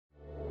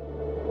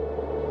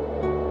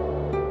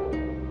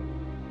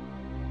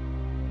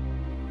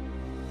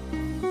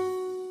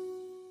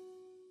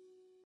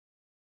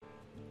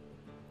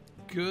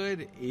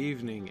Good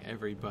evening,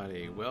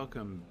 everybody.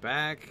 Welcome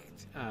back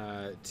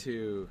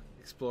to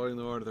Exploring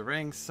the Lord of the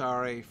Rings.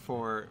 Sorry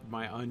for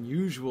my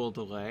unusual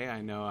delay. I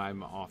know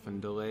I'm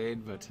often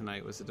delayed, but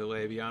tonight was a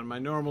delay beyond my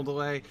normal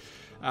delay.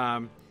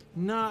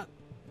 Not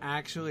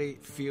actually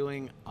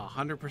feeling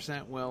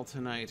 100% well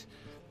tonight,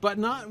 but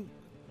not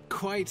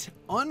quite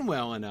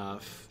unwell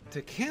enough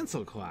to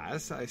cancel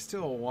class. I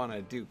still want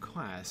to do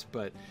class,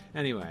 but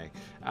anyway.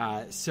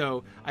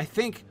 So I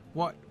think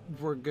what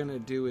we're going to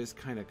do is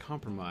kind of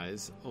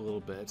compromise a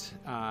little bit,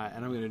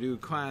 and I'm going to do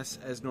class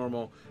as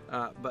normal,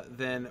 but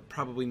then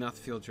probably not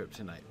the field trip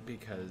tonight,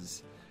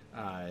 because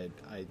I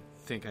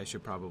think I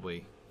should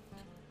probably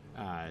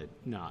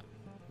not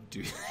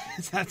do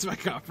that. That's my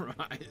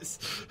compromise.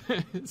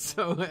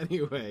 So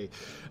anyway,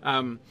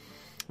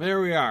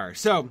 there we are.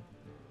 So,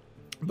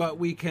 but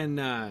we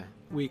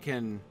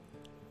can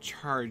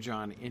charge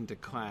on into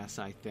class,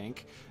 I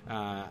think.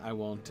 I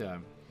won't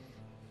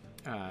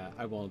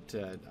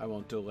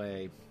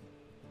delay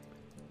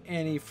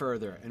any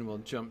further, and we'll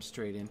jump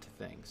straight into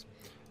things.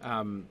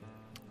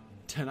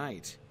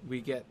 Tonight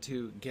we get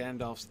to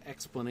Gandalf's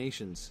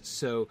explanations.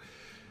 So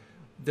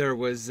there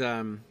was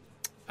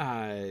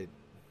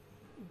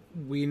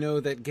we know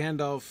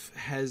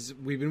that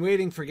we've been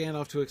waiting for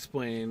Gandalf to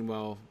explain.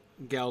 Well,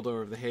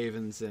 Galdor of the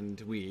Havens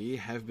and we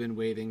have been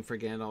waiting for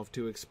Gandalf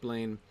to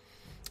explain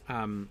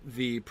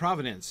the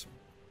provenance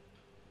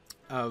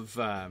of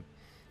the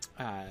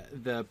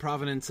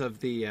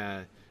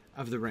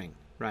ring,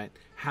 right?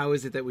 How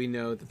is it that we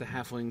know that the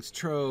Halfling's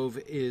Trove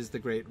is the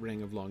Great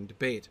Ring of Long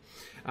Debate?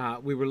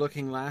 We were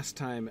looking last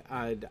time.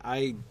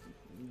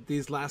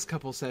 These last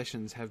couple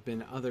sessions have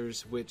been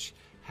others which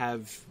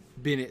have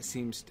been, it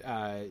seems,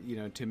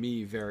 to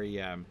me, very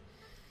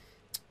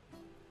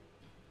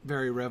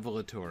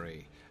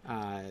revelatory.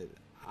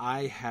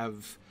 I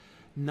have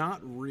not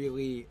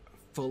really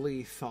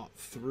fully thought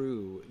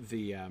through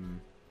the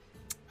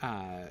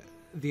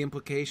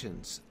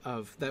implications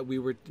of that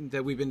we've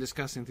been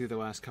discussing through the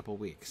last couple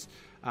weeks,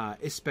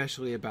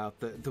 especially about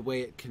the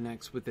way it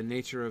connects with the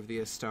nature of the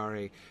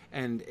Astari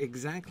and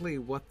exactly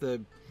what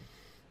the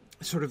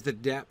sort of the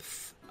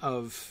depth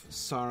of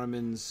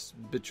Saruman's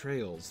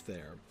betrayals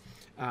there.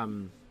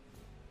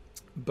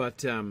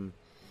 But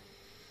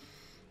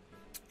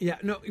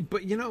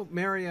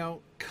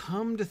Mariel,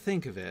 come to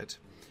think of it,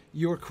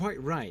 you're quite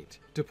right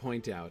to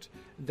point out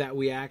that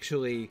we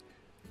actually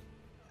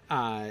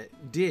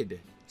did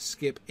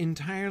skip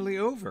entirely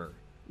over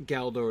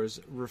Galdor's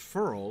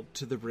referral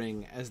to the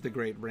ring as the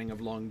Great Ring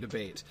of Long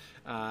Debate.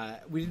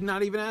 We did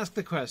not even ask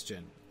the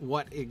question,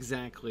 what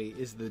exactly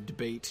is the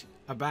debate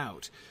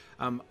about?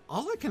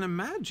 All I can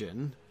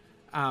imagine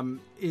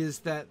is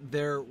that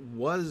there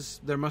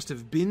must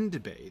have been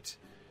debate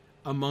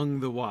among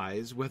the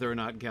wise, whether or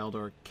not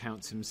Galdor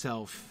counts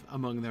himself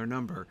among their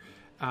number,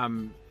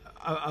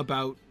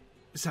 about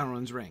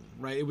Sauron's ring,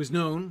 right? It was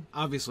known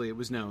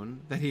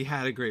that he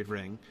had a great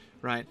ring,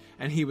 right?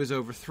 And he was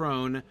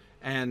overthrown,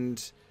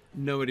 and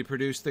nobody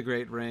produced the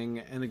great ring,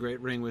 and the great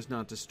ring was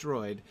not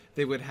destroyed.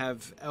 They would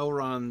have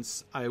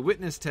Elrond's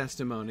eyewitness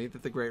testimony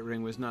that the great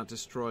ring was not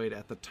destroyed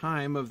at the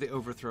time of the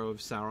overthrow of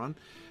Sauron.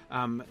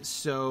 And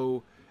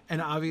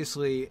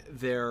obviously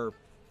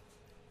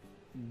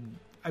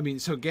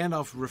so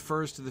Gandalf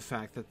refers to the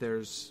fact that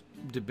there's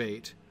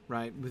debate,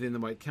 right, within the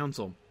White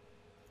Council.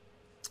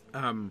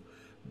 I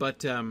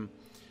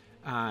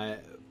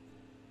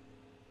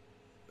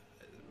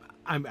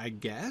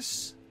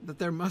guess that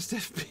there must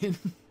have been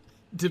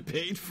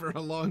debate for a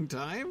long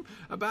time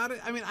about it.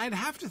 I mean, I'd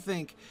have to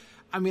think.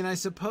 I mean, I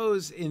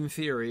suppose in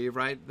theory,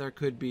 right, there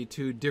could be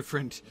two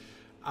different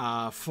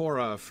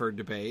fora for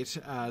debate.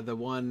 The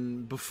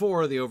one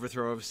before the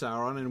overthrow of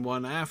Sauron and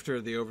one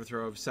after the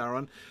overthrow of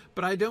Sauron.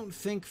 But I don't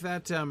think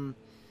that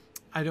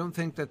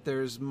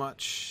there's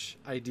much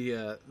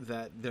idea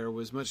that there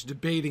was much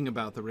debating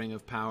about the Ring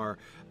of Power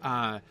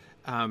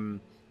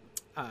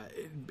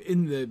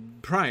in the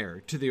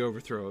prior to the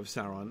overthrow of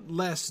Sauron.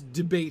 Less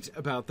debate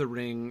about the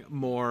ring,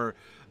 more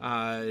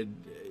oh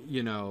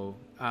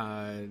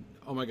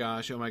my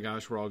gosh,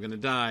 we're all going to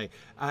die.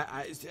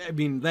 I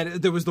mean,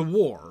 there was the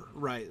war,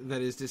 right?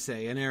 That is to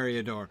say, an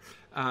Eriador,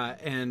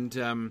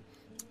 and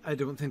I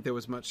don't think there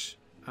was much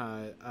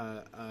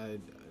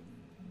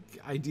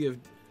idea of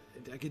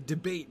like a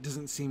debate.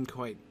 Doesn't seem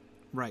quite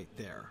right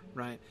there,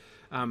 right?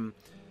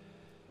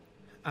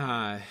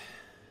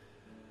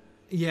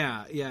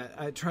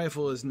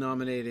 Trifle is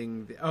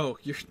nominating.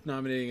 You're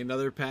nominating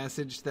another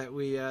passage that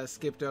we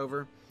skipped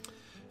over.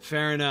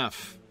 Fair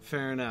enough.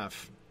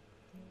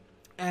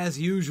 As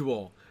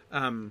usual,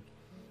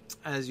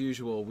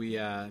 we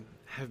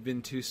have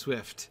been too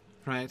swift,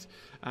 right?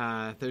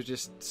 There's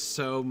just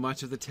so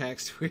much of the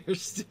text we're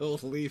still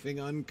leaving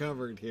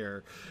uncovered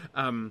here.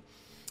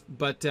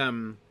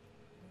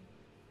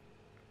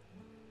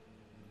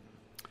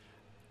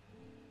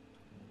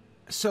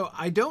 So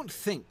I don't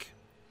think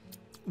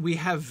we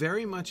have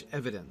very much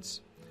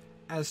evidence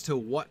as to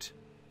what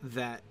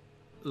that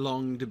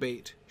long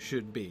debate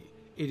should be.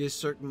 It is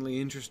certainly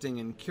interesting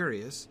and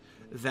curious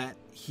that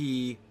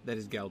he, that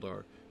is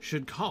Galdor,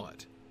 should call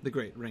it the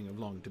Great Ring of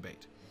Long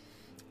Debate.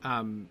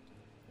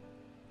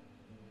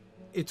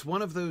 It's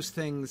one of those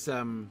things.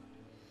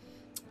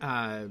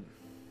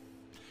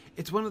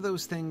 It's one of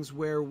those things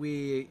where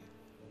we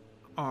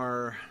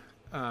are.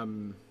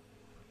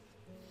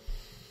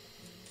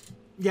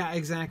 Yeah,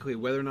 exactly.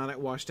 Whether or not it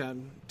washed out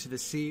to the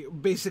sea.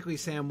 Basically,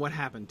 Sam, what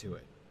happened to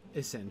it?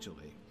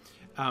 Essentially.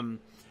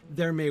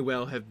 There may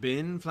well have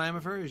been,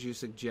 Flammifer, as you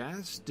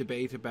suggest,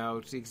 debate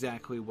about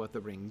exactly what the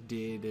ring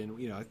did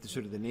and,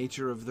 sort of the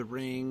nature of the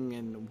ring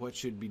and what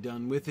should be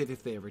done with it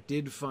if they ever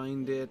did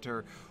find it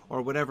or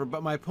whatever.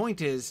 But my point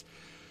is,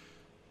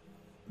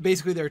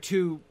 basically there are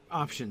two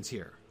options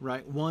here,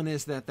 right? One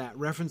is that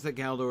reference that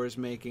Galdor is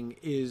making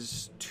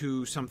is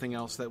to something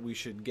else that we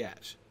should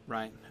get,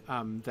 right?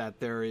 That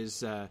there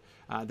is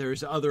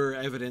other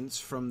evidence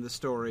from the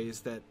stories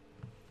that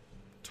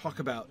talk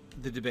about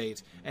the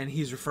debate, and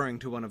he's referring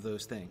to one of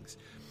those things,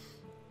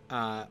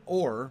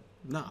 or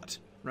not,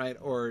 right?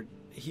 Or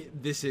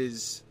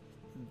this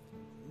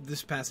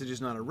passage is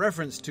not a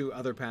reference to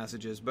other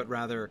passages, but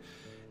rather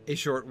a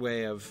short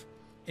way of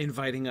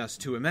inviting us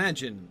to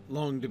imagine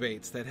long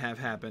debates that have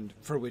happened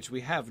for which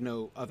we have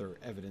no other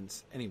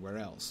evidence anywhere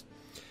else.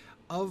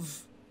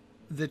 Of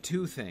the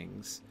two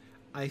things,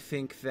 I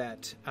think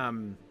that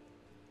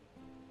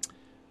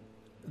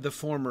the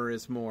former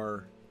is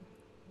more.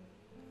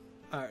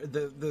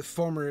 The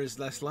former is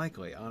less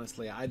likely,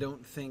 honestly. I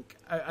don't think,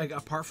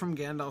 apart from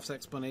Gandalf's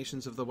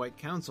explanations of the White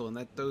Council, and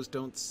that those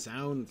don't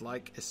sound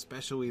like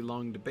especially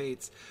long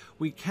debates,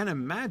 we can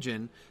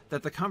imagine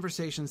that the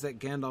conversations that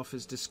Gandalf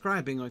is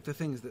describing, like the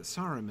things that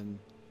Saruman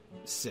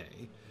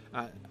say,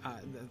 the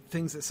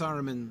things that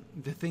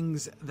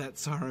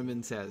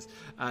Saruman says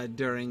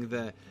during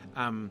the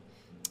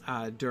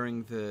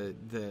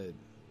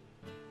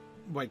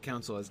White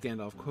Council, as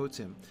Gandalf quotes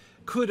him,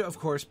 could, of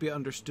course, be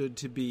understood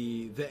to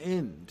be the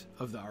end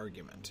of the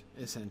argument,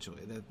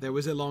 essentially. That there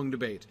was a long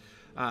debate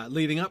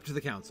leading up to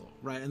the council,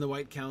 right? And the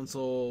White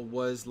Council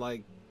was,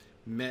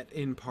 met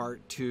in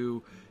part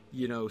to,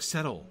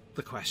 settle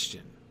the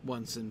question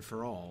once and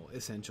for all,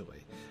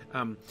 essentially.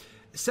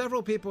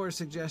 Several people are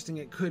suggesting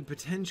it could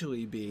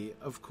potentially be,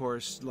 of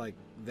course,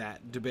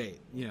 that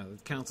debate. The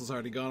council's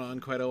already gone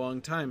on quite a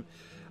long time.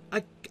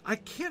 I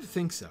can't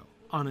think so.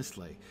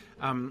 Honestly,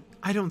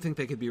 I don't think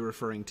they could be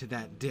referring to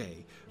that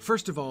day.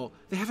 First of all,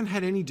 they haven't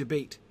had any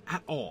debate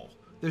at all.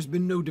 There's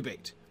been no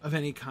debate of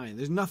any kind.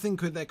 There's nothing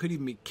that could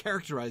even be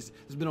characterized.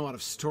 There's been a lot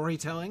of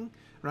storytelling,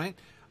 right?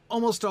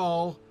 Almost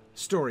all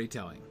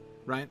storytelling,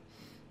 right?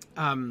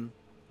 And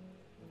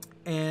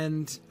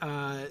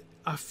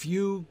a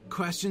few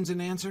questions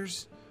and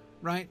answers,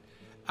 right?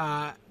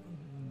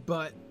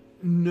 But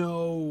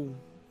no,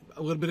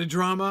 a little bit of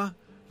drama,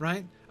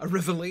 right? A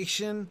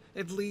revelation,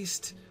 at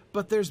least.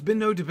 But there's been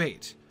no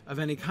debate of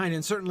any kind,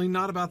 and certainly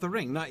not about the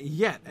ring. Not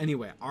yet,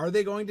 anyway. Are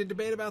they going to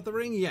debate about the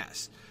ring?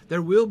 Yes. There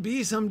will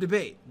be some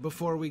debate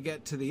before we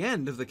get to the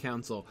end of the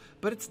council,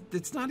 but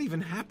it's not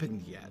even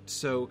happened yet.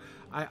 So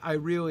I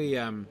really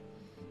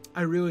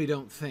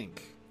don't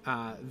think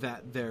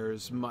that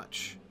there's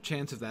much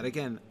chance of that.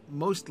 Again,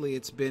 mostly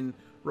it's been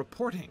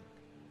reporting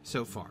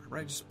so far,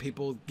 right? Just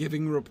people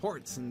giving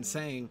reports and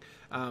saying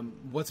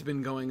what's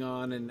been going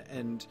on,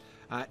 and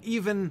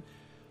even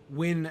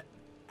when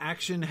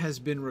action has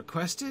been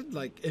requested,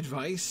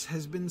 advice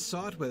has been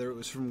sought, whether it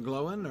was from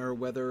Glóin or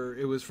whether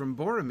it was from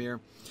Boromir,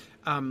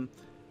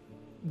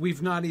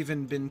 we've not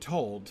even been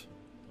told,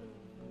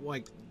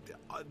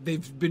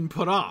 they've been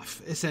put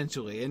off,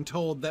 essentially, and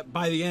told that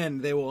by the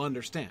end they will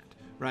understand,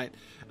 right?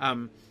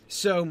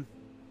 So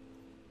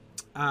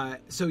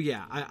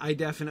yeah, I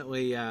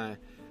definitely, and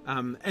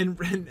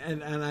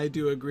I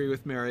do agree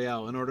with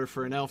Marielle. In order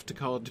for an elf to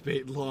call a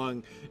debate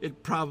long,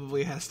 it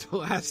probably has to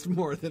last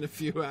more than a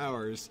few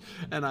hours,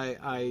 and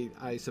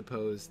I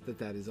suppose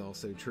that is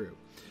also true.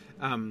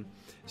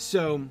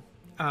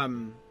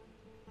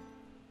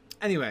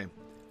 Anyway,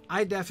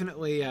 I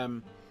definitely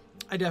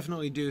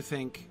do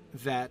think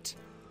that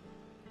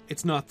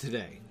it's not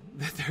today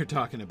that they're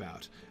talking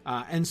about,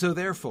 and so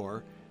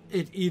therefore,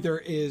 it either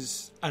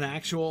is an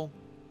actual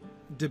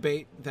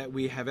debate that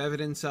we have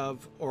evidence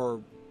of,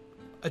 or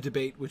a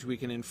debate which we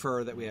can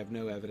infer that we have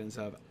no evidence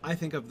of. I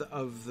think of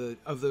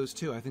those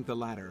two, I think the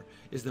latter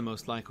is the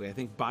most likely. I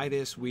think by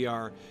this we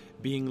are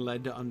being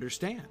led to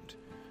understand,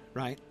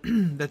 right,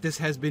 that this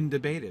has been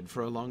debated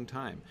for a long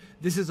time.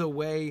 This is a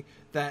way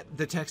that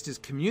the text is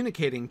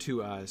communicating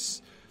to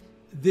us.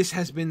 This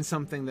has been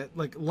something that,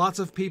 lots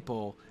of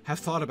people have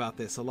thought about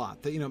this a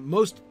lot. That,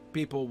 most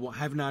people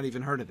have not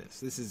even heard of this.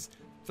 This is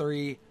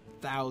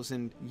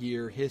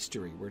 3,000-year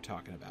history we're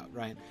talking about,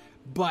 right?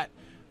 But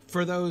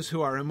for those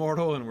who are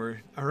immortal and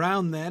were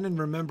around then and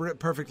remember it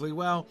perfectly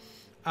well,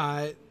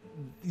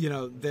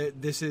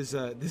 this is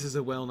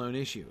a well-known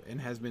issue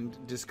and has been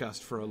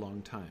discussed for a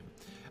long time.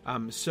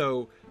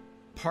 So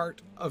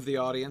part of the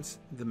audience,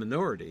 the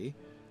minority,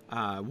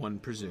 one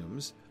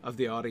presumes, of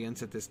the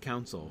audience at this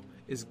council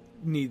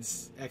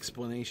needs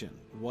explanation.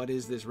 What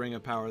is this ring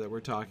of power that we're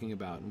talking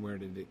about, and where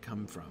did it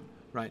come from?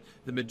 Right?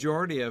 For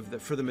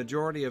the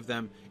majority of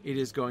them, it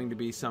is going to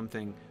be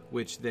something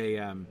which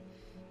they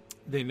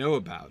know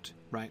about,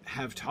 right?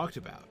 Have talked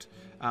about.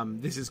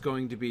 This is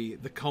going to be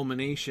the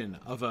culmination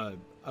of a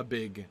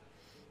big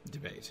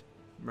debate,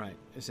 right?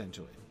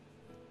 Essentially.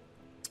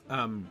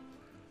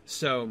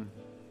 So,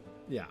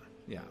 yeah.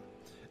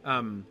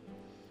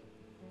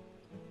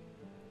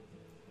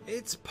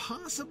 It's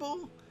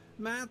possible,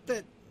 Matt,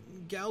 that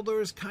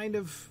Galdor is kind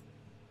of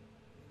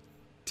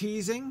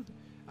teasing.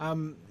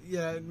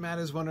 Matt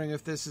is wondering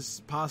if this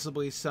is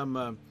possibly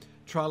some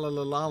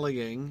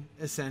tra-la-la-la-ing,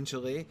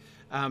 essentially,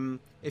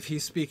 if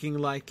he's speaking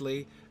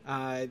lightly,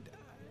 as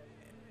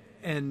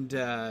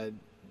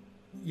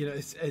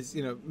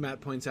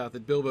Matt points out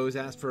that Bilbo has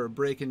asked for a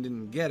break and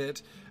didn't get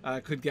it.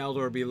 Could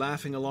Galdor be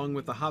laughing along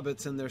with the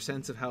hobbits and their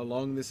sense of how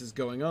long this is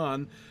going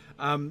on?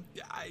 I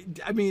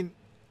mean,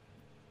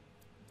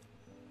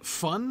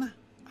 fun,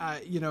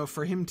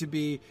 for him to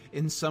be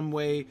in some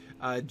way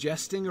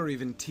jesting or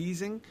even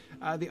teasing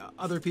the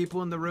other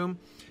people in the room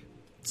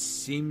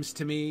seems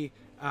to me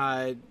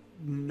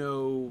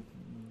no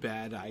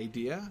bad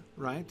idea,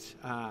 right?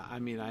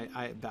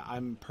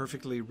 I'm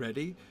perfectly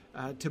ready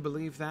to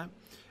believe that.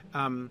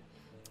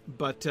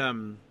 But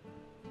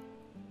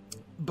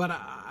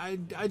I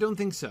don't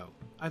think so.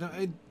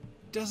 It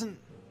doesn't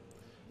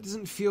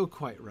feel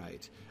quite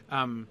right.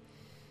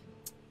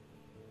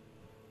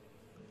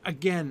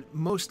 Again,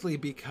 mostly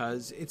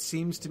because it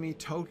seems to me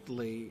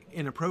totally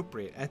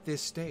inappropriate at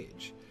this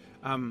stage.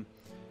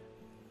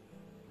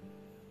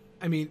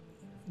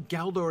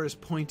 Galdor is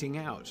pointing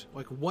out,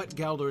 like, what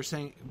Galdor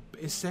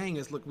is saying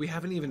is, look, we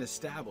haven't even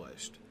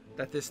established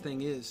that this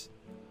thing is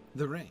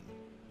the ring,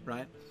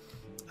 right?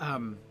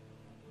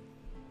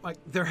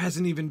 There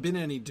hasn't even been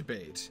any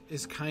debate,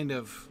 is kind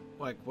of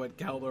like what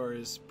Galdor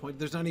is pointing.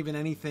 There's not even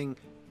anything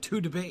to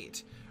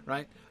debate,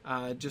 right?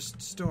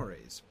 Just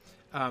stories.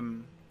 I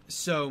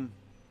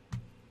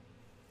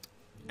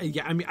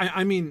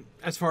mean,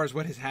 as far as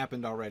what has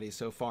happened already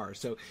so far.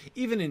 So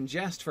even in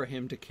jest, for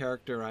him to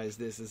characterize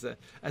this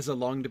as a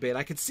long debate,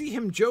 I could see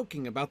him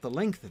joking about the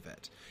length of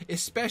it,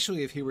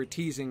 especially if he were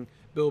teasing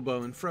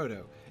Bilbo and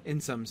Frodo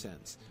in some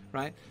sense,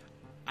 right?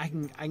 I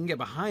can get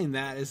behind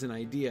that as an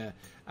idea,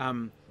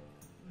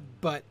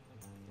 but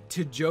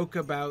to joke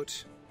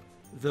about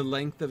the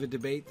length of a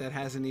debate that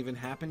hasn't even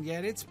happened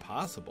yet, it's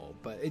possible,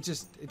 but it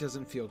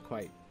doesn't feel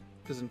quite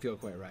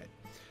right.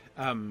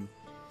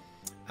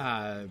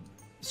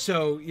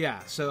 So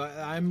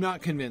I'm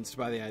not convinced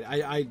by the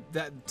idea.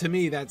 That to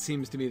me, that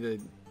seems to be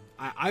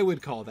I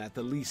would call that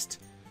the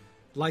least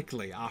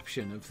likely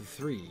option of the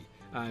three,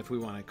 if we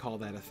want to call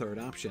that a third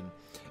option.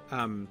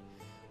 And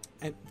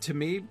to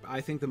me, I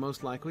think the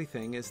most likely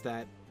thing is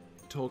that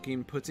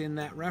Tolkien puts in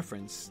that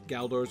reference,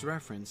 Galdor's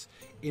reference,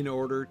 in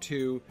order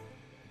to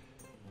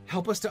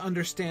help us to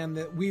understand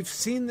that we've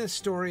seen this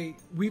story.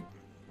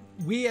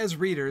 We as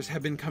readers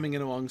have been coming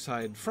in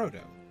alongside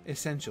Frodo,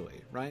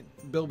 essentially, right?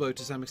 Bilbo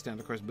to some extent,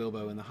 of course,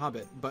 Bilbo in The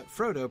Hobbit, but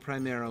Frodo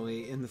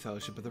primarily in The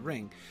Fellowship of the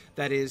Ring.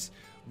 That is,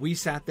 we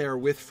sat there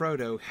with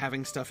Frodo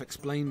having stuff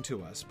explained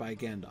to us by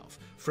Gandalf.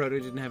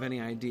 Frodo didn't have any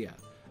idea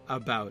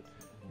about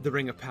the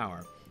Ring of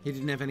Power. He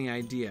didn't have any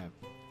idea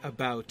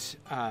about,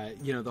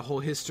 the whole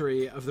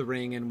history of the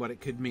ring and what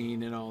it could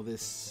mean and all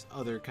this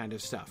other kind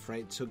of stuff,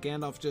 right? So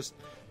Gandalf just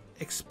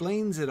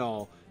explains it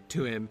all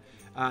to him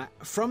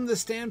from the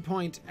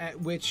standpoint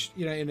at which,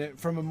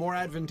 from a more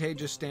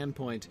advantageous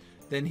standpoint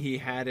than he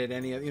had at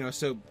any other,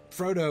 so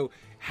Frodo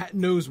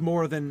knows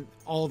more than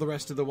all the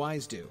rest of the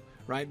wise do,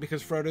 right?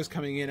 Because Frodo's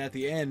coming in at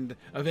the end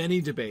of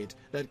any debate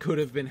that could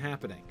have been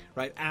happening,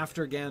 right?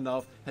 After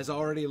Gandalf has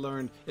already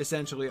learned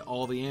essentially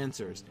all the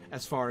answers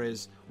as far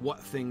as what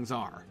things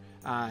are,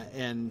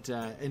 and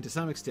to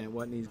some extent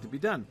what needs to be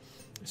done.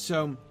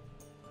 So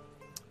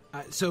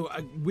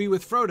we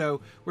with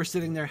Frodo, we're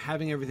sitting there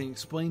having everything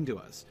explained to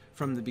us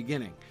from the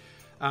beginning.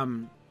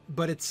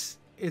 But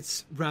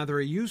it's rather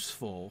a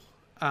useful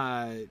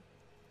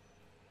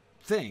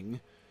thing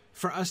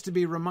for us to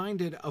be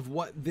reminded of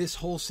what this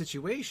whole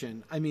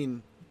situation,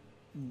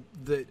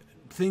 the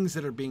things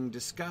that are being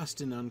discussed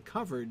and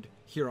uncovered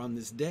here on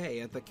this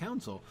day at the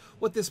council,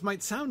 what this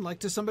might sound like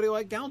to somebody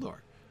like Galdor,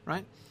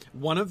 right?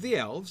 One of the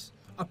elves,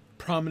 a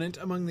prominent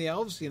among the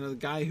elves, the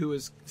guy who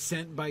was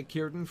sent by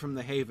Círdan from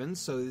the Havens,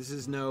 so this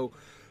is no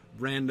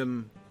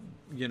random,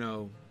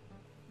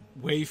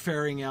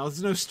 wayfaring elf.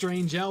 There's no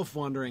strange elf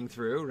wandering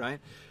through, right?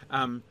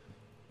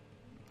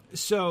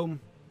 This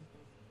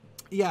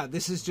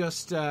is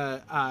just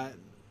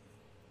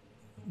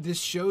this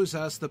shows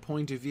us the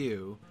point of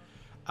view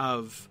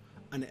of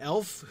an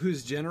elf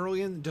who's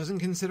generally doesn't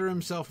consider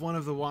himself one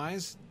of the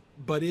wise,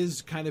 but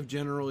is kind of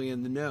generally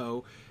in the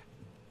know,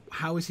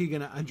 how is he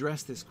going to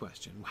address this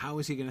question? How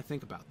is he going to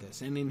think about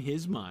this? And in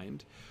his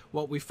mind,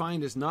 what we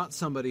find is not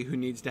somebody who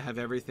needs to have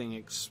everything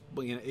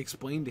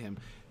explained to him.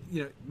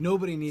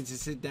 Nobody needs to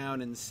sit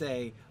down and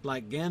say,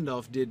 like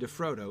Gandalf did to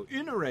Frodo,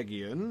 in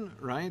Eregion,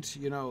 right?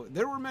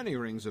 There were many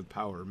rings of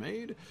power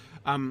made.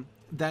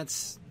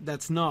 That's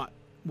not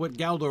what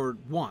Galdor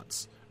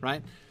wants,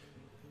 right?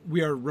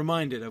 We are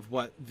reminded of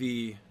what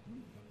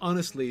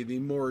honestly, the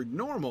more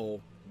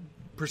normal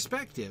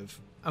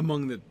perspective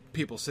among the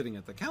people sitting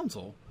at the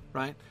council,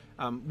 right?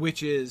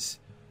 Which is,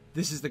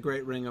 this is the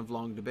great ring of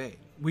long debate.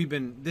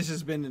 This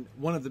has been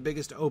one of the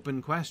biggest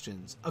open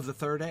questions of the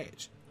Third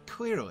Age,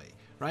 clearly,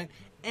 right?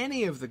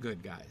 Any of the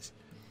good guys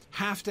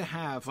have to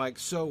have,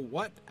 so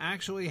what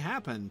actually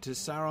happened to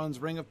Sauron's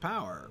ring of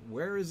power?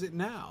 Where is it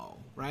now,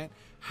 right?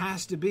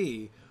 Has to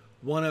be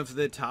one of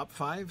the top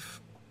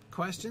 5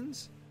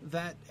 questions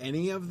that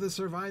any of the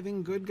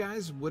surviving good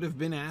guys would have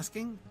been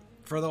asking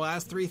for the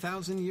last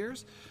 3,000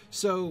 years.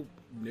 So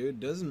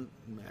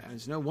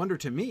it's no wonder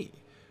to me.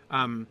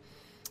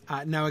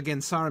 Now, again,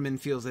 Saruman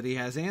feels that he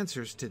has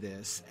answers to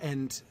this,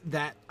 and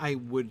that I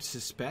would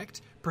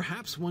suspect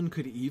perhaps one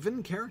could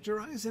even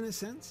characterize, in a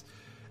sense,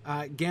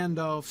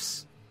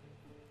 Gandalf's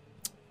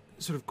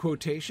sort of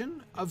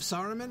quotation of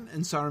Saruman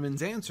and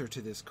Saruman's answer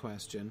to this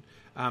question,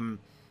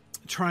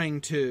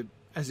 trying to,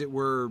 as it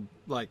were,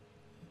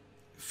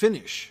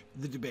 finish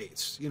the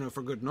debates,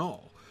 for good and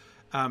all,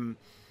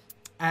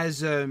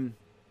 as a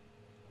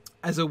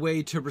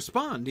way to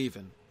respond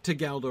even to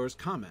Galdor's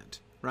comment,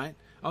 right?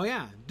 Oh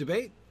yeah,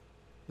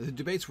 the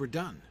debates were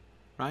done,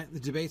 right? The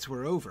debates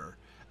were over.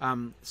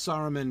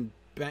 Saruman,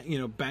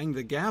 banged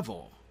the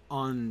gavel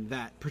on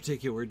that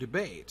particular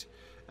debate.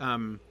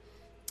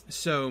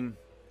 So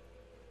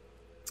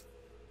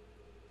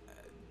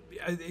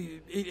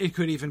it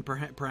could even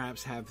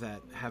perhaps have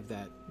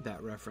that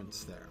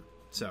reference there.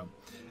 So,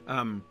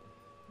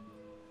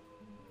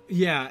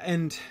 yeah,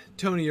 and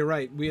Tony, you're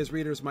right. We as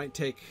readers might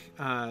take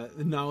the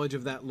knowledge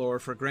of that lore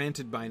for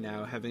granted by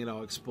now, having it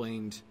all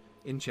explained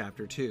in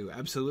Chapter 2.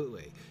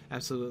 Absolutely.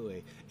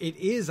 It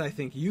is, I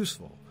think,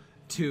 useful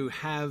to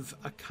have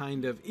a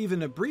kind of,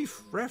 even a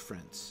brief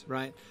reference,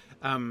 right?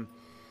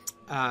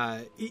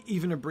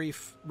 Even a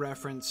brief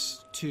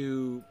reference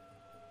to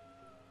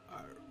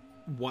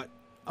what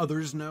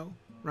others know,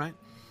 right?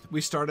 We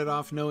started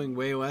off knowing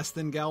way less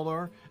than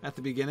Galdor at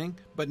the beginning,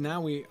 but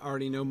now we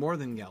already know more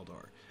than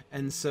Galdor.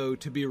 And so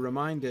to be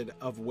reminded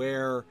of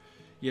where,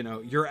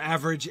 your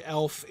average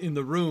elf in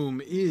the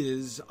room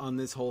is on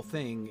this whole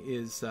thing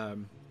is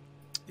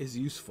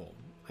useful,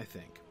 I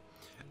think.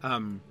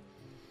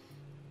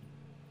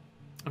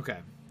 Okay,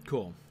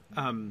 cool.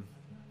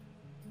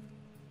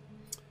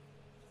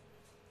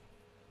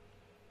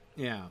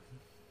 Yeah.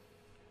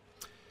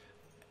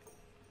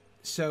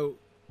 So,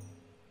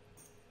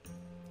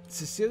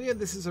 Cecilia,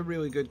 this is a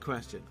really good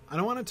question. I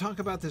don't want to talk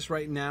about this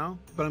right now,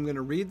 but I'm going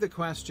to read the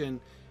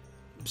question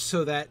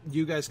so that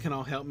you guys can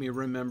all help me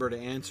remember to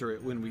answer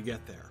it when we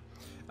get there.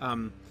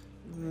 I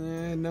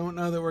don't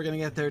know that we're going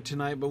to get there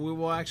tonight, but we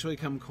will actually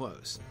come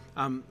close.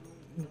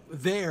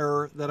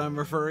 There that I'm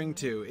referring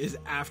to is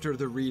after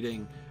the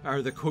reading,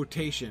 or the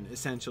quotation,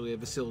 essentially, of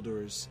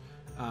Isildur's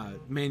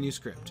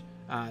manuscript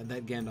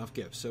that Gandalf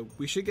gives. So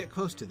we should get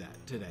close to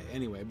that today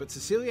anyway. But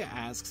Cecilia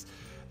asks,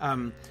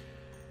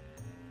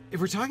 if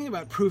we're talking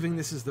about proving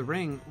this is the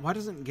ring, why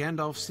doesn't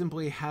Gandalf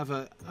simply have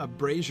a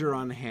brazier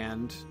on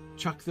hand,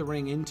 chuck the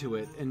ring into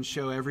it, and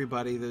show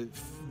everybody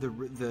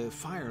the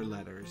fire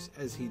letters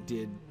as he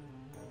did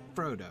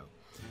Frodo?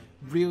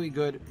 Really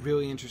good,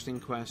 really interesting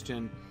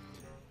question.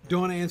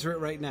 Don't want to answer it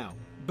right now,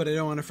 but I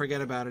don't want to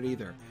forget about it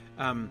either.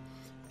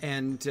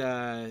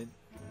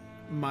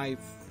 My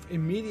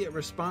immediate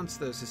response,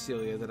 though,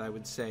 Cecilia, that I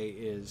would say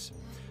is,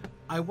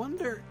 I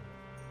wonder,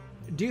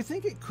 do you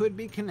think it could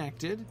be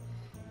connected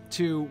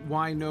to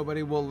why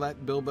nobody will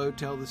let Bilbo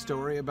tell the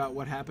story about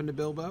what happened to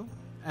Bilbo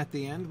at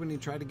the end when he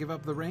tried to give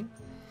up the ring?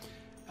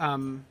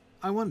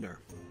 I wonder,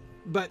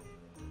 but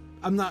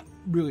I'm not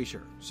really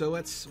sure. So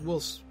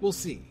we'll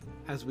see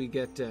as we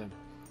get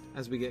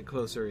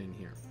closer in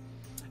here.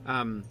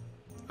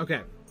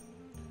 Okay.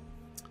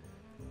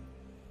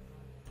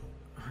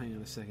 Hang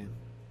on a second.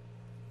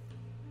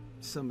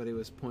 Somebody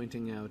was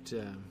pointing out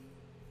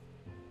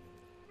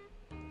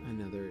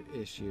another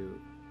issue.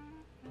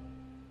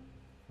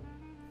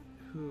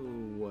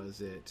 Who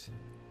was it?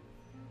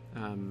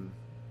 Darn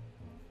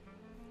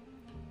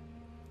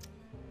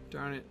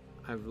it,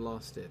 I've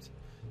lost it.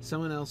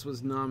 Someone else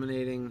was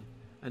nominating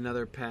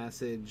another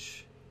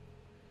passage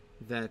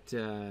that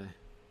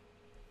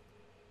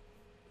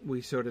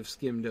we sort of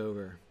skimmed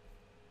over.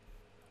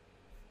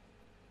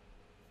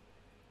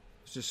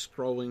 I was just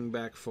scrolling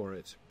back for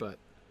it, but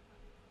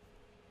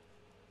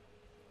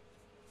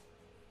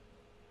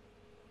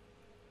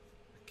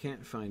I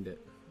can't find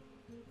it.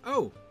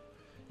 Oh!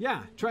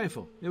 Yeah,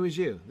 Trifle. It was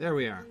you. There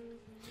we are.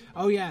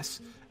 Oh, yes.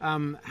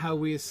 How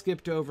we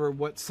skipped over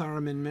what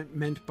Saruman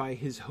meant by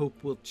his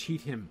hope will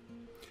cheat him.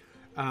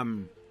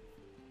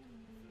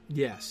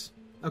 Yes.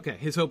 Okay,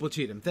 his hope will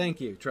cheat him. Thank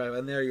you, Trevor.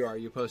 And there you are.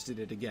 You posted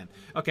it again.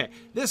 Okay,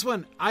 this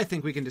one, I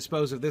think we can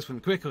dispose of this one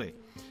quickly,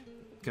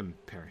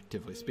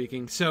 comparatively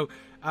speaking. So,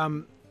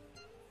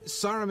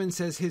 Saruman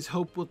says his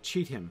hope will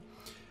cheat him.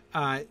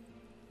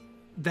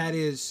 That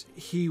is,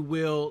 he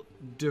will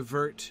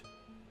divert.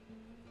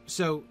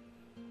 So,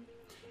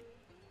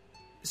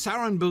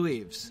 Sauron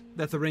believes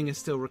that the ring is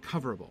still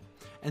recoverable.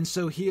 And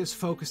so he is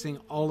focusing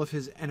all of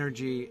his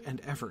energy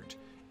and effort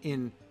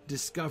in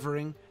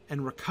discovering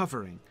and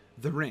recovering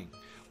the ring.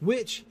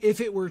 Which,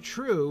 if it were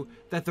true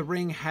that the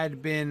ring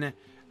had been,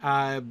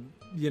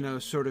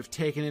 sort of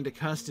taken into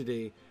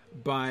custody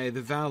by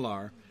the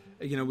Valar,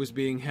 was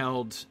being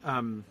held,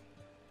 in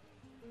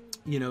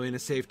a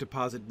safe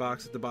deposit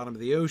box at the bottom of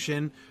the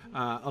ocean,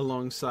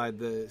 alongside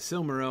the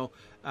Silmaril,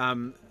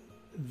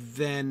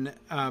 then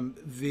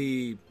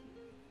the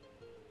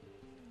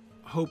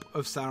hope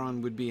of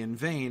Sauron would be in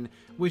vain,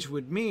 which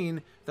would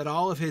mean that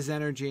all of his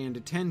energy and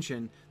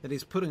attention that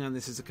he's putting on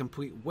this is a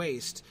complete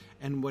waste,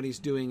 and what he's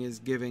doing is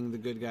giving the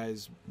good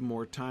guys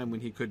more time when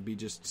he could be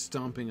just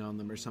stomping on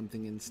them or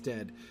something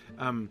instead.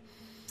 So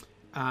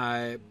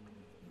I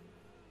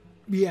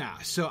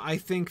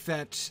think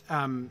that...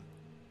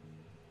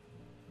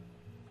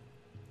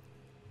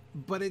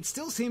 but it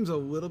still seems a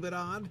little bit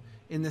odd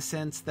in the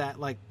sense that,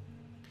 like,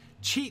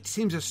 cheat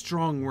seems a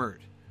strong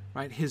word,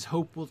 right? His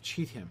hope will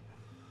cheat him.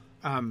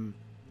 In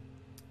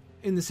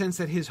the sense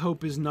that his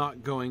hope is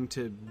not going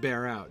to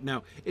bear out.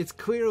 Now, it's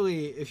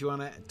clearly, if you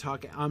want to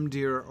talk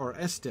Amdir or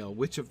Estel,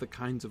 which of the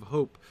kinds of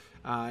hope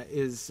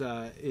is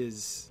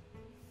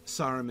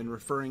Saruman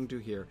referring to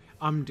here?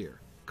 Amdir,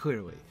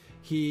 clearly.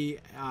 He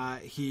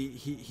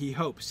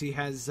hopes. He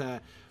has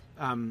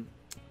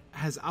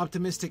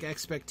optimistic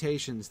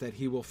expectations that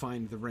he will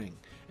find the ring.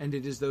 And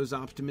it is those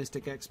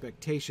optimistic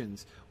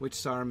expectations which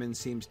Saruman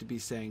seems to be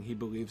saying he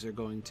believes are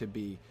going to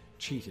be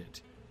cheated,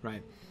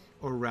 right?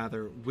 Or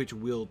rather, which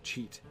will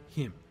cheat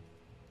him.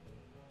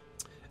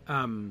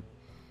 So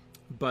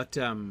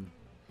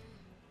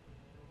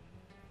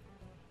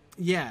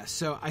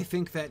I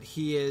think that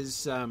he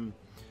is...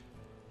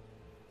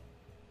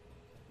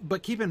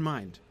 but keep in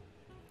mind,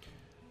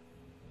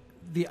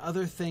 the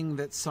other thing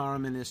that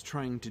Saruman is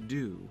trying to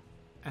do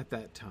at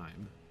that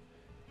time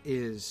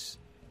is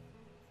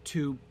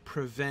to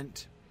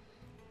prevent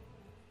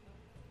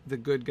the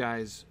good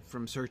guys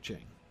from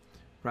searching,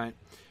 right?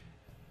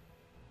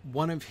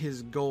 One of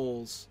his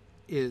goals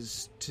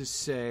is to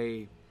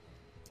say,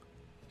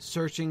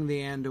 searching the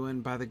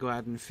Anduin by the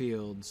Gladden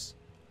Fields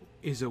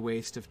is a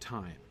waste of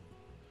time,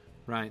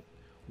 right?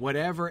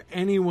 Whatever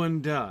anyone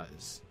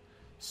does,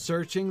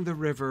 searching the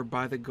river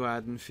by the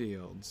Gladden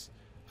Fields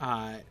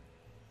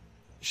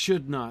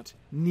should not,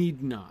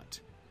 need not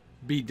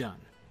be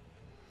done.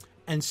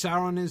 And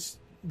Sauron is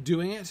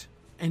doing it,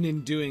 and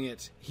in doing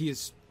it, he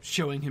is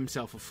showing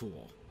himself a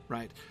fool,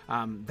 right?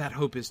 That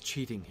hope is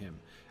cheating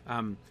him.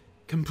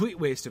 Complete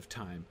waste of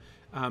time.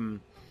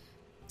 And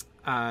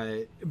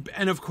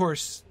of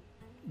course,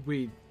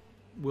 we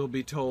will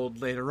be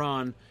told later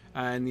on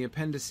in the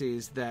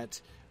appendices that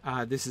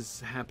this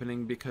is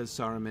happening because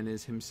Saruman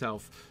is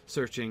himself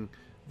searching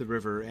the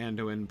river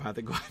Anduin by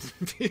the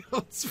Gladden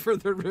Fields for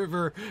the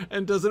river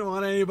and doesn't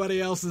want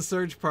anybody else's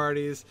search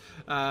parties,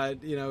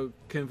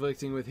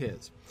 conflicting with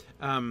his.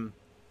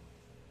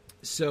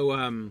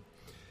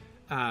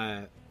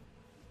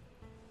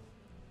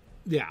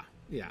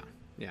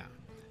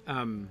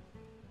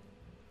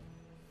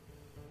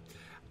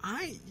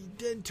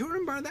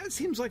 Turambar, that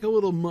seems like a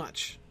little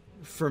much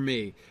for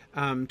me.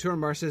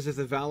 Turambar says if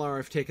the Valar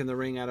have taken the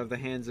ring out of the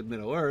hands of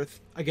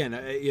Middle-earth,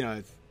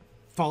 again,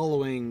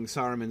 following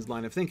Saruman's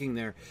line of thinking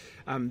there,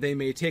 they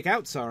may take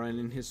out Sauron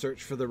in his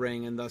search for the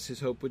ring, and thus his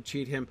hope would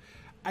cheat him.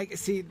 I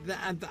see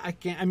that. I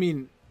can't. I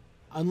mean,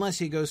 unless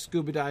he goes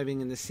scuba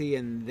diving in the sea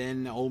and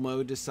then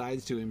Olmo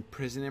decides to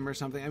imprison him or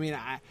something. I mean,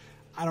 I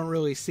don't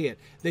really see it.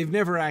 They've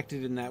never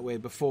acted in that way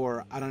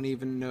before. I don't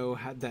even know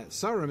how that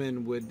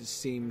Saruman would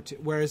seem to...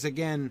 Whereas,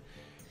 again,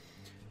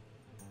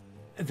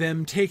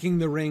 them taking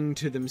the ring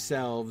to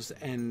themselves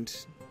and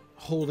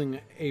holding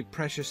a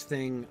precious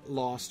thing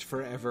lost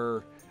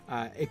forever,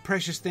 a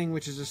precious thing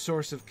which is a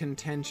source of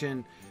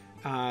contention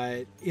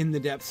in the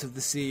depths of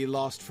the sea,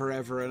 lost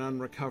forever and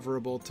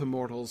unrecoverable to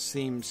mortals,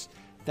 seems...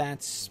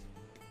 That's...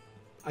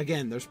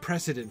 Again, there's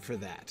precedent for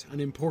that. An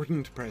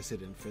important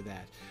precedent for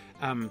that.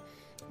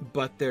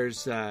 But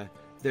there's the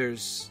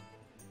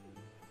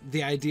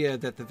idea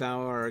that the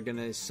Valar are going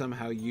to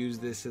somehow use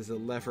this as a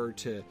lever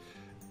to,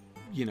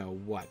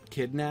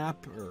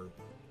 kidnap or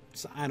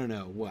I don't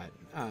know what,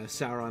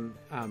 Sauron.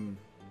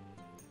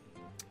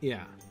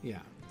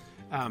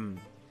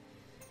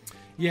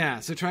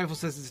 So Trifle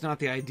says it's not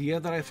the idea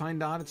that I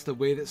find odd, it's the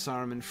way that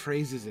Saruman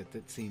phrases it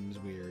that seems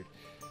weird.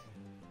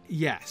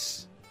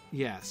 Yes.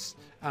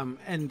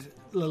 And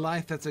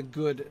Lilith, that's a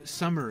good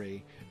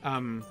summary.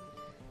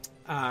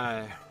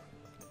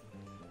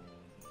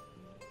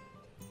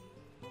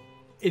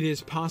 It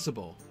is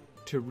possible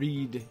to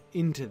read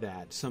into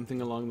that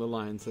something along the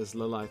lines, as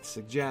Lilith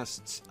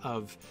suggests,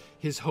 of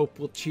his hope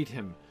will cheat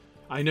him.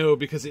 I know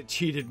because it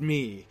cheated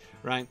me,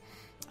 right?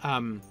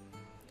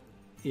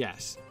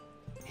 Yes.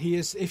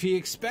 If he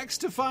expects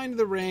to find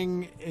the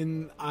ring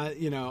in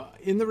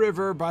the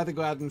river by the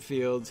Gladden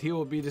Fields, he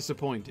will be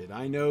disappointed.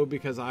 I know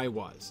because I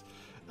was.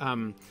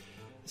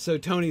 So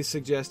Tony's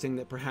suggesting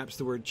that perhaps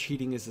the word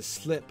cheating is a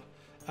slip.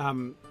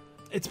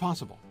 It's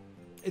possible.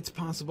 It's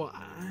possible.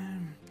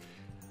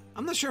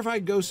 I'm not sure if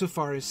I'd go so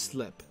far as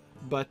slip,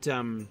 but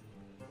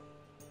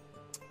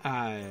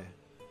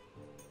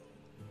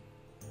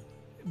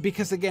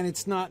because again,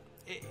 it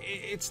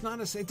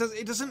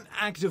doesn't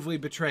actively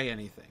betray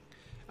anything.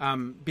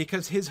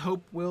 Because his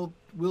hope will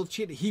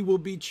cheat. He will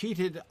be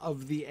cheated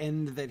of the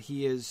end that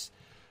he is,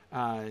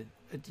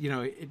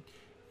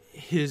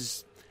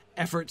 his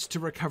efforts to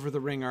recover the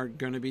ring are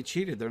going to be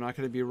cheated. They're not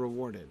going to be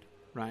rewarded,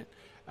 right?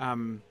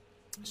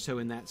 So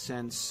in that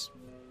sense,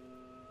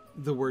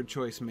 the word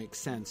choice makes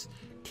sense.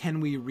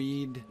 Can we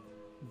read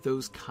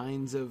those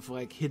kinds of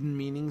like hidden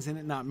meanings in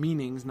it? Not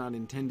meanings, not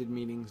intended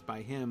meanings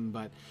by him,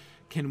 but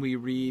can we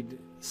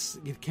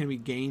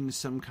gain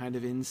some kind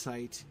of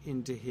insight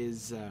into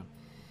his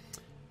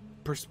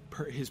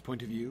his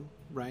point of view,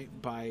 right?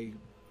 By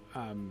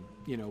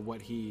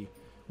what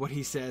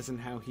he says and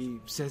how he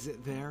says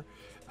it there,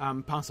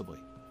 possibly.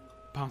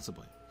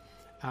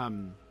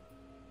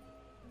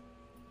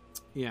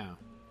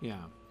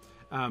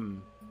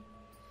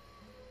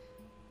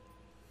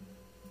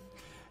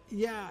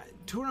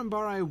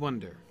 Turambar, I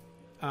wonder.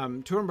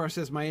 Turambar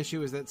says, my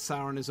issue is that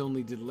Sauron is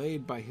only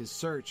delayed by his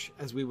search.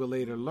 As we will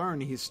later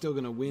learn, he's still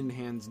going to win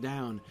hands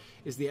down.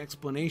 Is the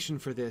explanation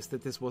for this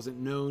that this wasn't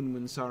known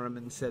when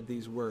Saruman said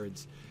these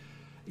words?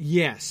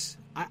 Yes,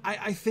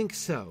 I think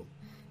so.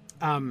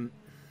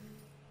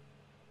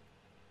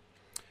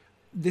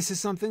 This is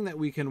something that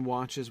we can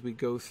watch as we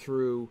go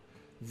through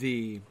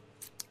the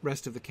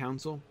rest of the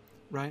council,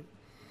 right?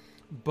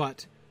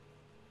 But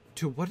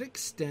to what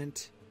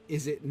extent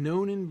is it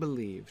known and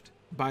believed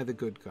by the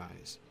good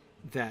guys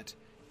that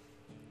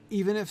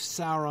even if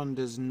Sauron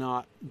does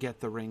not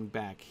get the ring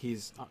back,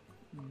 he's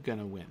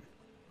gonna win,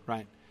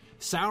 right?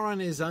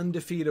 Sauron is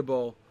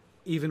undefeatable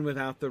even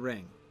without the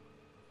ring.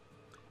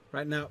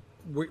 Right now,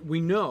 we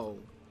know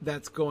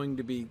that's going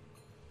to be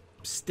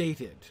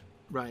stated,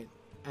 right,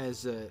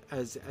 as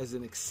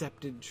an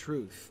accepted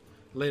truth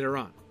later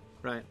on,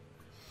 right?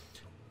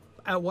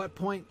 At what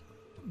point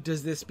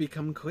does this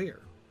become clear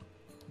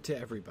to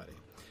everybody?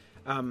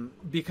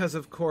 Because,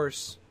 of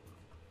course,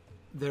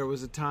 there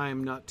was a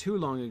time not too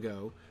long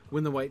ago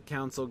when the White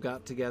Council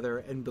got together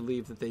and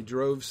believed that they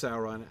drove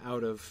Sauron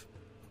out of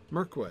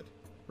Mirkwood,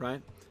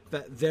 right?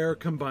 That their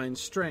combined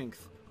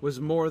strength was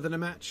more than a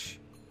match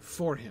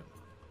for him,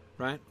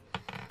 right?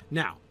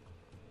 Now,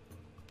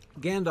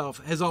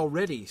 Gandalf has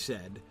already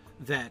said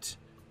that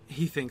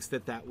he thinks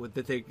that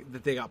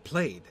they got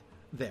played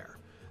there,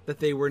 that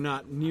they were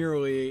not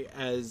nearly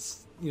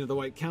as, the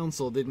White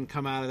Council didn't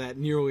come out of that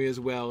nearly as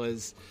well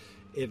as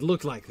it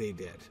looked like they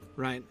did,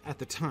 right, at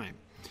the time.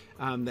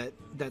 That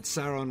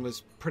Sauron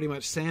was pretty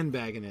much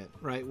sandbagging it,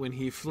 right, when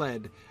he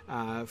fled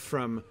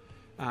from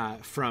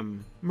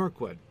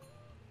Mirkwood.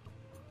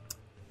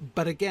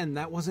 But again,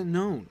 that wasn't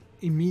known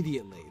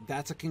immediately.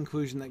 That's a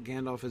conclusion that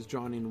Gandalf has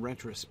drawn in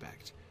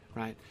retrospect,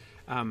 right?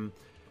 Now,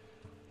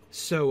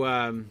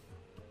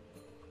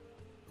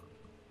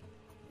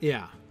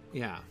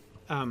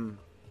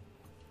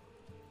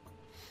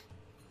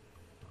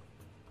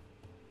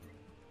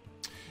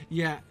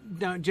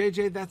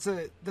 JJ, that's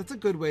a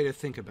good way to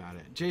think about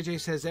it. JJ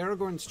says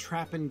Aragorn's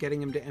trap in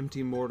getting him to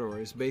empty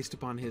Mordor is based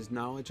upon his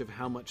knowledge of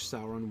how much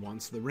Sauron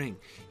wants the ring.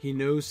 He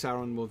knows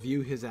Sauron will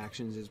view his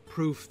actions as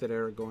proof that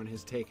Aragorn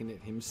has taken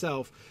it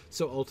himself,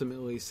 so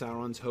ultimately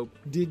Sauron's hope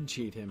did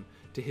cheat him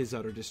to his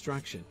utter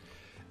destruction.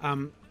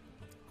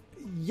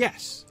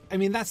 Yes. I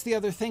mean, that's the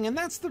other thing, and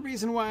that's the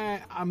reason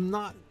why I'm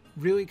not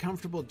really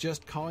comfortable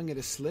just calling it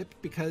a slip,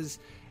 because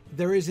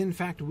there is, in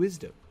fact,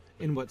 wisdom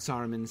in what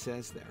Saruman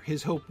says there.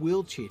 His hope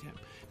will cheat him.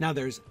 Now,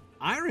 there's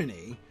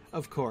irony,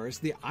 of course.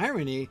 The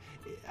irony,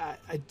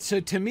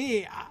 so to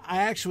me, I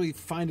actually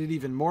find it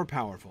even more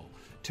powerful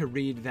to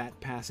read that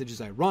passage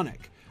as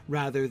ironic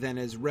rather than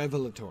as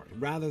revelatory,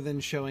 rather than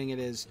showing it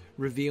as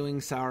revealing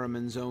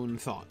Saruman's own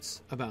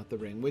thoughts about the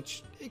ring,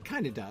 which it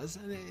kind of does,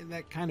 and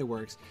that kind of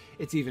works.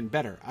 It's even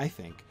better, I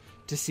think,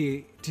 to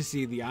see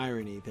the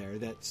irony there,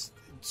 that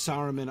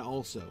Saruman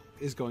also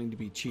is going to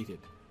be cheated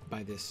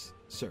by this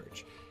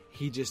search.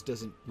 He just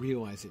doesn't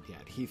realize it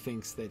yet. He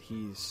thinks that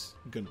he's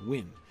going to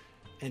win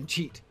and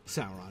cheat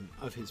Sauron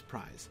of his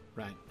prize,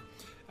 right?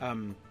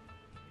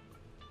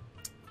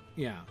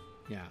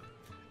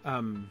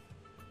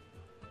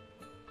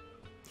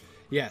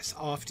 Yes,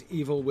 oft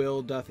evil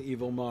will doth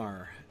evil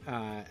mar,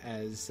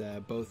 as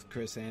both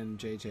Chris and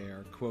JJ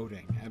are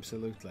quoting.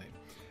 Absolutely.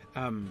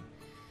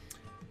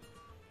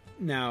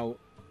 Now,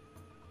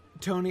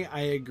 Tony,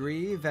 I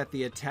agree that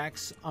the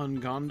attacks on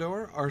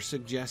Gondor are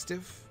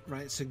suggestive,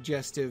 right?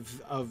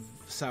 Suggestive of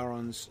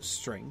Sauron's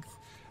strength,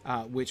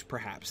 which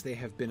perhaps they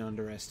have been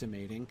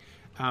underestimating.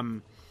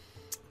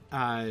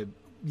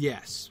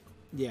 Yes.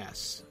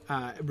 Yes.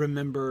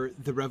 Remember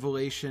the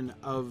revelation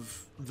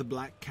of the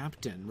Black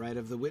Captain, right,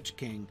 of the Witch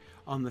King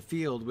on the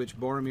field, which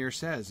Boromir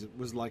says it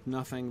was like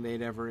nothing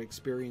they'd ever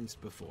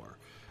experienced before.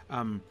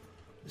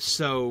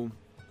 So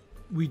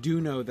we do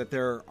know that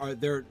there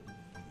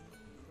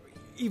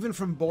even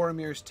from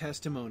Boromir's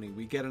testimony,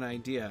 we get an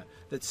idea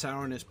that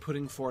Sauron is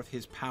putting forth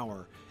his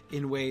power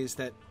in ways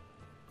that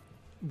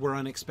were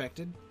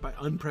unexpected,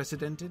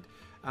 unprecedented,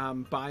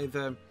 by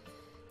the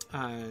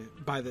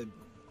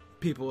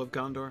people of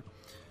Gondor.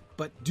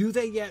 But do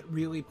they yet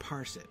really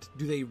parse it?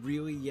 Do they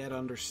really yet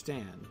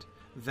understand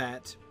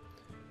that,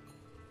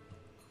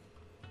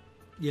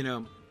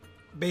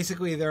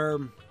 basically there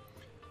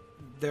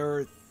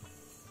are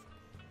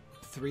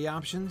three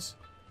options,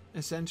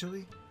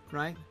 essentially,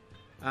 right?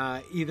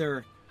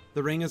 Either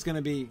the ring is going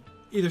to be...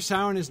 Either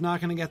Sauron is not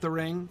going to get the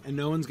ring and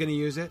no one's going to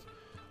use it,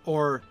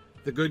 or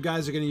the good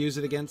guys are going to use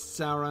it against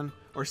Sauron,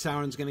 or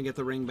Sauron's going to get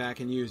the ring back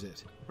and use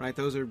it, right?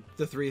 Those are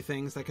the three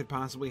things that could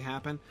possibly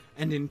happen.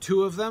 And in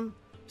two of them,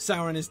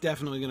 Sauron is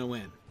definitely going to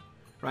win,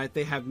 right?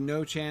 They have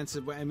no chance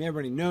of...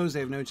 everybody knows they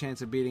have no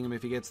chance of beating him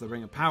if he gets the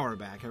Ring of Power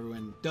back.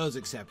 Everyone does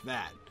accept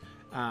that.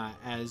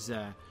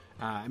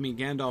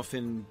 Gandalf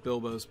in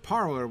Bilbo's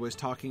parlor was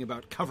talking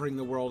about covering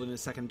the world in a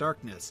second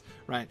darkness,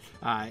 right?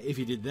 If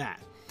he did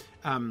that.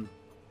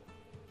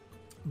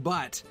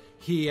 But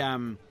he...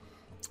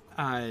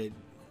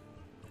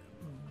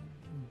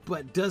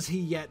 but does he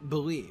yet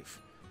believe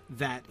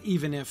that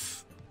even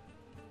if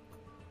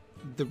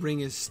the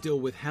ring is still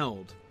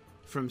withheld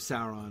from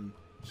Sauron,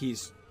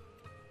 he's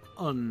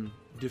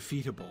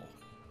undefeatable,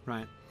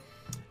 right?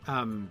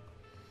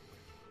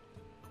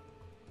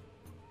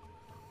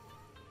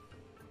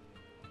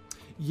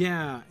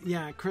 Yeah,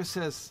 Chris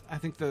says, I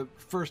think the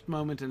first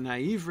moment a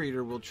naive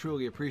reader will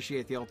truly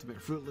appreciate the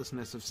ultimate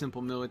fruitlessness of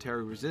simple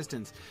military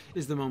resistance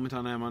is the moment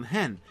on Amon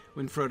Hen,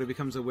 when Frodo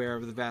becomes aware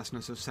of the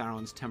vastness of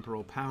Sauron's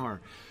temporal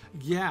power.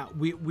 Yeah,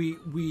 we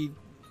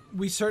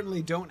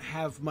certainly don't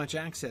have much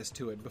access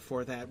to it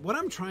before that. What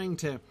I'm trying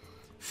to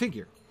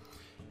figure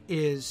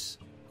is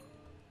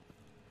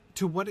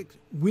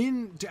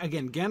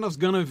again, Gandalf's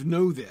gonna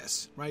know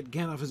this, right?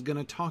 Gandalf is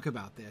gonna talk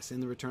about this in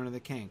The Return of the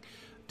King.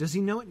 Does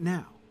he know it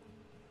now?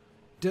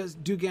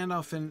 Do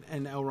Gandalf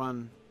and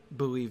Elrond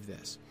believe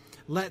this?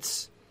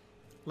 Let's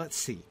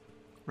see,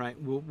 right?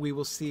 We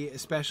will see,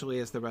 especially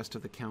as the rest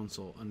of the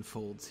council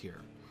unfolds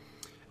here.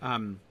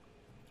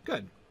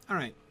 Good. All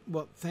right.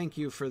 Well, thank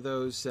you for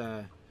those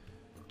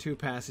two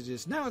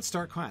passages. Now let's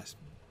start class.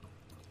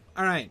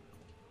 All right.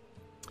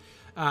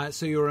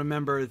 So you'll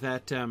remember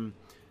that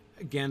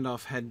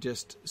Gandalf had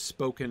just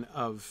spoken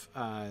of...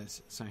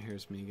 sorry,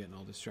 here's me getting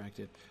all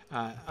distracted.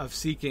 Of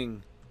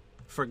seeking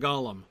for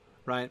Gollum,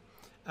 right?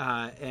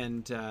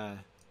 And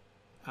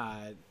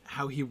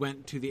how he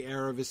went to the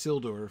heir of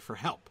Isildur for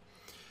help.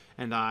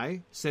 And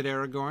I, said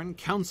Aragorn,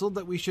 counselled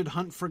that we should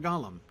hunt for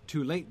Gollum,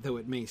 too late though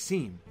it may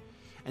seem.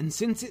 And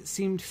since it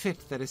seemed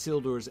fit that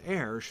Isildur's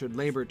heir should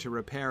labour to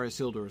repair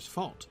Isildur's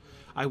fault,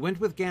 I went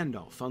with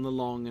Gandalf on the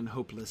long and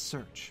hopeless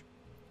search.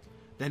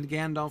 Then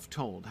Gandalf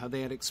told how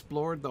they had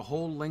explored the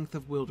whole length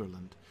of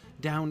Wilderland,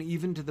 down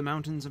even to the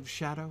mountains of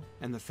Shadow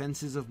and the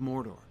fences of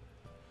Mordor.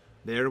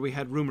 There we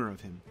had rumour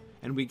of him,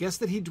 and we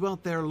guessed that he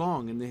dwelt there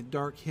long in the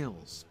dark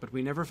hills, but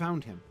we never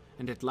found him,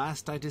 and at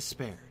last I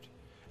despaired.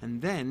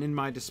 And then, in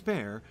my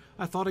despair,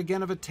 I thought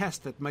again of a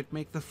test that might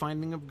make the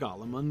finding of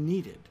Gollum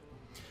unneeded.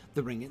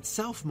 The ring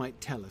itself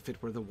might tell if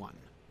it were the one.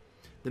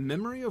 The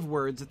memory of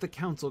words at the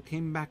council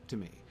came back to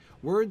me,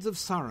 words of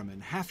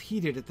Saruman,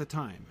 half-heeded at the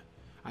time.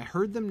 I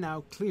heard them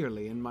now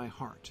clearly in my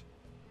heart.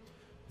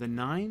 The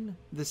 9,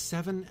 the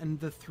 7, and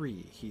the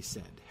 3, he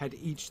said, had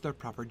each their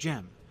proper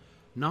gem.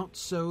 Not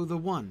so the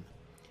one.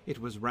 It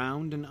was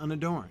round and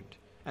unadorned,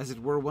 as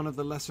it were one of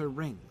the lesser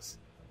rings,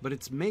 but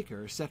its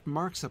maker set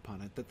marks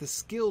upon it that the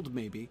skilled,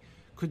 maybe,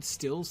 could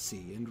still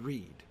see and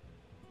read.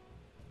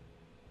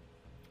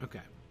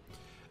 Okay.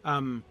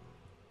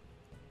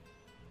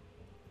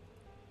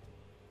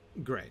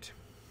 Great.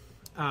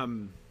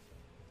 And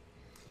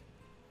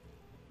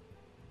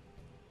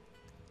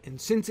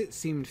since it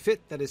seemed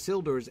fit that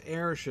Isildur's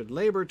heir should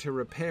labour to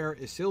repair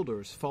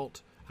Isildur's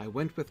fault, I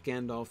went with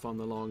Gandalf on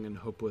the long and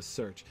hopeless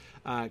search.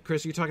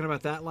 Chris, are you talking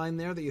about that line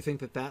there? That you think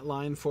that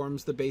line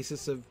forms the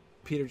basis of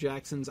Peter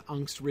Jackson's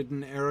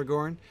angst-ridden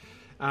Aragorn?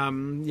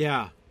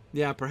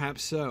 Yeah,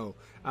 perhaps so.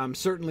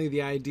 Certainly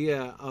the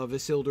idea of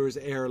Isildur's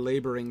heir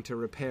labouring to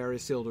repair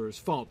Isildur's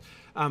fault.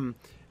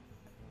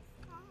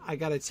 I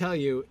gotta tell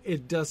you,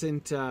 it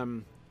doesn't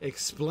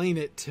explain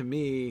it to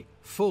me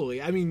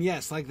fully. I mean,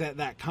 yes, like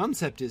that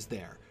concept is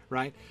there,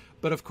 right?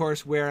 But of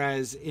course,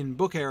 whereas in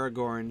Book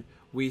Aragorn,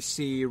 we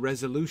see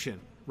resolution,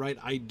 right?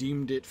 I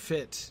deemed it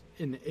fit,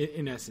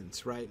 in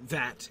essence, right?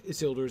 That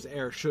Isildur's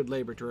heir should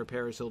labour to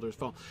repair Isildur's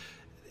fault.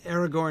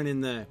 Aragorn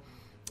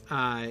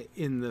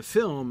in the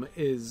film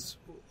is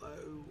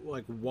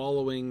like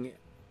wallowing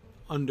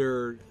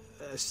under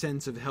a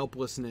sense of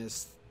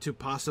helplessness to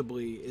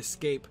possibly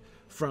escape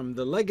from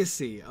the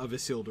legacy of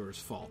Isildur's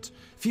fault,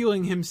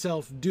 feeling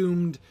himself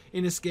doomed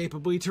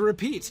inescapably to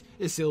repeat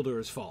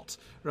Isildur's fault,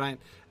 right?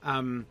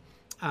 And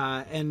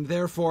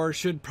therefore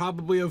should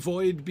probably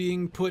avoid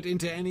being put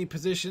into any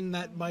position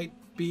that might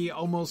be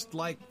almost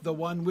like the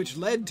one which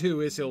led to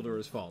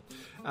Isildur's fault,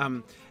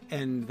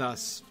 and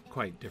thus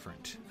quite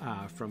different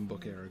from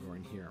Book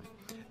Aragorn here.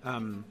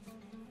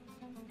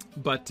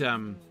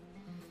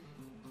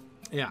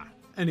 Yeah.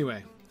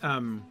 Anyway,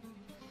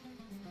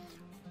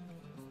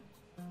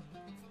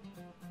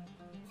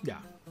 yeah.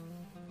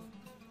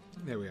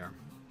 There we are.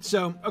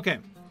 So, okay.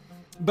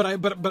 But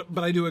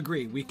I do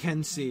agree. We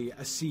can see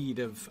a seed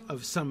of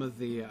some of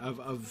the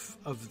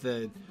of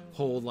the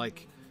whole,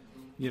 like,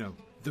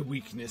 the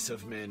weakness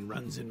of men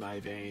runs in my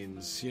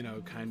veins,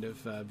 kind of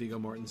Viggo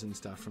Mortensen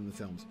stuff from the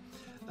films.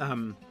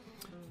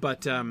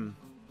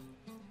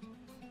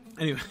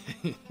 Anyway,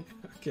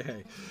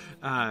 okay.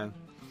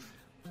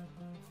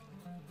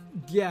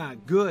 Yeah,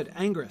 good.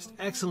 Angrist,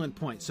 excellent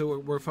point. So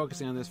we're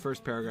focusing on this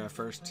first paragraph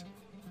first.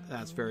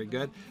 That's very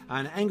good.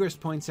 And Angrist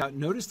points out,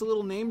 notice the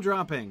little name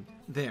dropping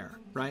there,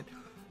 right?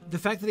 The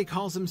fact that he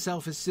calls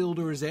himself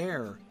Isildur's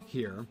heir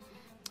here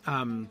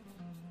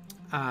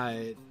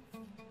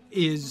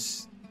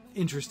is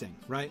interesting,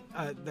 right?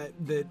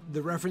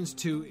 The reference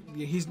to,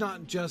 he's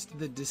not just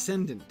the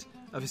descendant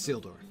of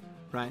Isildur,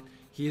 right?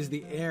 He is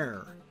the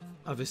heir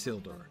of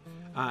Isildur,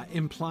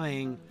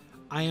 implying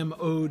I am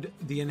owed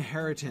the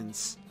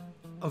inheritance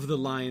of the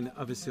line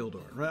of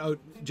Isildur. Right? Oh,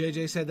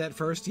 JJ said that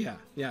first. Yeah,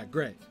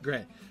 great.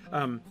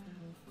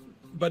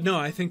 But no,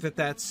 I think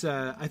that's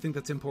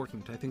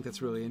important. I think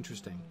that's really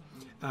interesting.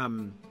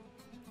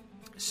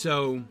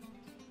 So,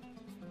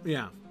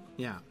 yeah.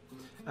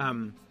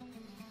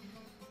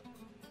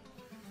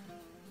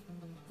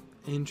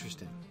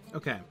 Interesting.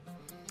 Okay.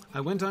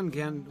 I went on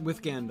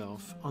with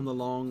Gandalf on the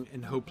long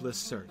and hopeless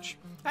search.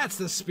 That's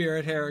the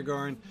spirit,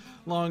 Aragorn.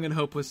 Long and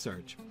hopeless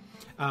search.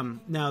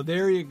 Now,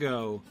 there you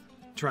go,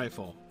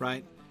 Trifle,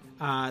 right?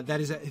 That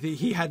is,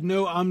 he had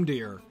no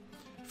Umdir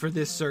for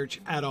this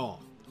search at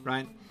all,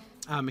 right?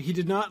 He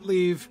did not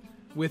leave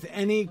with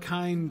any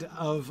kind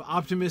of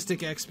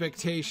optimistic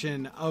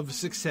expectation of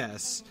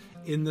success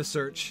in the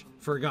search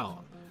for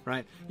Gollum,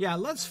 right? Yeah,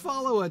 let's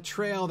follow a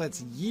trail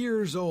that's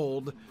years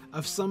old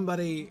of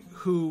somebody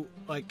who,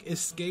 like,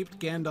 escaped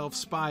Gandalf's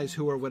spies,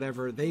 who or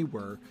whatever they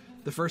were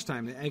the first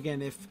time.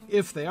 Again,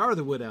 if they are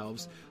the Wood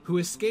Elves, who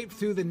escaped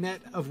through the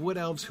net of Wood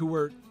Elves who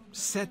were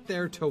set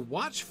there to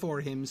watch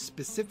for him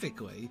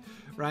specifically,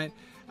 right?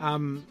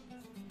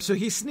 So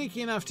he's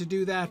sneaky enough to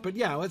do that, but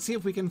yeah, let's see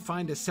if we can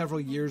find a several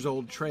years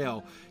old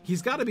trail.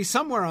 He's got to be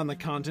somewhere on the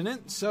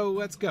continent, so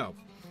let's go.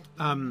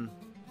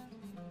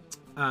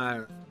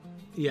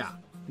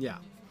 Yeah.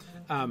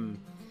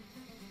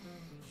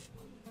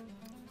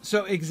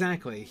 So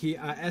exactly,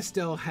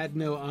 Estel had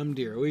no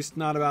Umdir, at least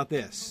not about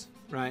this,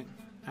 right?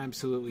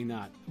 Absolutely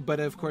not. But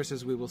of course,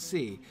 as we will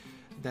see,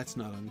 that's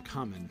not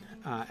uncommon.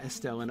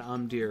 Estel and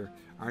Umdir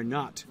are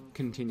not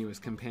continuous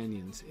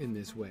companions in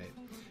this way.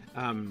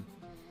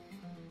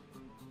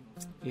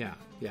 Yeah.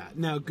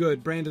 Now,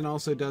 good. Brandon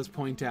also does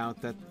point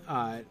out that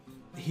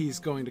he's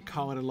going to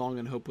call it a long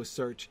and hopeless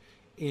search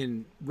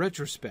in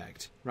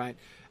retrospect, right?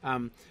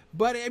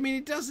 But I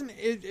mean,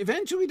 it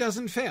eventually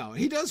doesn't fail.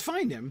 He does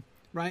find him,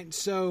 right?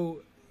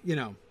 So,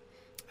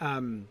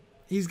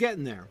 he's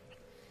getting there.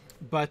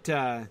 But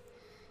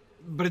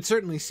it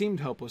certainly seemed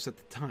hopeless at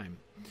the time.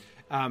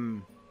 I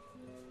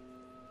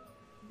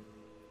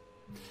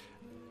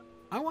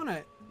want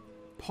to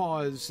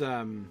pause.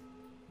 I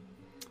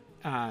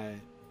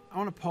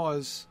want to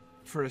pause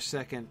for a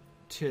second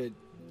to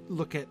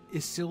look at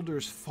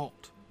Isildur's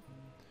fault.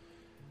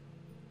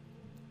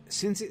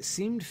 Since it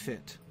seemed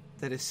fit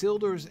that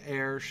Isildur's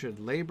heir should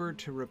labor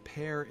to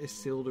repair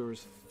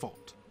Isildur's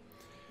fault,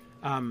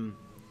 Elrond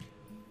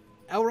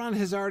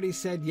has already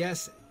said,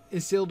 yes,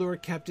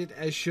 Isildur kept it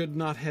as should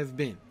not have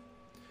been.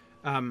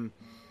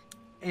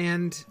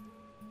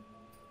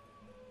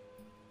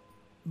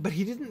 But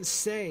he didn't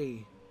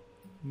say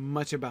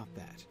much about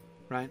that,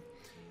 right?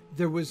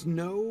 There was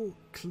no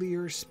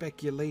clear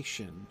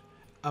speculation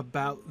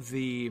about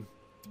the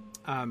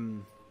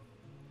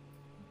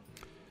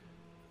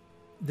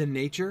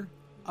nature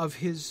of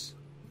his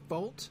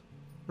fault,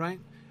 right?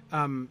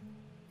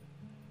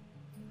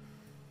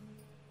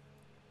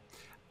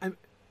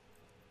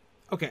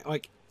 Okay,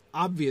 like,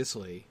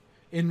 obviously,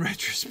 in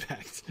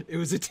retrospect, it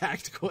was a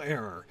tactical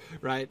error,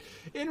 right?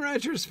 In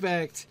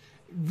retrospect,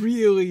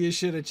 really, you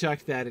should have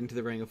chucked that into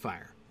the Ring of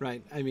Fire,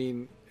 right? I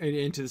mean,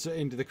 into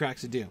the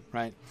Cracks of Doom,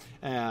 right?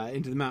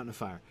 Into the Mountain of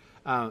Fire.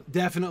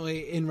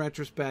 Definitely, in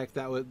retrospect,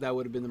 that would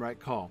have been the right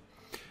call.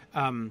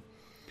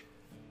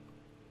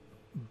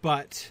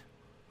 But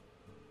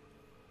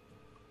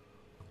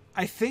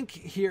I think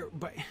here,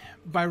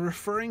 by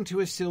referring to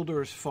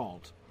Isildur's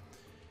fault,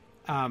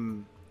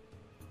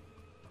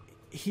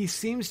 he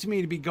seems to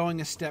me to be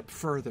going a step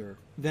further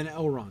than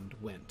Elrond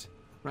went,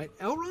 right?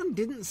 Elrond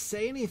didn't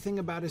say anything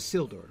about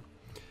Isildur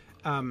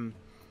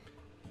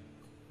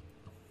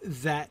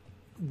that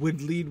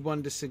would lead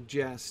one to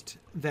suggest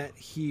that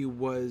he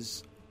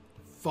was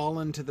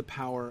fallen to the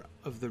power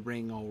of the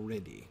ring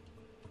already,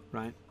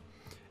 right?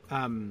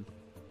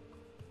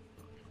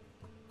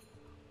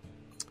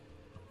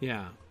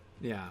 Yeah.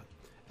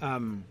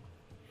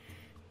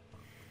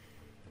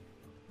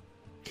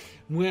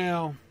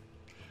 Well,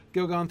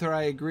 Gilganthar,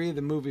 I agree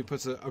the movie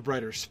puts a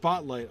brighter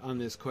spotlight on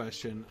this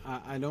question.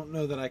 I don't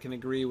know that I can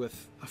agree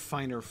with a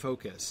finer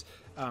focus.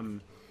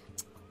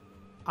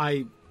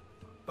 I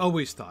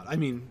always thought, I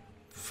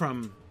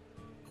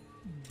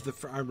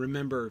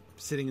remember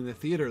sitting in the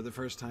theater the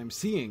first time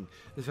seeing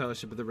The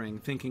Fellowship of the Ring,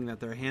 thinking that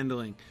their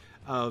handling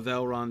of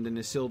Elrond and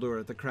Isildur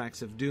at the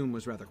Cracks of Doom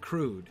was rather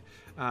crude.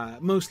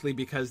 Mostly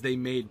because they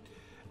made,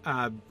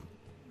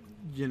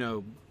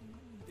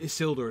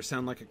 Isildur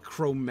sound like a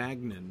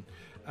Cro-Magnon.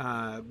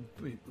 No.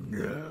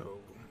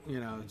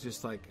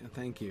 Just like,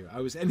 thank you.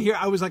 I was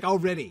like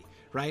already,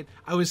 right?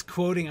 I was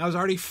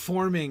already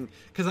forming,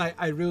 because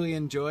I really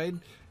enjoyed,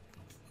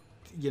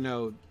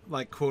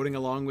 like quoting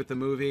along with the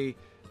movie.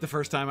 The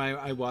first time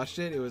I watched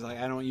it, it was like,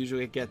 I don't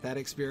usually get that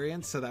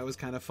experience, so that was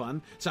kind of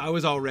fun. So I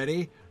was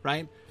already,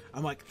 right?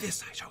 I'm like,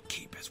 this I shall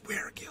keep as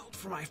weregild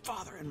for my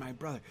father and my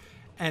brother.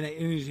 And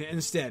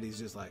instead, he's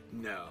just like,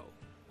 no.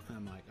 And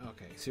I'm like,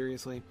 okay,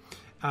 seriously?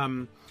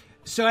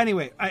 So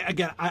anyway,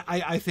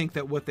 I think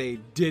that what they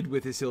did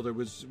with Isildur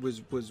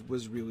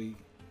was really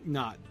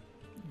not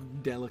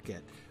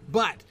delicate.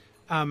 But,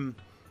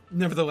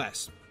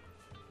 nevertheless,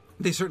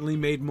 they certainly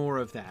made more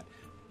of that.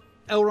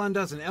 Elrond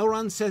doesn't.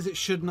 Elrond says it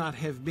should not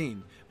have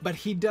been. But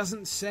he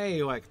doesn't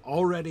say, like,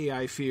 already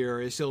I fear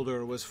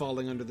Isildur was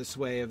falling under the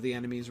sway of the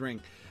enemy's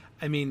ring.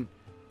 I mean,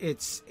 he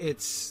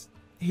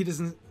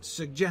doesn't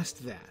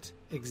suggest that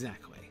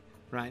exactly,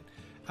 right?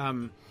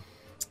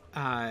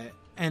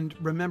 And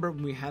remember,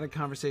 when we had a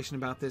conversation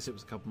about this, it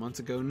was a couple months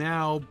ago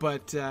now,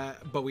 but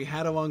we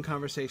had a long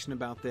conversation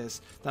about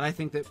this, that I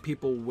think that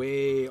people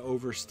way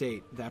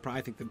overstate that.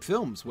 I think the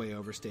films way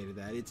overstated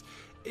that.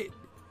 It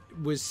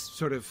was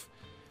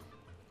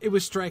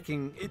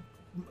striking. It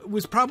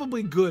was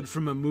probably good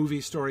from a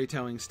movie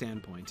storytelling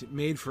standpoint. It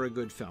made for a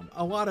good film.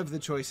 A lot of the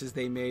choices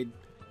they made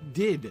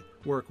did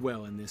work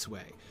well in this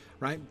way,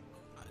 right?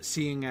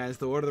 Seeing as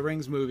the Lord of the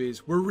Rings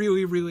movies were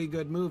really, really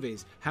good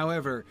movies.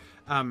 However,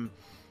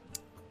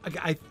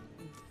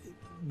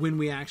 when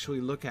we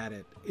actually look at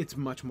it, it's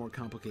much more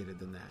complicated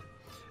than that.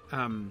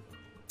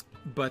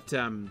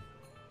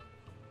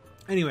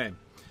 Anyway,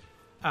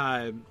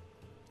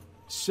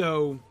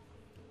 so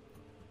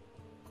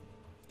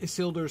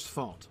Isildur's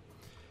fault.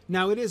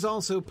 Now, it is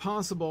also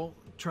possible,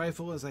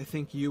 Trifle, as I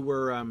think you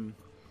were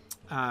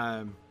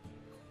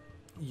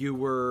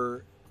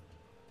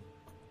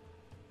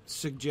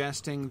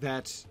suggesting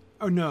that,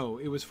 oh no,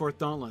 it was Fort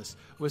Dauntless,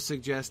 was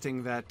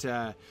suggesting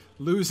that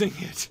losing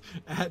it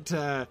at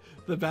the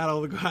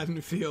Battle of the Gladden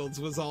Fields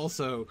was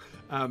also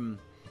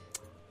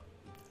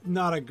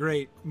not a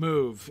great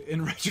move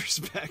in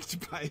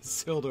retrospect by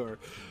Isildur.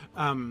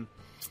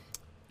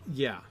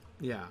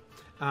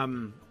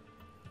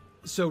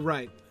 So,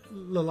 right,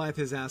 Lilith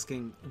is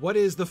asking, what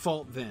is the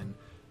fault then?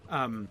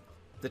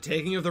 The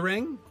taking of the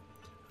ring?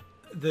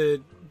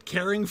 The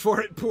caring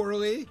for it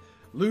poorly?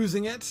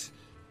 Losing it?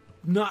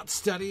 Not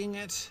studying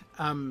it?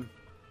 I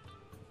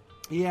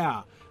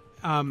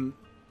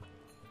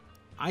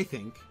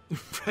think,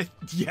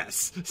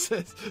 yes,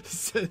 says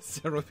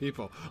several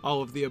people,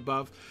 all of the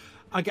above.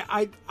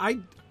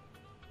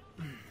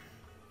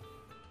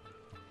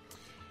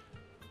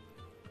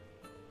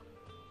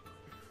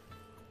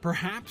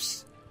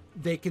 Perhaps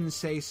they can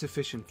say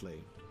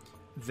sufficiently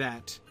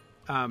that,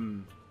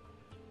 in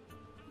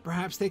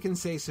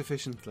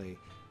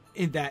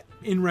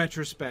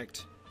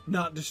retrospect,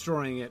 not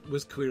destroying it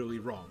was clearly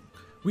wrong.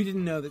 We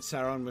didn't know that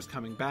Sauron was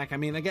coming back. I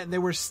mean, again, they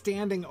were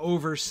standing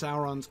over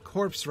Sauron's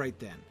corpse right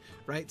then,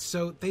 right?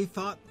 So they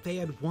thought they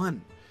had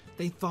won.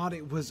 They thought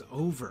it was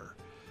over.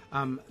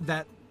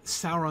 That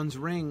Sauron's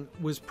ring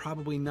was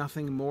probably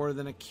nothing more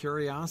than a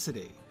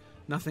curiosity.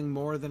 Nothing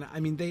more than... I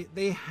mean,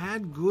 they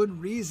had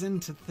good reason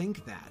to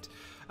think that.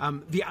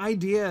 The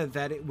idea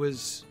that it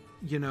was,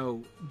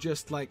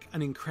 just like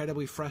an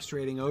incredibly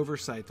frustrating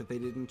oversight that they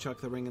didn't chuck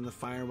the ring in the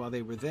fire while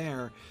they were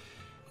there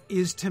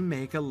is to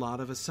make a lot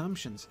of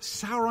assumptions.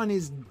 Sauron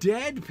is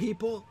dead,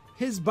 people.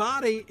 His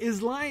body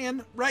is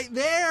lying right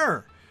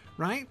there,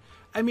 right?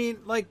 I mean,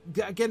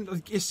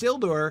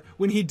 Isildur,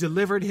 when he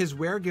delivered his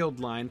weregild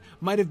line,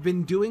 might have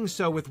been doing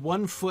so with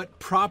one foot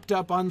propped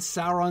up on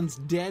Sauron's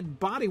dead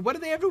body. What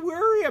did they have to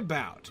worry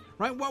about,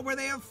 right? What were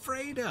they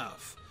afraid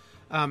of?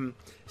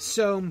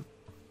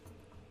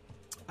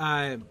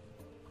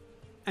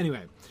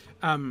 Anyway,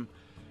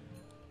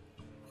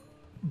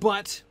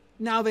 but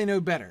now they know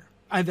better.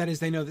 That is,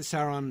 they know that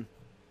Sauron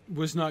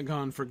was not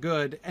gone for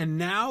good. And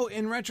now,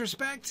 in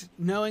retrospect,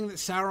 knowing that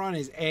Sauron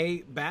is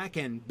A, back,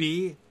 and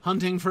B,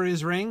 hunting for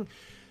his ring,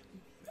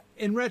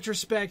 in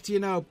retrospect,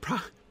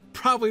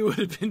 probably would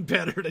have been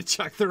better to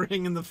chuck the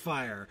ring in the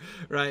fire,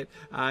 right?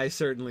 I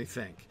certainly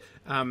think.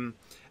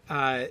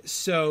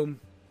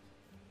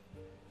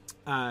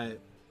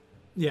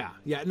 Yeah.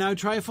 Now,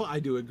 Trifle, I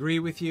do agree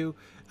with you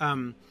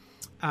that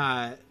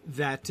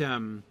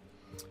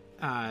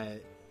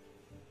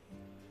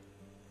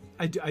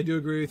I do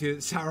agree with you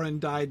that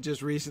Sauron died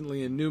just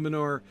recently in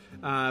Numenor,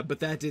 but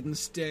that didn't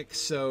stick.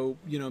 So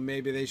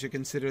maybe they should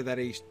consider that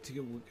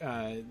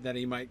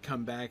he might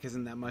come back.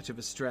 Isn't that much of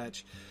a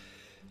stretch?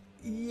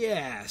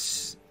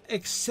 Yes,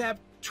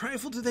 except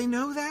Trifle. Do they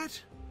know that?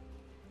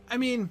 I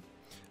mean,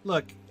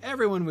 look,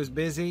 everyone was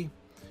busy,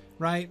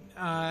 right?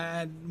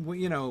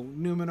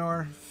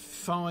 Numenor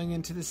falling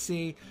into the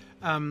sea.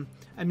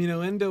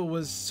 Elendil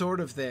was sort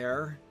of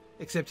there,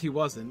 except he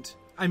wasn't.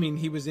 I mean,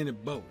 he was in a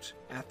boat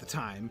at the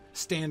time,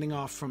 standing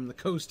off from the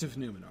coast of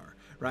Numenor,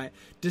 right?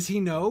 Does he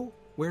know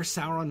where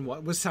Sauron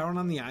was? Was Sauron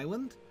on the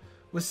island?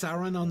 Was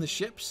Sauron on the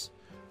ships,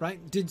 right?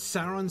 Did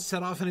Sauron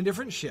set off in a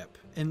different ship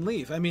and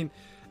leave? I mean,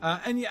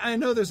 and I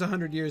know there's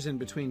 100 years in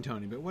between,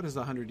 Tony, but what is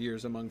 100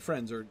 years among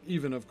friends, or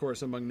even, of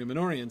course, among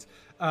Numenorians?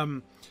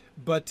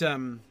 But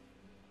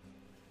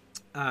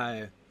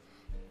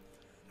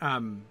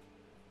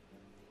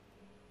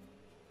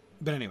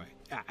anyway,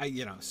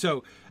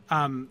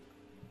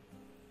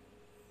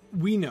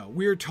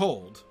 we're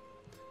told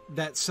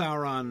that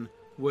Sauron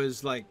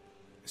was like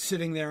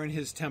sitting there in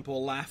his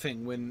temple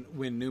laughing when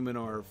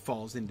Numenor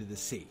falls into the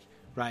sea,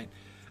 right?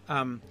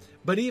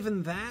 But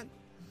even that,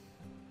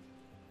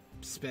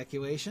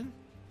 speculation,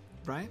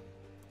 right?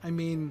 I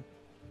mean,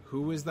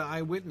 who was the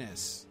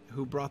eyewitness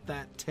who brought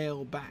that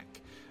tale back,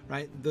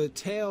 right? The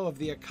tale of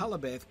the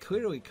Akallabeth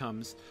clearly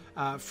comes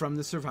from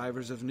the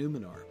survivors of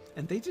Numenor,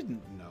 and they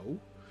didn't know.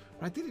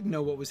 Right? They didn't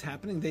know what was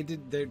happening.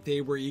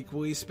 They were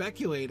equally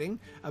speculating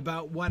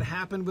about what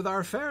happened with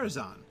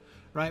Ar-Pharazôn,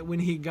 right, when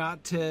he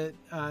got to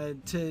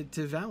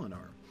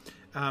Valinor.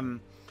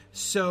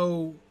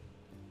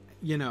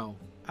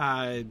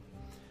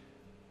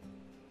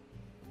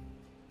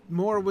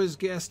 More was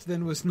guessed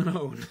than was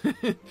known,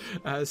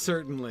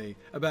 certainly,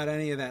 about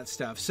any of that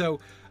stuff. So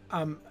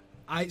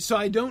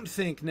I don't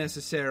think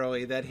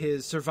necessarily that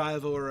his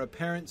survival or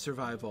apparent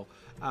survival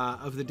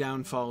of the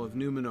downfall of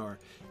Numenor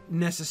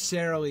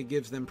necessarily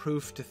gives them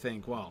proof to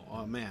think, well,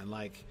 oh man,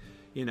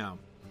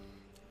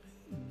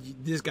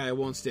 this guy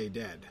won't stay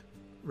dead,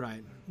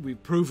 right?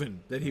 We've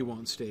proven that he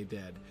won't stay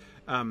dead.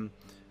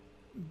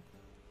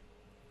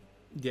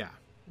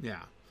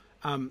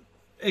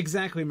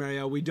 Exactly,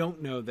 Marielle. We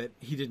don't know that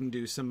he didn't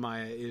do some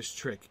Maya-ish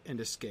trick and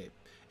escape.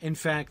 In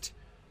fact,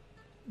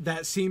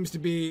 that seems to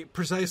be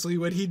precisely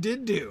what he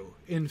did do.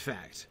 In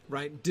fact,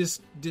 right?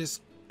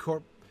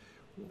 What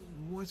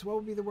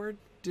would be the word?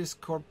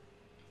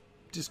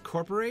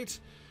 Discorporate,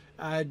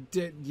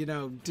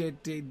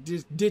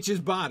 ditch his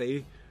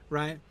body,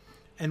 right,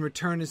 and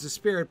return as a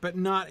spirit, but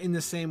not in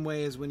the same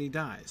way as when he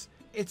dies.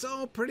 It's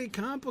all pretty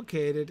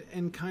complicated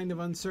and kind of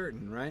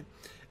uncertain, right?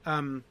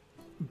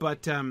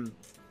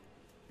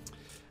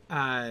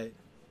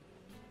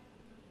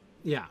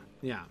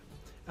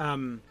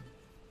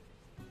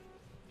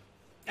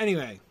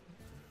 Anyway,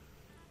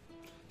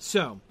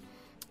 so,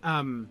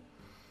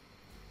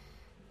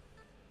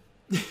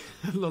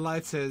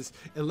 Lilith says,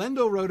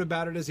 Elendil wrote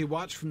about it as he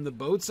watched from the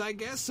boats, I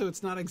guess, so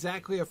it's not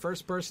exactly a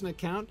first-person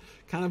account,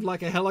 kind of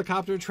like a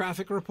helicopter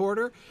traffic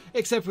reporter,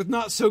 except with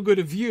not so good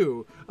a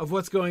view of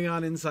what's going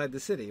on inside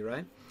the city,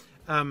 right?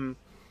 Anyway,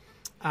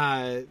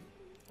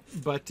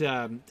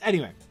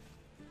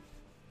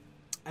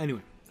 I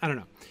don't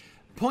know.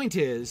 Point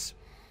is,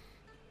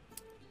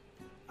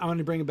 I want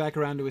to bring it back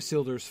around to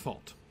Isildur's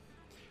fault.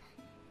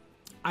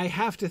 I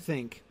have to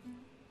think,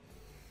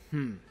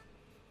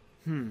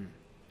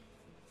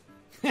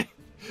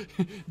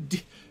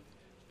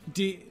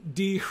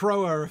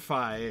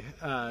 de-horrify,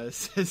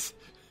 says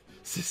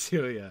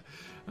Cecilia.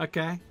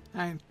 Okay,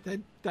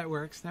 that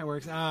works.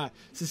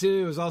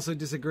 Cecilia was also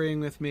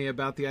disagreeing with me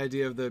about the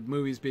idea of the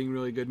movies being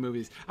really good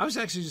movies. I was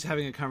actually just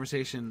having a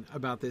conversation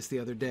about this the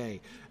other day.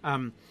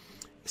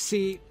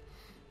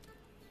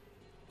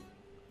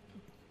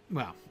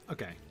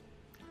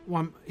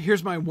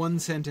 Here's my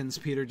one-sentence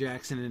Peter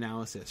Jackson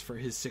analysis for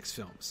his 6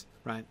 films,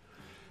 right?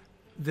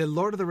 The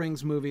Lord of the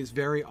Rings movies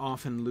very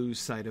often lose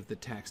sight of the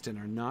text and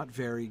are not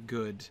very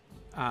good,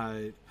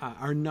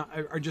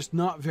 are just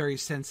not very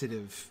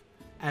sensitive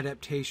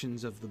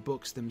adaptations of the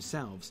books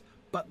themselves,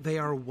 but they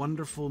are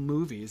wonderful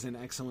movies and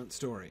excellent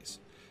stories,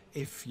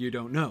 if you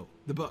don't know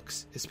the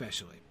books,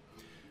 especially.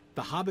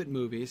 The Hobbit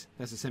movies,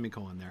 that's a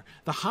semicolon there,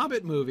 the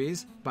Hobbit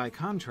movies, by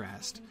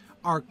contrast,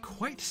 are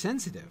quite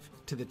sensitive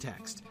to the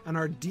text and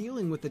are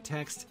dealing with the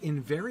text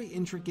in very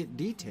intricate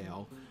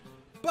detail,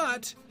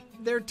 but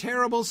they're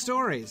terrible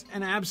stories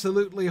and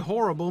absolutely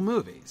horrible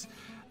movies.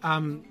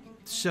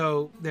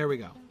 So there we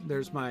go.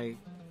 There's my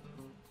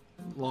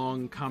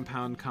long,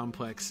 compound,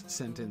 complex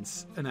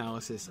sentence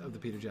analysis of the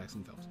Peter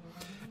Jackson films.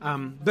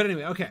 But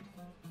anyway, okay.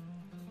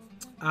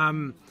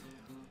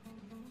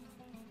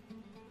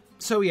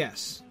 So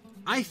yes,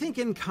 I think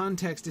in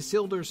context,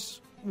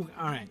 Isildur's...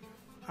 All right,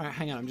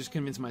 hang on. I'm just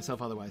convincing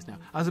myself otherwise now.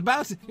 I was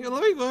about to...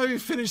 let me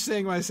finish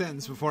saying my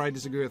sentence before I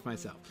disagree with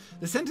myself.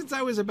 The sentence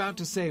I was about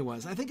to say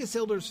was, I think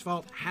Isildur's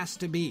fault has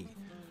to be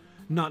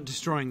not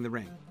destroying the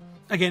ring.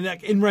 Again,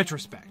 in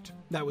retrospect,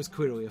 that was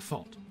clearly a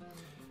fault.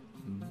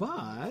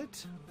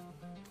 But,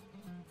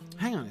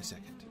 hang on a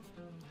second.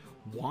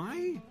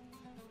 Why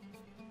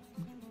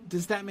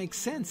does that make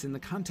sense in the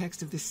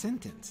context of this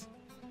sentence?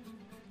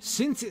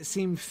 Since it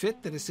seemed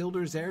fit that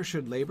Isildur's heir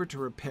should labor to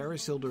repair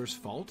Isildur's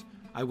fault,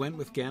 I went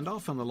with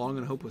Gandalf on the long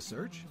and hopeless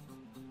search.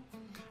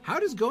 How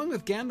does going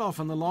with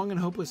Gandalf on the long and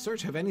hopeless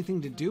search have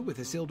anything to do with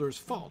Isildur's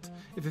fault,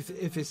 if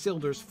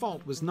Isildur's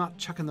fault was not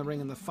chucking the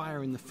ring in the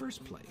fire in the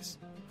first place?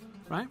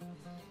 Right?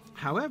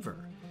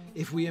 However,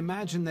 if we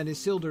imagine that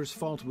Isildur's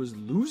fault was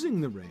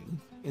losing the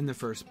ring in the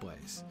first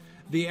place,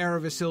 the heir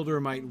of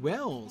Isildur might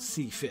well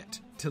see fit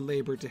to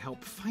labor to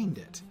help find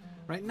it.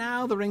 Right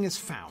now, the ring is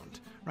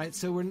found. Right?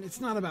 So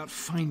it's not about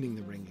finding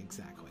the ring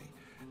exactly.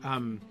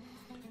 I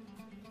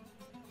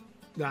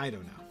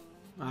don't know.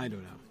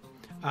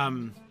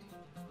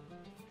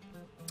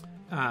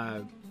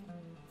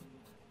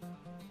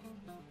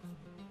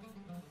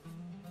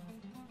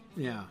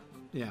 Yeah.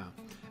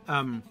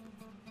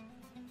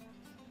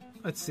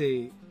 Let's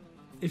see.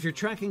 If you're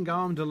tracking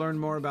Gollum to learn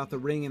more about the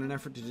ring in an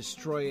effort to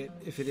destroy it,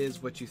 if it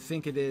is what you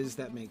think it is,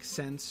 that makes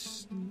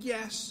sense.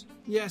 Yes,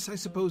 I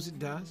suppose it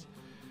does.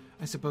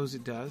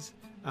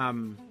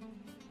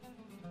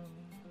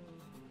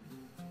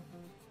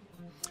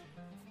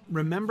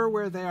 Remember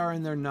where they are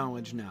in their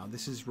knowledge now.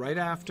 This is right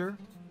after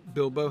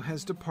Bilbo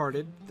has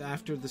departed,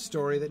 after the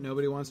story that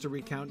nobody wants to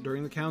recount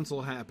during the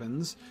council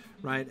happens,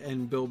 right?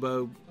 And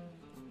Bilbo,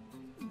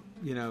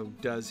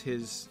 does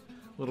his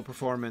little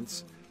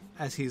performance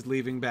as he's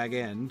leaving Bag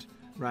End,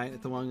 right,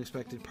 at the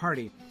long-expected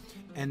party.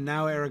 And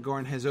now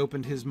Gandalf has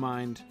opened his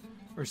mind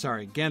to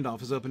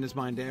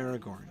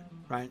Aragorn,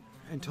 right?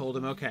 And told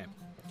him, okay,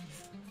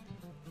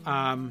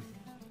 I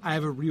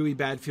have a really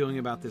bad feeling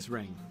about this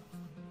ring.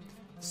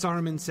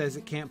 Saruman says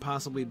it can't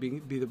possibly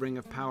be the Ring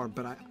of Power,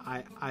 but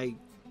I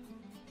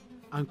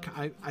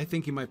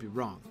think he might be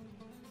wrong,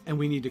 and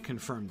we need to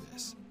confirm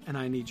this, and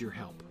I need your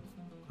help,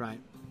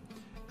 right?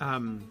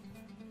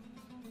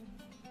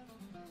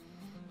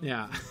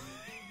 Yeah.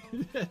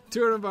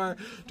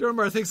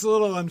 Turambar thinks a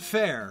little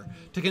unfair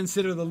to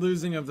consider the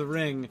losing of the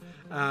ring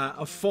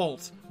a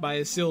fault by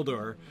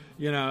Isildur.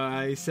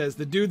 He says,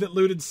 the dude that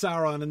looted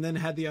Sauron and then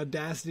had the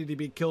audacity to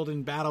be killed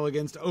in battle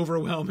against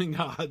overwhelming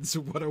odds.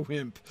 What a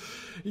wimp.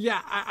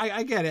 Yeah,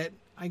 I get it.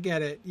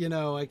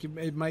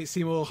 It might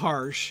seem a little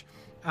harsh.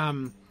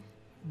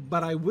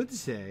 But I would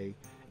say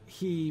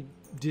he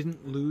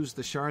didn't lose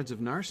the shards of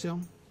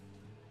Narsil.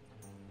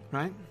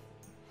 Right?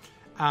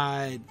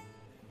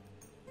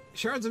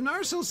 Shards of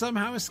Narsil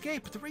somehow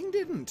escaped. The ring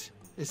didn't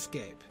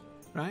escape.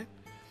 Right?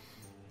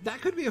 That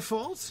could be a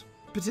fault,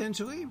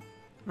 potentially.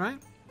 Right?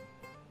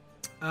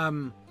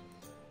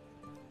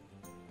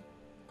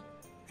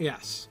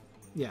 Yes.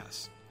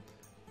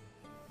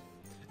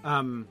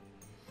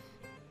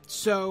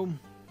 So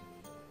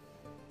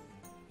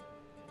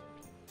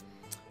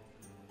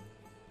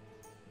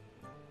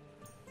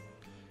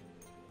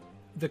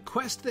the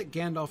quest that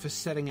Gandalf is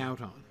setting out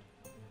on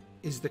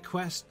is the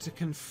quest to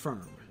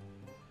confirm,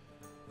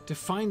 to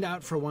find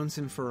out for once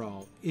and for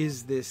all,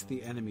 is this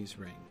the enemy's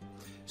ring?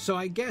 So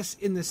I guess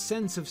in the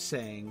sense of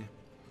saying,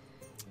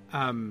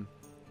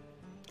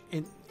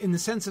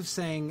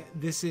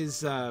 this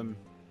is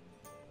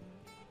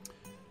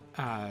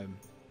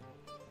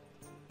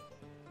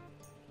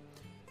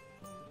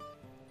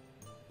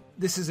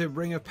this is a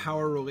Ring of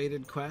Power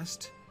related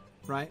quest,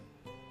 right?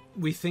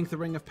 We think the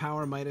Ring of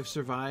Power might have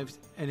survived,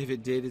 and if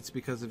it did, it's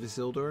because of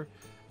Isildur.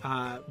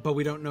 But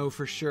we don't know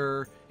for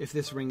sure if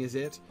this ring is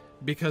it,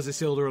 because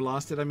Isildur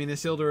lost it. I mean,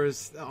 Isildur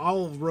is...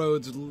 all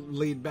roads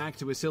lead back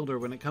to Isildur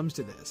when it comes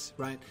to this,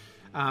 right?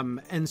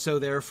 And so,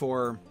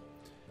 therefore,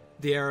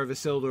 the heir of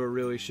Isildur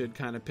really should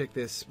kind of pick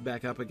this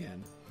back up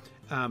again.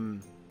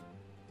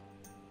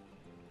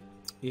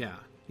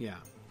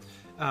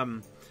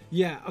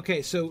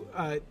 Okay, so...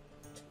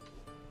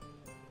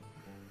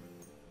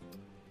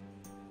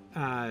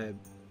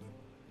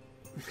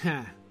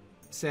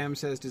 Sam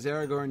says, does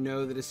Aragorn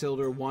know that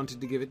Isildur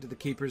wanted to give it to the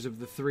Keepers of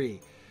the Three?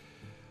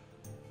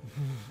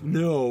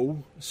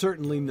 No,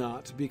 certainly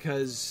not,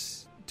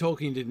 because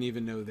Tolkien didn't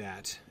even know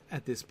that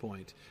at this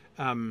point.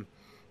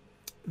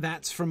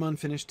 That's from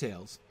Unfinished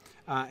Tales.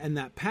 And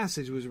that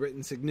passage was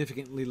written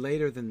significantly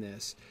later than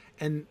this.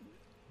 And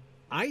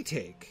I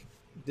take,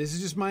 this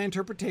is just my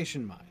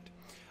interpretation mind,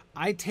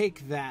 I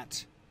take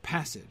that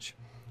passage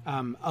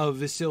of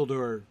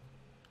Isildur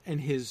and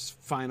his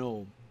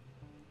final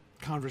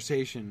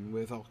conversation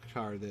with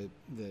Alcar,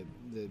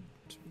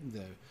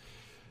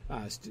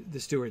 the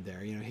steward there,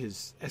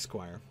 his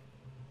esquire.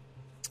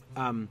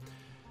 I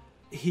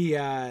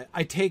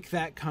take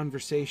that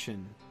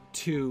conversation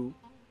to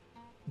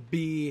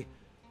be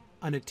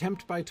an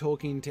attempt by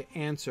Tolkien to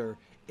answer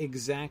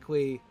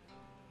exactly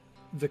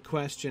the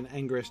question,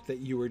 Angrist, that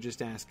you were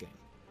just asking.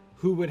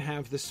 Who would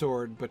have the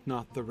sword but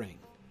not the ring?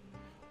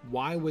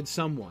 Why would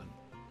someone...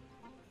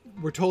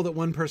 We're told that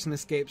one person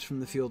escapes from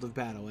the field of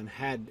battle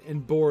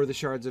and bore the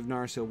shards of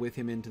Narsil with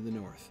him into the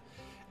north.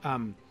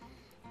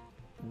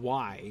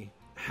 Why?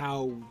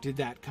 How did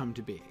that come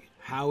to be?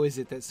 How is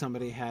it that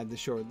somebody had the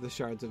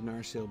shards of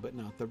Narsil but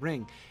not the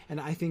ring?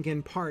 And I think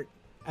in part,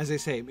 as I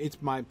say,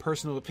 it's my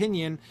personal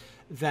opinion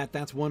that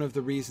that's one of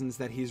the reasons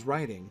that he's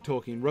writing.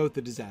 Tolkien wrote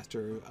The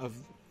Disaster of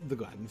the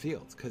Gladden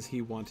Fields because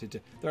he wanted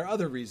to. There are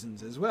other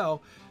reasons as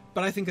well,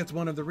 but I think that's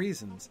one of the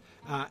reasons.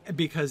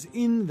 Because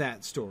in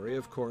that story,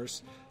 of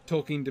course,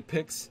 Tolkien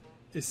depicts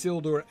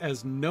Isildur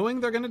as knowing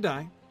they're going to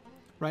die,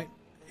 right?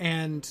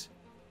 And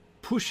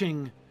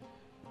pushing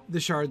the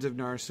shards of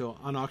Narsil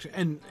on auction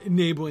and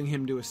enabling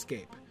him to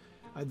escape.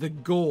 The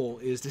goal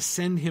is to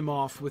send him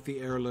off with the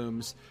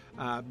heirlooms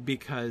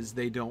because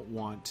they don't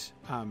want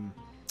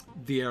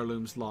the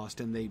heirlooms lost,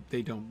 and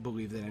they don't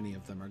believe that any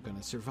of them are going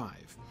to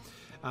survive.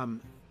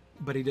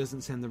 But he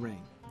doesn't send the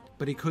ring.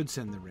 But he could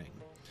send the ring.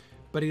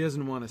 But he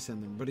doesn't want to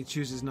send them. But he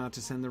chooses not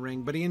to send the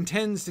ring. But he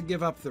intends to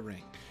give up the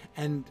ring.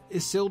 And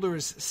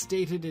Isildur's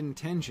stated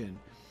intention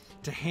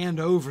to hand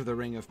over the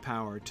Ring of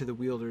Power to the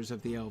wielders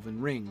of the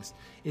Elven Rings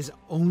is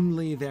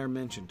only there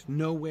mentioned.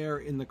 Nowhere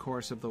in the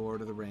course of The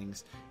Lord of the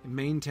Rings, in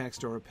main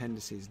text or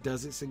appendices,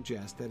 does it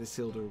suggest that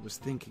Isildur was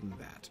thinking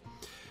that.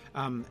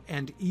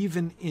 And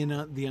even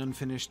in the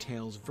Unfinished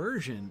Tales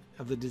version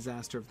of The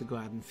Disaster of the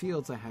Gladden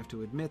Fields, I have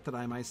to admit that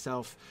I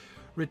myself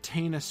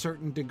retain a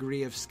certain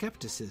degree of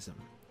skepticism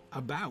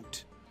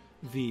about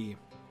the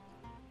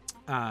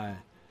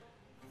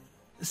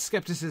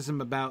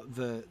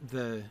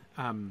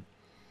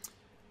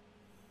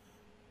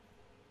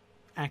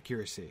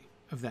accuracy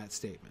of that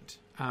statement.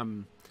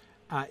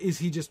 Is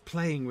he just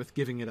playing with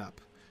giving it up?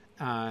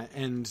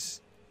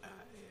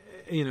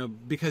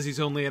 Because he's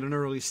only at an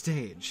early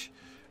stage,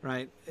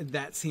 right?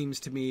 That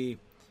seems to me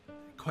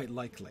quite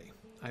likely,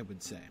 I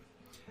would say.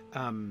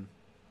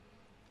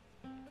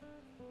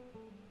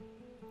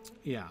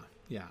 Yeah.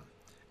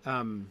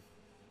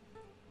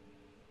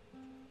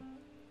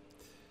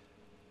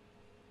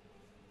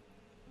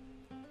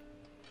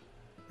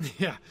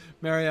 Yeah,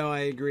 Mario, I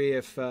agree.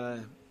 If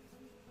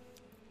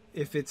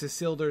it's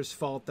Isildur's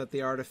fault that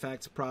the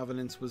artifact's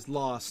provenance was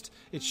lost,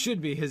 it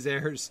should be his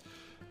heir's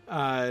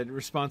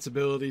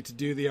responsibility to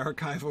do the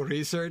archival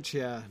research.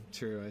 Yeah,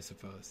 true, I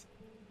suppose.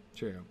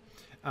 True.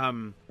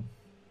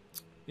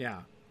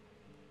 Yeah.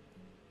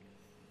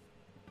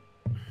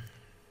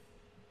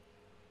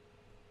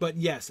 But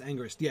yes,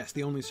 Angrist, yes,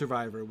 the only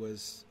survivor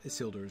was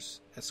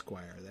Isildur's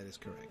esquire. That is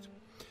correct.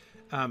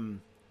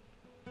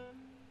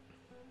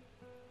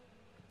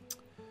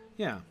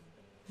 Yeah.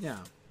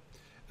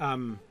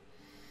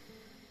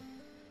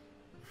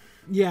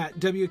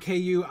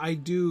 WKU, I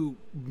do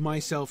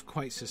myself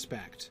quite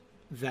suspect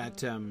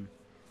that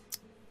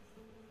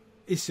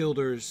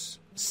Isildur's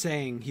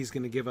saying he's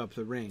going to give up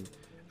the ring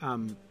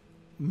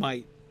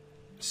might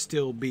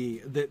still be,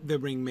 the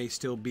ring may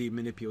still be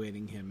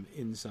manipulating him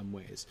in some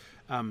ways.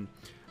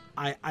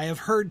 I have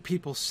heard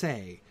people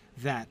say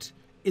that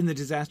in The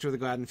Disaster of the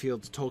Gladden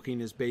Fields,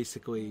 Tolkien is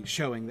basically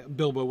showing that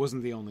Bilbo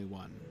wasn't the only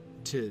one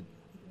to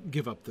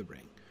give up the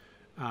ring.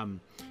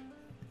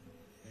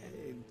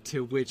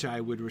 To which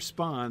I would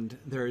respond,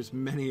 there's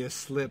many a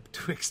slip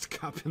twixt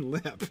cup and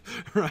lip,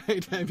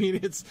 right? I mean,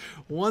 it's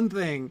one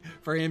thing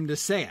for him to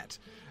say it.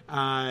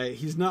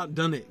 He's not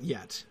done it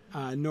yet,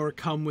 nor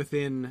come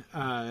within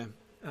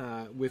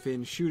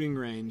shooting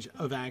range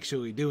of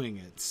actually doing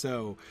it.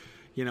 So,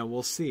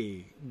 we'll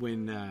see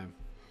when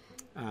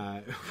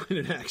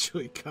it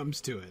actually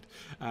comes to it.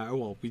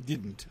 Well, we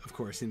didn't, of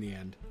course, in the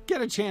end, get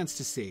a chance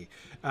to see.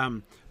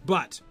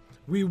 But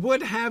we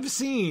would have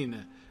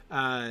seen,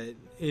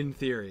 in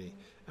theory.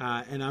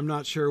 And I'm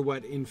not sure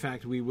what, in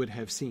fact, we would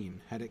have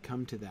seen had it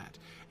come to that.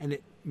 And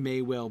it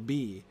may well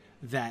be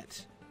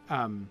that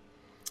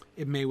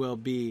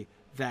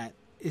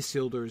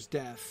Isildur's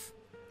death,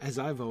 as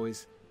I've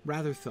always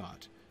rather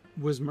thought,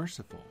 was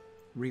merciful,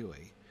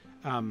 really,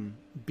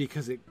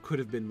 because it could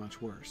have been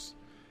much worse.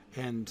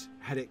 And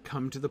had it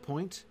come to the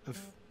point of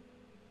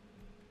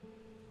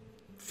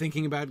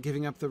thinking about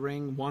giving up the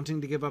ring, wanting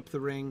to give up the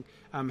ring,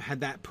 had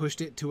that pushed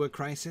it to a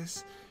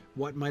crisis,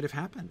 what might have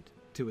happened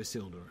to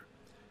Isildur?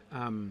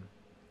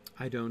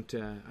 I don't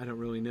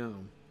really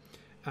know.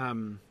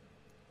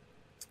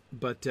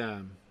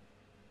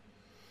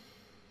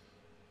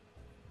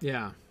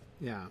 Yeah.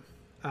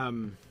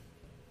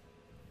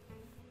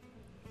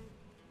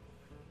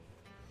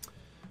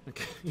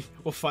 Okay,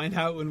 we'll find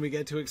out when we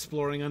get to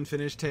exploring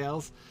Unfinished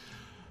Tales.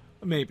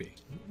 Maybe.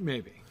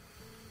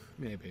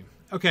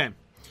 Okay.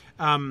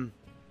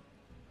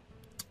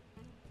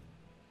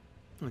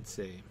 Let's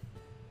see.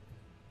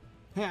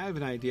 Hey, I have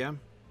an idea.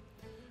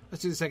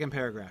 Let's do the second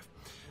paragraph.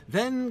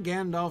 Then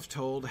Gandalf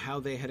told how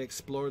they had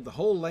explored the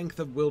whole length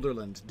of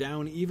Wilderland,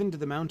 down even to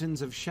the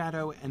Mountains of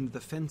Shadow and the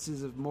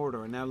Fences of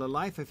Mordor. Now,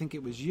 Lilith, I think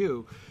it was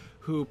you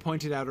who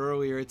pointed out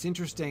earlier, it's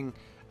interesting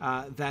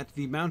that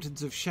the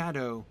Mountains of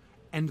Shadow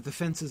and the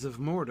Fences of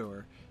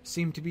Mordor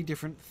seem to be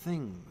different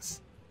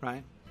things,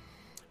 right?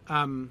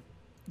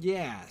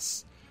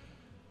 Yes.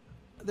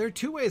 There are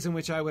two ways in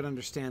which I would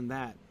understand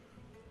that.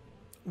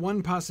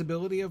 One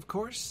possibility, of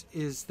course,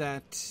 is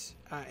that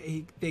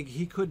he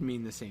could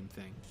mean the same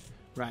thing,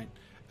 right?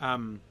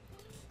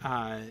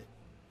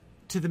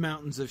 to the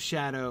Mountains of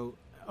Shadow,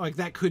 like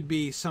that could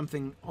be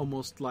something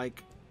almost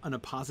like an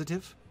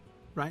appositive,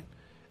 right?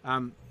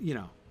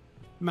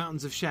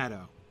 Mountains of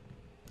Shadow,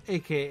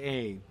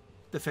 a.k.a.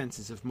 the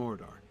Fences of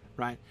Mordor,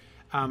 right?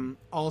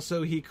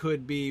 Also, he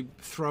could be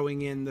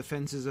throwing in the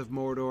Fences of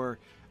Mordor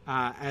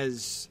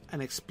as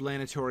an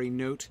explanatory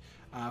note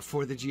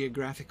for the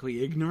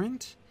geographically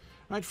ignorant,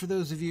 right? For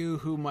those of you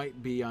who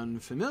might be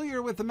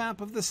unfamiliar with the map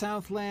of the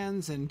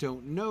Southlands and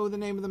don't know the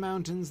name of the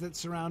mountains that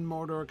surround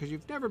Mordor because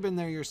you've never been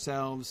there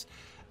yourselves,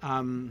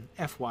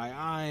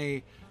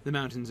 FYI, the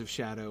Mountains of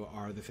Shadow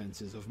are the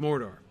Fences of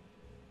Mordor.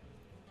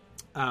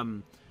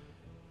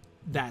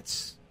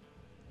 That's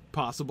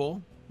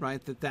possible,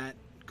 right? That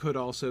could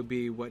also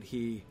be what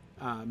he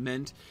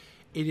meant.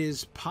 It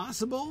is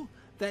possible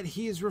that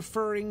he is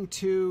referring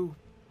to...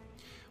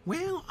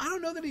 Well, I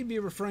don't know that he'd be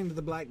referring to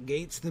the Black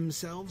Gates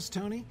themselves,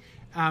 Tony.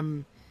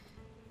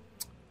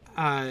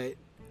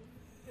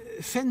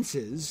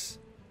 Fences,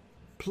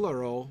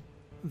 plural,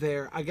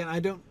 there. Again, I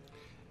don't...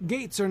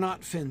 Gates are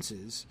not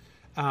fences.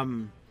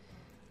 The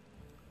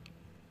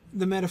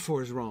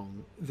metaphor is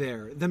wrong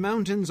there. The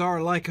mountains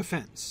are like a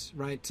fence,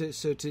 right?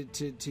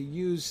 To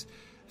use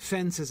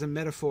fence as a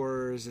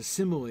metaphor or as a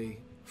simile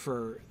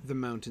for the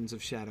Mountains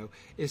of Shadow,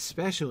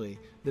 especially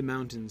the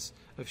Mountains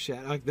of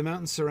Shadow, like the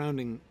mountains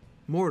surrounding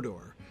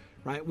Mordor,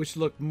 right, which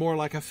look more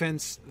like a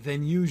fence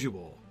than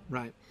usual,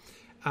 right?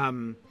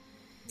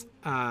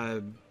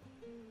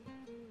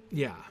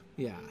 Yeah.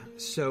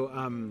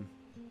 So,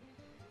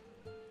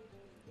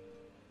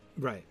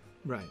 right.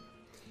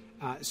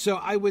 So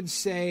I would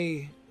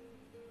say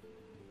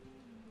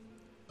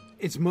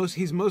he's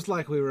most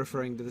likely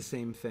referring to the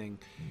same thing.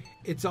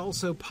 It's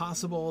also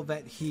possible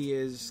that he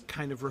is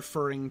kind of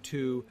referring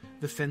to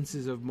the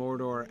Fences of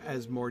Mordor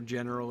as more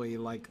generally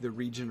like the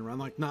region around,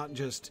 like not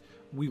just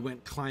we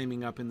went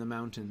climbing up in the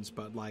mountains,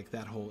 but like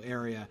that whole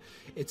area.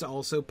 It's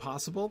also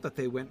possible that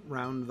they went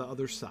round the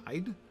other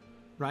side,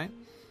 right?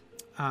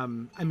 I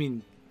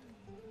mean,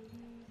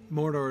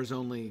 Mordor is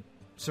only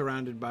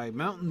surrounded by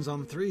mountains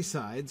on 3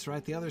 sides,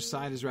 right? The other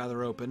side is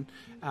rather open,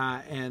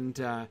 and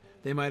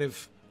they might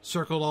have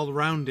circled all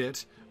around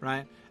it,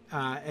 right?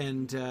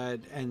 And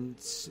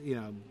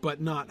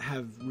but not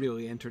have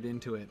really entered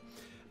into it.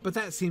 But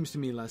that seems to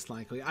me less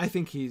likely. I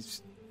think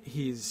he's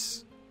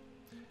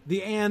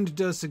the and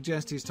does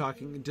suggest he's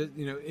talking.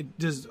 It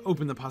does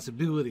open the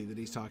possibility that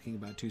he's talking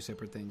about 2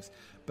 separate things.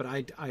 But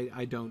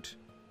I don't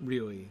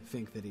really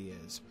think that he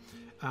is.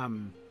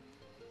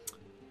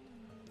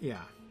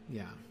 Yeah.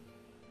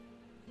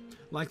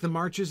 Like the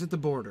marches at the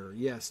border.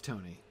 Yes,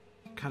 Tony.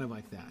 Kind of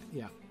like that.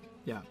 Yeah.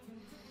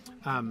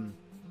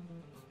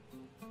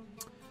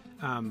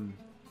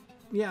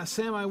 Yeah,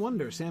 Sam, I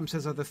wonder. Sam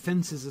says, are the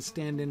fences a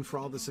stand-in for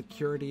all the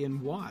security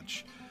and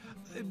watch?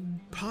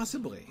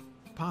 Possibly.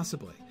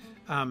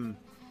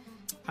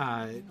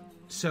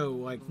 So,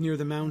 like, near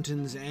the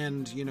mountains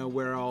and,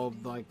 where all,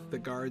 like, the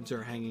guards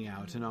are hanging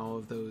out and all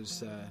of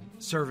those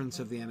servants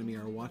of the enemy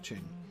are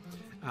watching.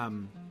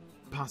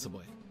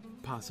 Possibly.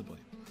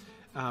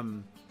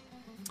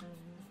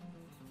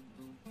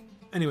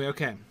 Anyway,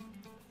 okay.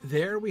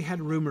 There we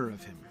had rumor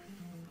of him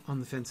on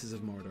the Fences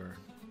of Mordor,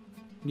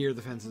 near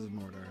the Fences of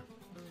Mordor.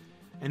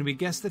 And we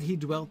guessed that he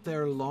dwelt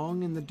there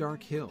long in the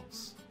dark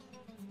hills.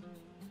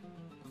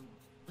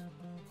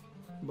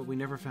 But we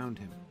never found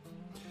him.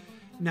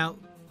 Now,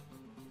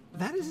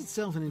 that is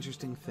itself an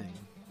interesting thing.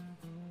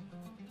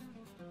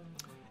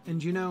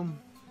 And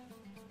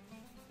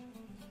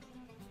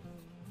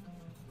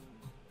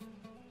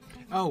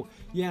oh,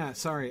 yeah,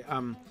 sorry,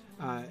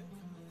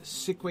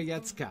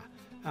 Sikwayetska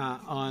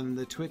on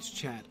the Twitch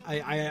chat.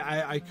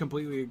 I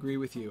completely agree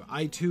with you.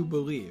 I too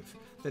believe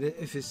that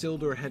if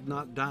Isildur had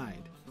not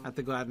died at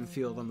the Gladden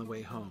Field on the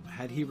way home,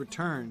 had he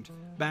returned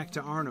back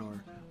to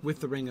Arnor with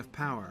the Ring of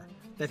Power,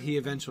 that he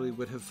eventually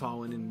would have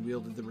fallen and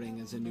wielded the ring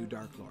as a new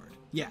Dark Lord.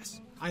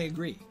 Yes, I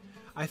agree.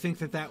 I think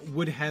that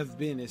would have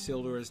been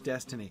Isildur's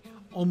destiny,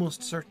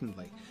 almost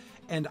certainly.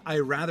 And I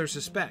rather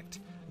suspect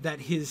that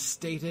his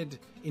stated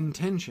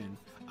intention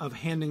of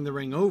handing the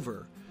ring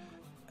over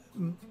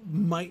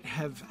might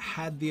have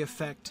had the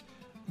effect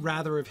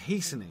rather of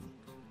hastening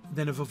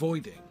than of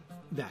avoiding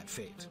that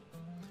fate.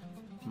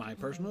 My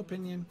personal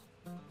opinion.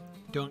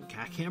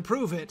 I can't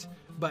prove it,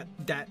 but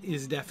that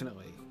is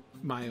definitely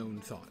my own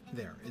thought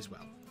there as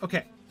well.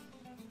 Okay.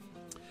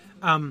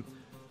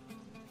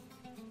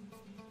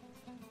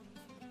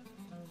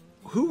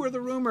 Who are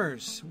the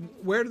rumors?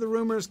 Where do the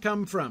rumors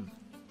come from?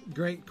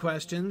 Great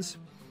questions.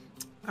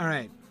 All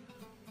right.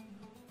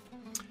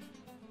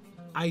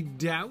 I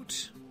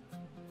doubt...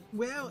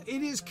 Well,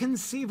 it is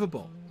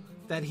conceivable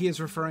that he is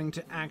referring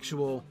to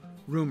actual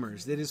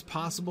rumors. It is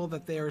possible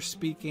that they are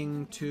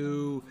speaking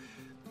to,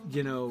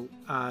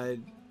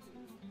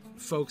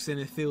 folks in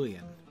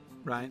Ithilien,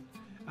 right?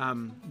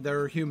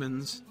 There are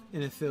humans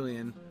in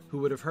Ithilien who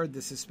would have heard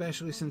this,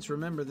 especially since,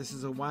 remember, this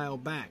is a while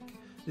back.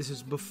 This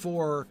is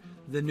before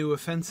the new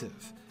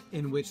offensive,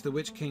 in which the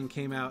Witch King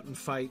came out and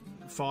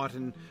fought,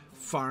 and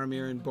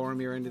Faramir and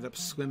Boromir ended up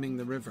swimming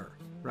the river,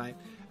 right?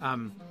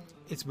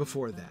 It's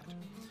before that.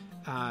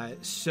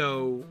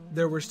 So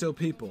there were still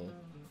people.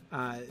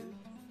 I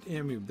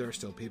mean, there are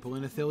still people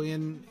in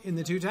Ithilien in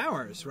the Two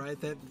Towers, right?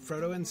 That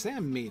Frodo and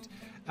Sam meet.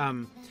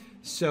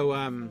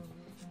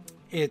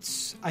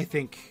 It's, I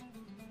think,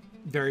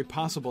 very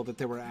possible that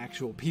there were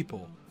actual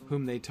people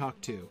whom they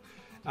talked to.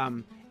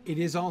 It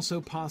is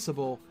also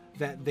possible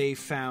that they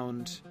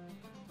found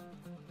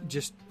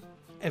just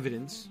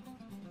evidence,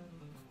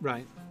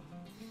 right?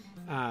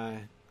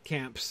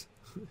 Camps,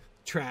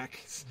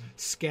 tracks,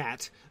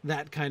 scat,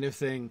 that kind of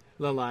thing,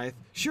 Lalaith.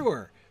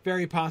 Sure,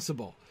 very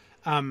possible.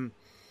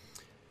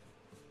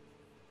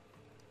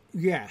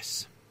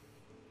 Yes.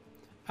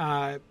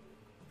 And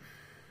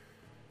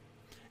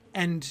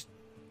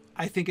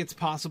I think it's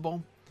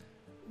possible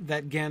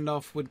that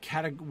Gandalf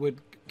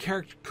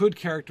could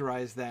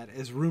characterize that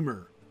as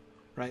rumor,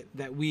 right?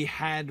 That we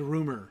had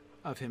rumor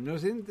of him. No,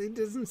 it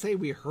doesn't say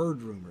we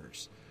heard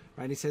rumors,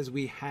 right? He says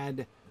we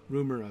had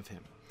rumor of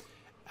him.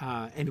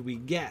 And we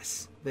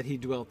guess that he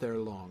dwelt there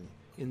long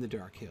in the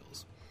Dark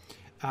Hills.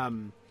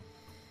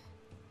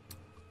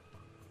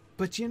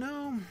 But you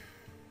know,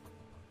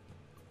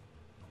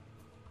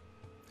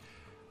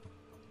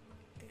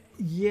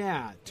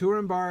 yeah,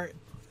 Turambar,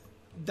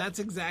 that's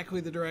exactly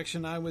the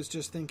direction I was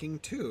just thinking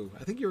too.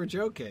 I think you were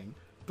joking,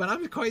 but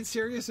I'm quite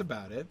serious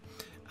about it.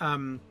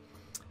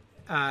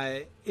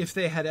 If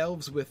they had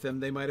elves with them,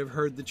 they might have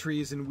heard the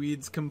trees and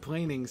weeds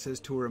complaining,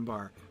 says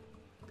Turambar.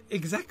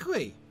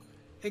 Exactly.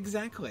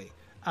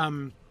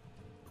 And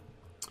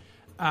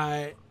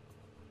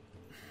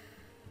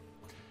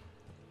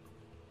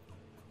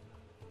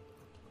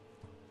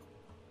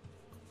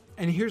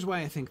here's why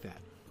I think that.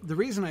 The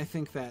reason I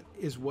think that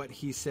is what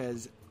he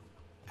says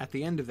at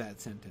the end of that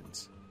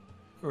sentence.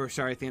 Or,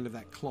 sorry, at the end of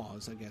that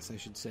clause, I guess I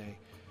should say.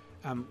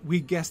 We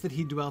guess that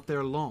he dwelt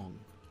there long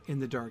in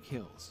the Dark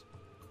Hills.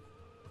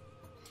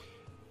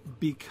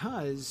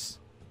 Because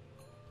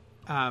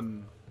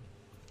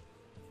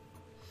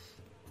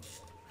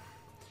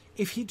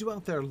if he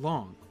dwelt there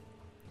long,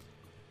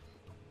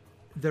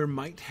 there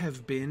might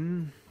have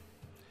been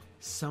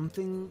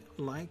something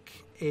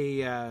like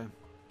a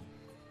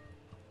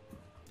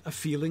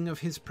feeling of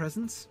his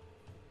presence,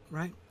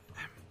 right?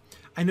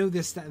 I know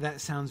that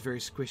sounds very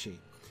squishy,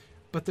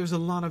 but there's a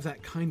lot of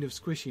that kind of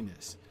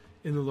squishiness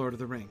in The Lord of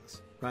the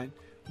Rings, right?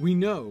 We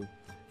know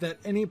that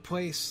any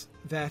place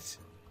that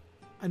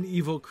an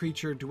evil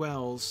creature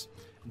dwells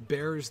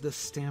bears the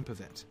stamp of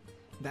it.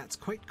 That's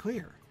quite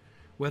clear.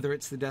 Whether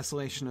it's the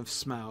desolation of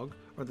Smaug,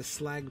 or the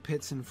slag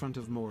pits in front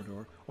of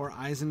Mordor, or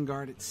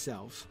Isengard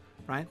itself,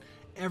 right?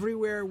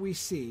 Everywhere we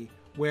see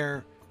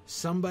where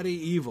somebody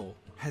evil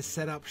has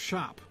set up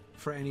shop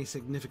for any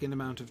significant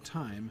amount of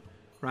time,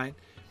 right?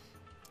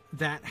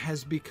 That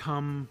has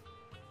become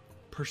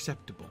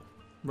perceptible,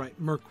 right?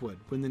 Mirkwood,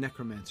 when the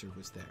Necromancer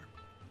was there.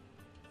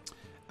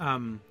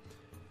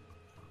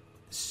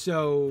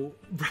 So,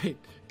 right,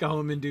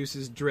 Gollum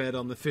induces dread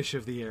on the fish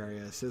of the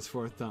area, says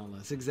Forth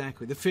Dauntless.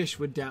 Exactly. The fish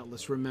would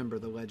doubtless remember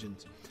the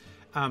legends.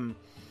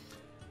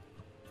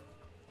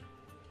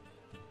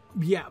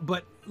 Yeah,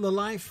 but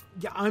Lalaith,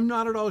 I'm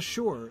not at all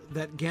sure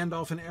that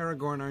Gandalf and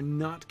Aragorn are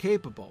not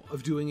capable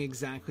of doing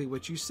exactly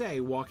what you say,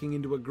 walking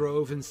into a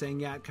grove and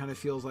saying, yeah, it kind of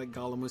feels like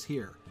Gollum was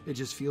here. It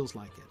just feels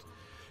like it.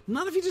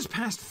 Not if he just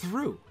passed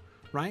through,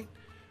 right?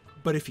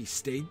 But if he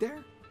stayed there,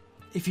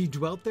 if he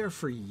dwelt there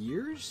for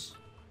years,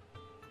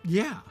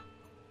 yeah,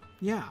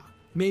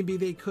 maybe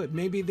they could.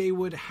 Maybe they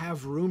would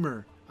have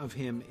rumor of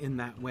him in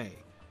that way.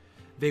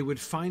 They would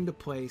find a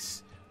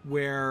place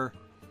where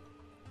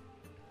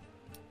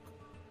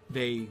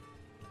they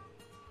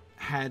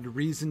had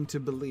reason to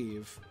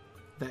believe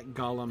that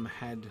Gollum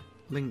had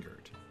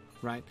lingered,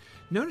 right?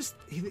 Notice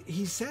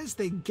he says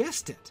they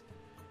guessed it.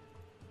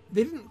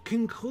 They didn't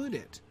conclude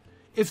it.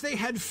 If they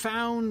had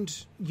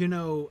found,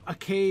 a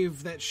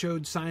cave that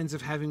showed signs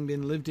of having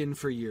been lived in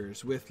for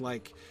years with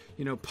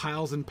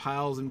piles and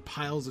piles and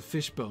piles of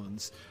fish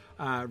bones,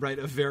 right,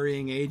 of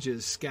varying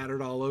ages scattered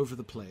all over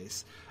the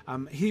place,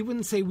 he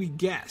wouldn't say we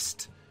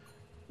guessed.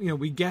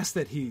 We guessed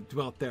that he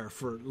dwelt there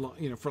for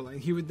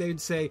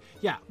they'd say,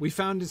 yeah, we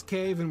found his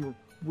cave and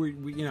we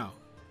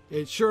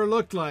it sure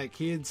looked like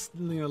he had,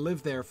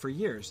 lived there for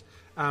years.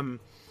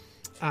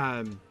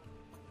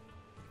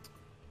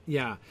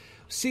 Yeah.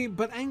 See,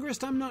 but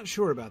Angrist, I'm not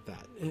sure about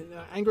that.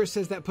 Angrist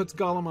says that puts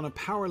Gollum on a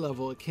power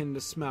level akin to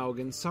Smaug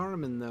and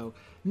Saruman, though.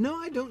 No,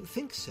 I don't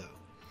think so.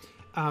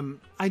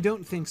 I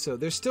don't think so.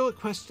 There's still a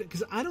question,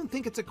 because I don't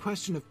think it's a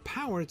question of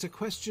power. It's a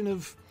question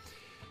of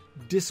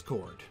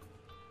discord,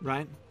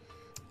 right?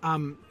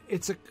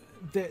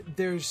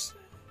 There's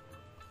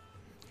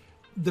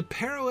the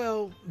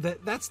parallel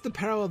that's the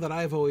parallel that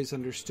I've always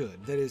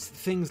understood. That is,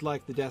 things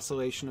like the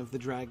desolation of the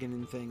dragon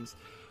and things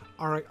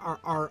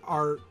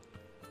are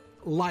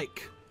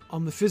like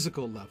on the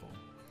physical level,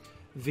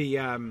 the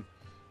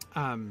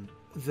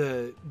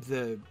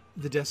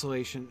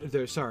desolation,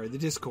 the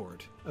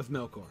discord of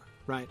Melkor,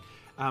 right?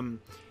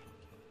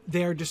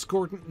 They are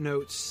discordant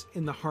notes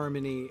in the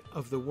harmony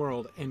of the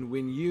world, and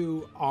when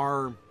you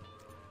are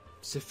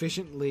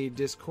sufficiently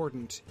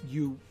discordant,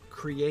 you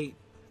create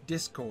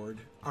discord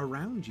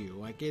around you.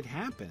 Like, it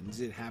happens.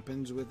 It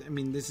happens with, I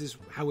mean, this is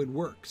how it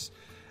works.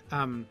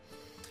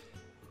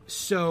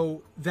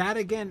 So that,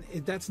 again,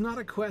 that's not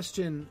a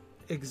question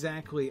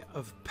exactly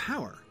of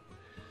power,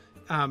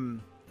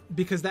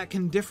 because that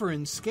can differ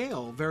in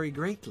scale very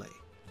greatly,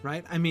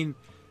 right? I mean,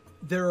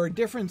 there are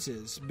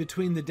differences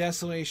between the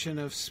desolation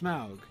of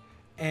Smaug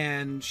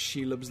and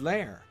Shelob's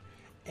lair,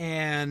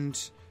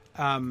 and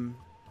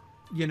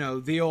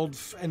the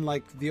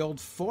old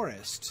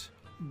forest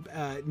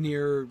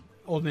near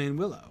Old Man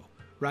Willow,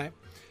 right?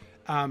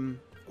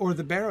 Or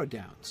the Barrow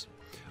Downs,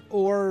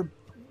 or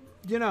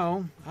I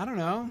don't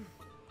know.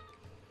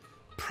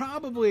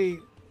 Probably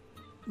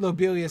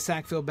Lobelia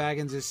Sackville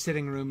Baggins'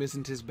 sitting room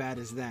isn't as bad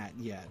as that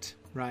yet,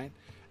 right?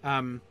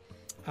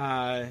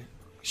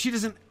 She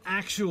doesn't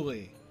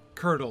actually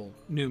curdle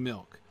new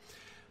milk,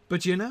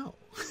 but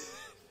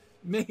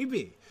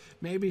maybe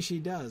she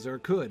does or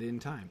could in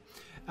time.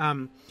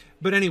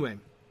 But anyway,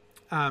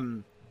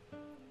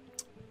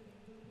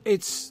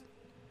 it's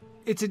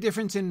a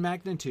difference in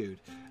magnitude.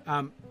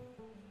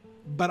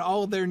 But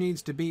all there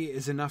needs to be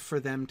is enough for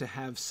them to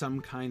have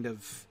some kind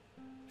of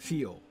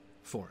feel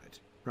for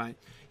it, right?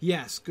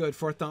 Yes, good.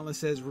 Fort Dauntless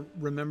says,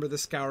 remember the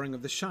scouring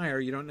of the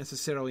Shire. You don't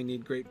necessarily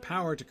need great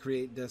power to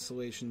create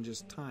desolation,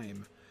 just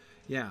time.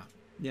 Yeah.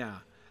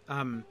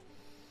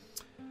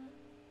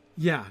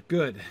 Yeah,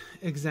 good.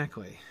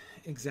 Exactly.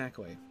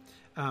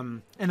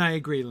 And I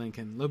agree,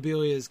 Lincoln.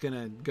 Lobelia is going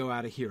to go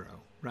out a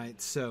hero,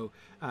 right? So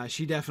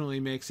she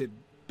definitely makes it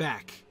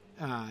back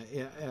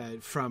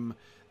from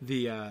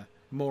the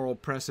moral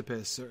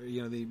precipice, or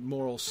the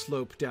moral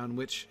slope down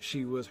which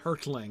she was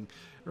hurtling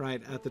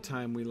right at the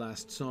time we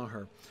last saw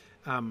her.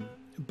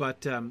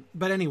 But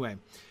anyway,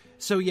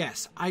 so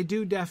yes, I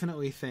do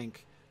definitely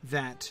think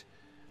that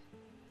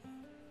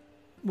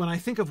when I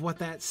think of what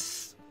that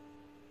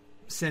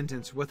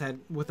sentence, what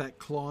that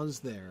clause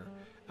there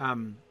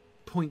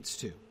points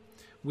to,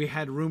 we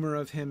had rumor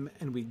of him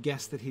and we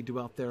guessed that he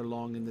dwelt there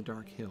long in the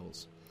dark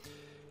hills.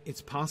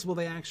 It's possible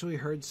they actually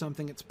heard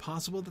something. It's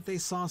possible that they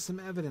saw some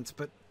evidence,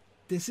 but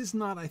this is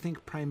not, I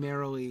think,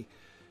 primarily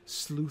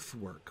sleuth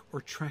work or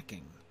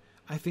trekking.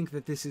 I think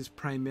that this is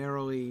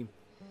primarily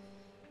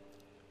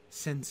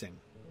sensing,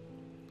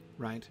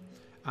 right?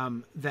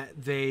 That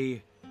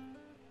they...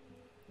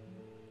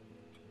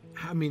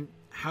 I mean,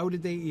 how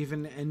did they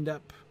even end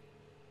up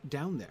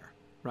down there,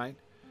 right?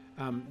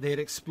 They had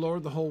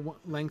explored the whole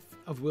length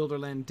of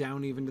Wilderland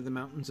down even to the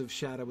Mountains of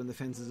Shadow and the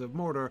Fences of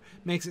Mordor.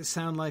 Makes it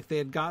sound like they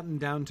had gotten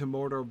down to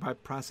Mordor by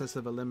process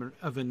of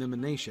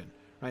elimination,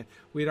 right?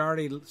 We'd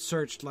already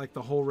searched like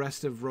the whole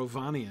rest of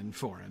Rovanion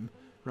for him,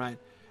 right?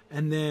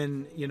 And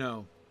then,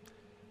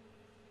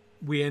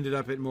 we ended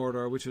up at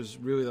Mordor, which was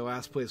really the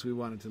last place we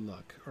wanted to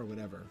look, or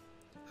whatever.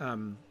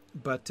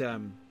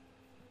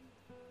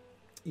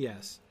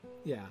 Yes.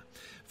 Yeah.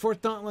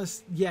 Fort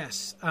Dauntless,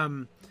 yes.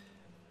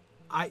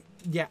 I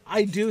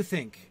do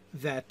think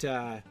that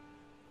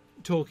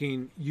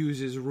Tolkien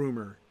uses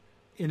rumor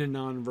in a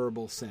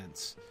non-verbal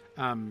sense.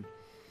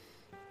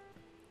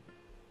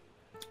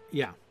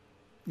 Yeah.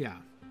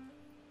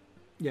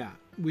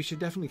 We should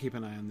definitely keep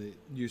an eye on the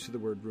use of the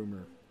word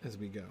rumor as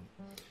we go.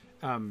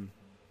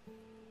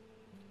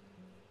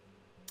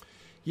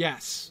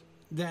 Yes.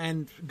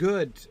 And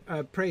good.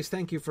 Praise,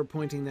 thank you for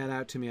pointing that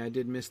out to me. I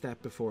did miss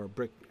that before.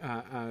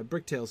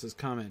 Bricktails'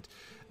 comment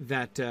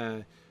that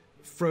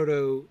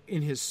Frodo,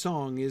 in his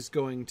song, is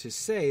going to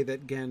say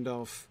that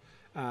Gandalf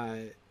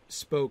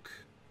spoke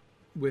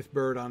with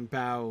bird on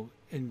bough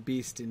and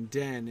beast in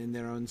den in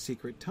their own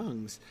secret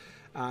tongues.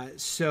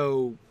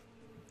 So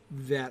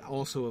that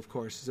also, of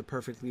course, is a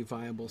perfectly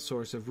viable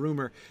source of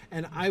rumor.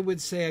 And I would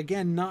say,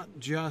 again, not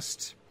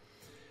just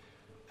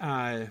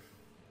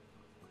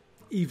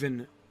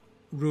even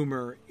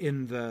rumor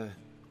in the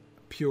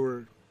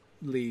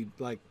purely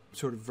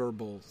sort of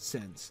verbal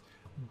sense,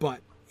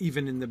 but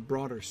even in the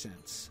broader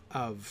sense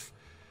of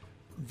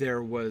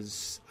there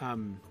was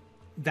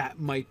that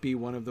might be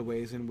one of the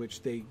ways in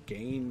which they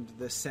gained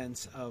the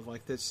sense of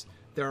this.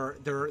 There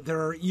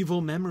are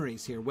evil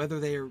memories here, whether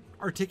they are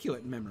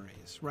articulate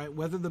memories, right?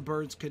 Whether the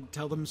birds could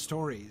tell them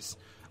stories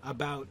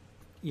about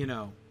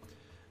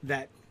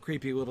that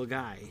creepy little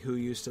guy who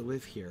used to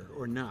live here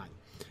or not.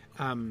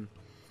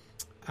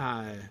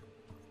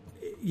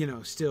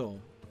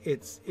 Still,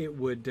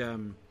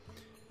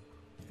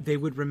 they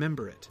would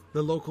remember it.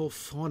 The local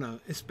fauna,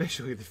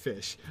 especially the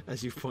fish,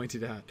 as you've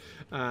pointed out,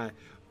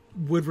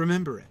 would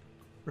remember it,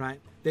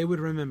 right? They would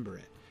remember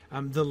it.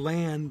 The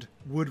land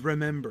would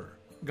remember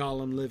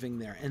Gollum living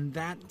there. And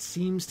that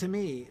seems to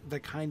me the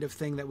kind of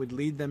thing that would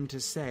lead them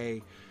to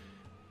say,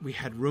 we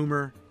had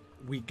rumor,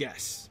 we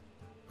guess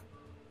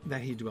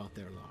that he dwelt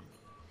there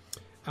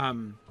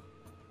long.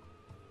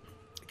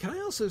 Can I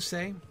also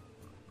say,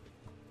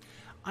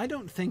 I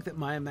don't think that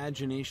my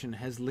imagination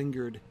has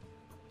lingered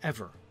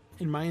ever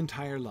in my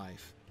entire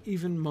life,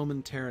 even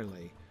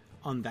momentarily,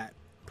 on that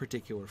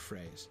particular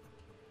phrase.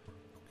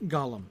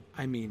 Gollum,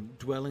 I mean,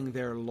 dwelling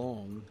there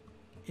long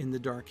in the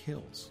dark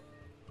hills.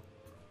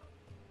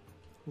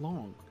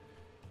 Long.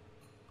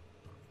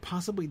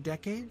 possibly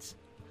decades,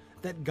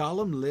 that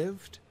Gollum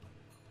lived,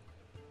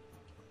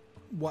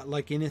 what,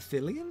 like in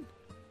Ithilien?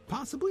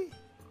 Possibly?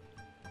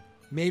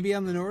 Maybe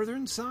on the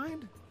northern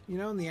side? You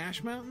know, in the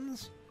Ash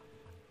Mountains?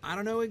 I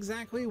don't know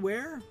exactly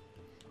where,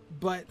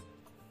 but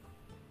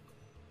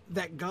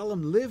that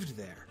Gollum lived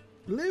there.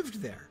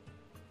 Lived there.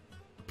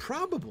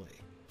 Probably.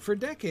 For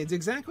decades.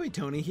 Exactly,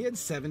 Tony. He had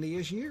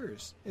 70-ish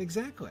years.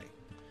 Exactly.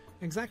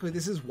 Exactly.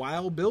 This is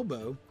while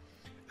Bilbo...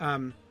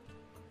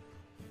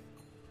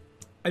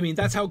 I mean,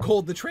 that's how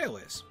cold the trail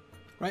is,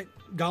 right?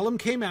 Gollum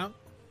came out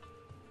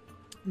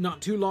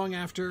not too long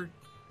after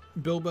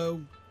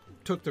Bilbo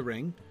took the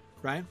ring,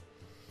 right?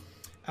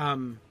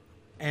 And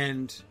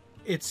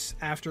it's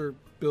after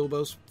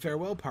Bilbo's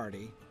farewell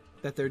party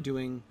that they're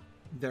doing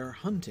their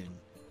hunting,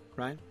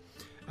 right?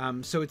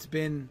 So it's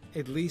been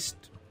at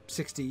least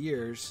 60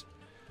 years.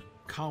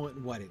 Call it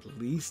what, at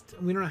least?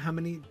 We don't know how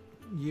many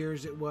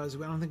years it was. I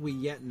don't think we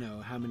yet know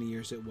how many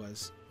years it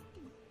was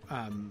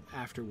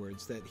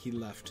afterwards that he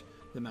left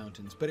the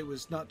mountains, but it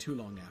was not too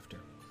long after.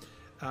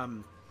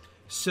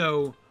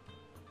 So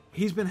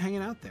he's been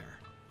hanging out there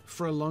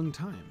for a long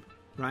time,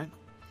 right?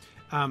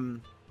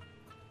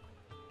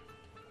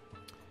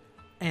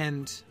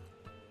 And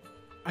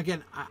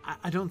again,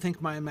 I don't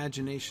think my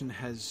imagination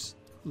has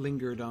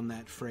lingered on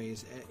that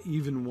phrase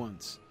even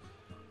once.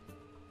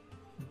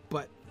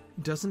 But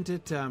doesn't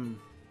it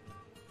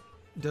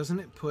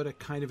put a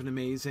kind of an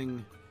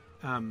amazing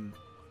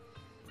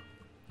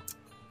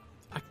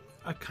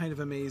a kind of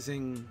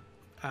amazing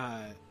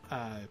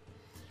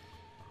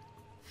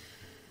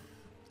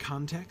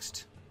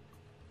context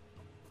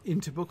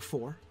into Book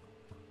 4,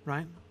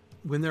 right?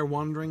 When they're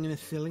wandering in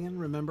Ithilien,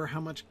 remember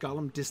how much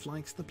Gollum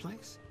dislikes the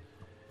place?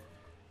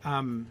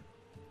 How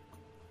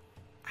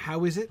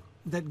is it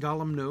that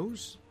Gollum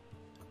knows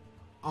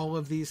all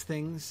of these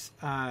things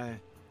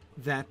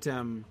that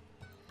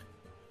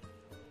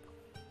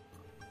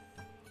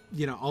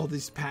you know, all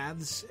these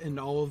paths and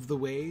all of the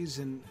ways,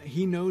 and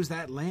he knows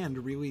that land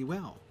really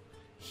well.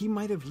 He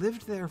might have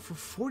lived there for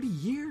 40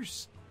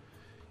 years.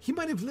 He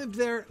might have lived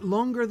there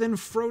longer than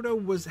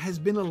Frodo has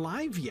been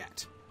alive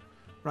yet,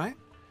 right?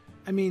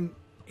 I mean,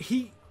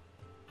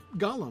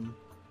 Gollum,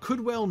 could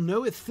well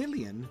know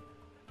Ithilien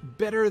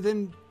better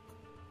than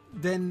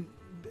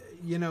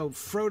you know,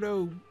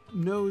 Frodo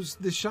knows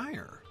the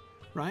Shire,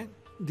 right?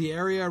 The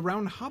area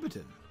around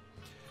Hobbiton.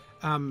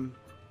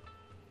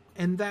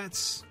 And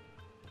that's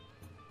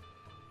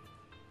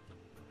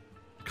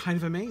kind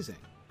of amazing.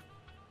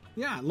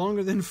 Yeah,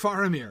 longer than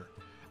Faramir.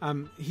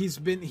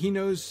 He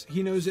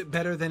knows it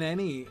better than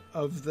any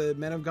of the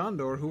men of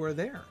Gondor who are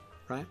there,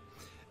 right?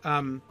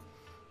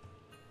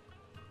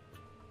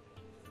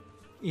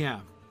 Yeah.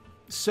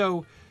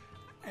 So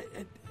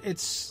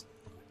it's,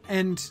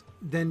 and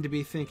then to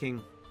be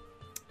thinking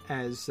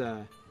as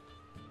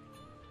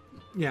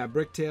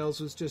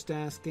Bricktails was just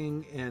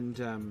asking,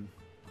 and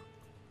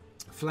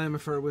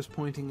Flamifer was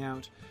pointing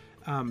out,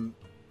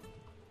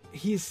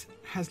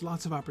 has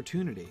lots of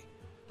opportunity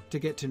to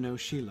get to know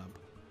Shelob,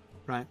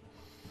 right?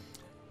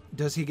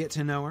 Does he get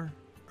to know her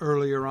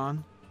earlier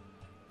on,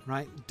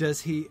 right?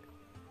 Does he...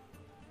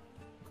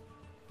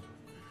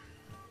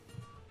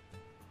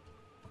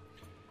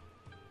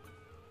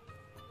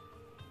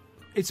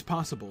 It's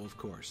possible, of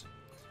course,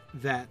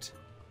 that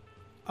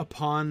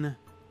upon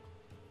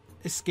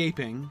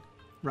escaping,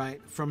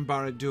 right, from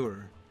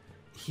Barad-dûr,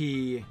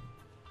 he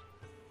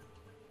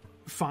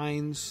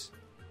finds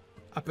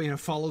up, you know,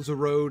 follows a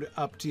road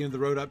up to, you know, the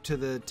road up to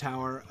the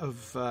tower of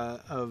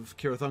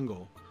Cirith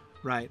Ungol,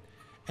 right,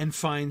 and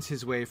finds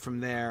his way from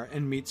there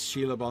and meets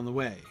Shelob on the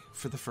way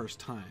for the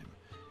first time,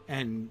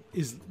 and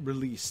is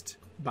released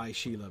by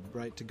Shelob,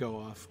 right, to go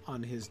off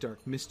on his dark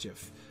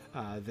mischief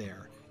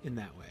there in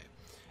that way.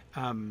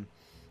 That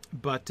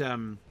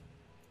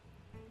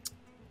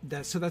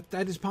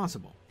is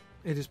possible.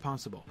 It is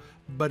possible.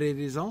 But it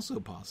is also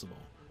possible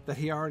that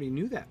he already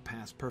knew that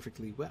past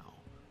perfectly well.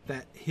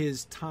 That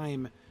his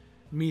time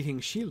meeting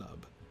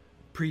Shelob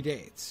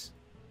predates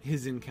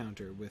his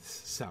encounter with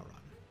Sauron.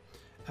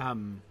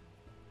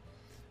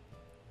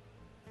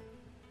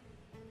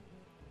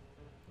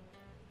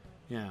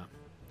 Yeah.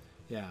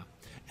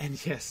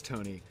 And yes,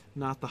 Tony,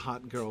 not the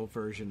hot girl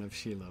version of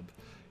Shelob.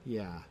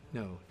 Yeah,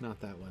 no,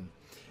 not that one.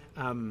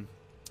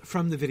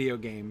 From the video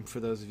game, for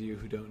those of you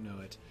who don't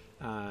know it,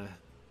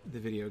 the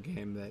video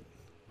game that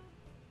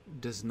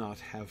does not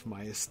have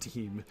my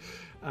esteem,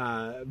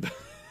 but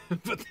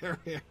there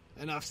we are.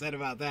 Enough said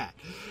about that.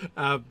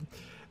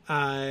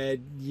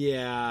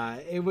 Yeah,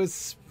 it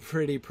was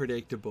pretty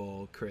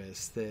predictable,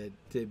 Chris, that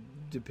they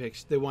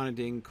wanted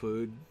to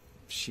include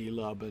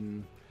Shelob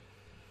and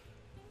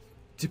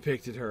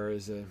depicted her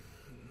as a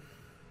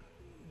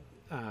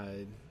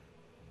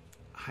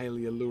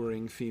highly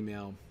alluring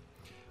female,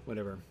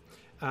 whatever.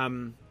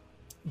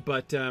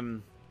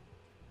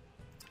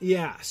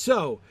 Yeah,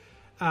 so,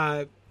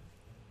 well,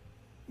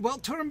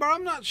 Turambar,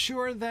 I'm not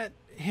sure that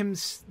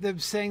them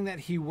saying that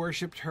he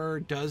worshipped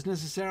her does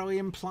necessarily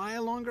imply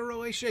a longer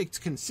relationship. It's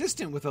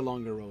consistent with a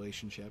longer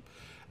relationship.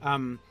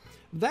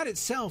 That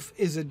itself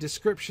is a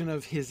description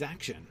of his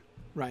action,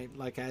 right?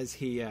 Like as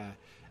he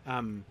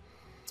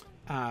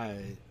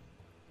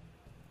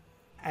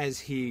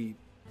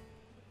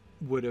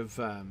would have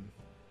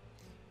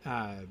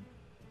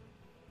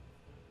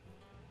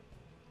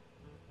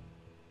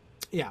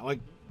like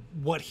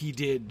what he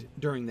did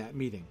during that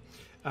meeting.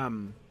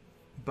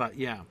 But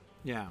yeah.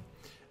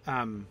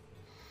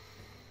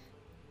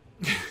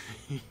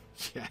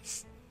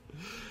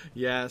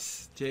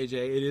 Yes, JJ,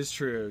 it is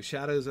true.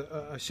 Shadow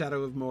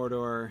of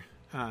Mordor,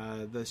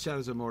 the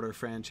Shadows of Mordor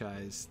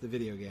franchise, the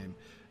video game,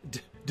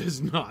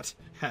 does not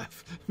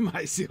have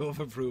my seal of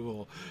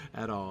approval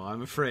at all.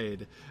 I'm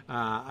afraid.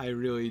 I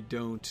really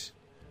don't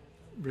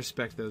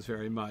respect those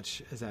very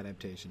much as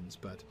adaptations.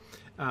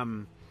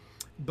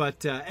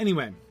 But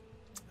anyway,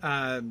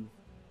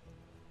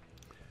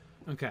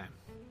 okay.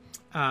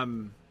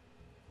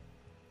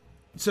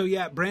 So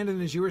yeah,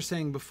 Brandon, as you were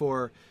saying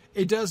before,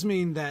 it does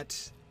mean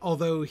that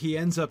although he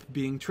ends up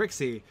being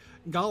tricksy,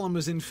 Gollum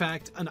is in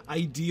fact an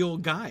ideal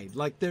guide.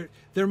 Like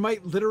there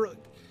might literally,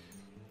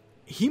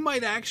 he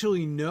might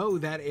actually know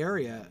that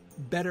area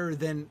better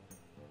than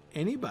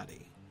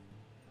anybody,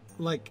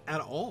 like at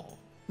all,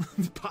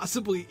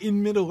 possibly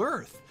in Middle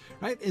Earth,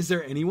 right? Is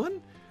there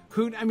anyone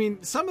who, I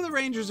mean, some of the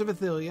Rangers of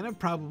Ithilien have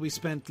probably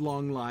spent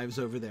long lives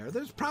over there.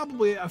 There's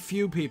probably a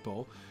few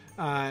people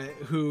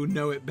who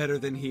know it better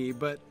than he,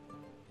 but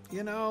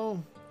you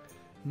know,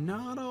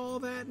 not all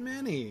that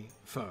many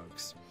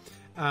folks.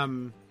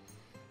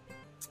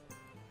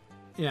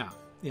 Yeah.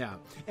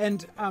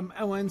 And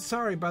and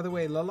sorry, by the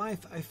way,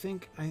 Lalaith, I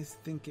think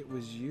it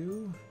was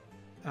you.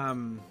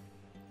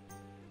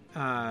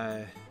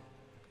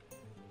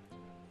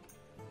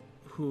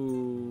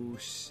 Who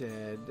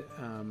said,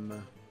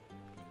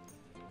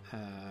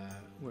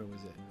 where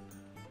was it?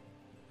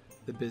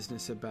 The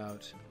business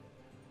about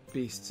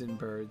beasts and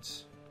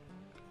birds.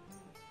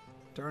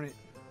 Darn it.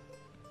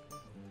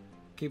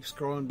 Keep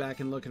scrolling back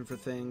and looking for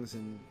things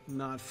and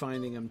not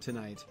finding them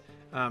tonight.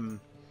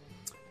 About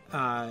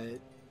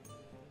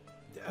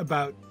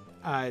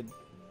the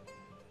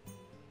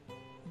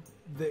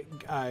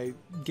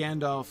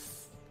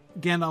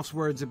Gandalf's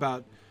words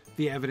about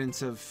the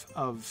evidence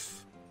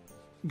of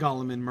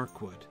Gollum in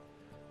Mirkwood,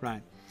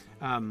 right?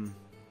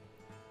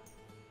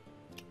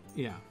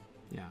 Yeah.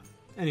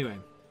 Anyway,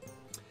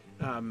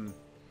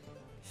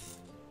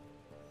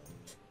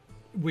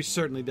 which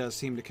certainly does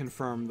seem to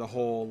confirm the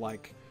whole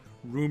like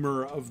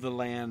rumor of the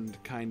land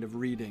kind of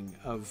reading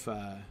of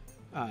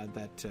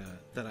that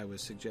I was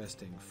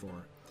suggesting for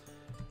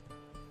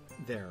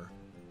their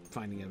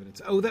finding evidence.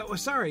 Oh, that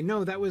was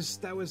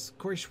that was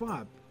Corey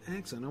Schwab.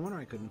 Excellent. No wonder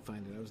I couldn't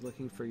find it. I was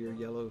looking for your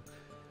yellow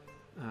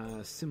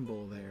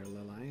symbol there,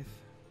 Lilith.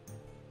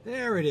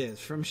 There it is,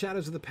 from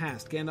Shadows of the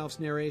Past. Gandalf's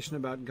narration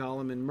about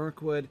Gollum in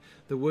Mirkwood.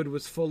 The wood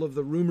was full of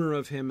the rumor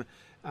of him,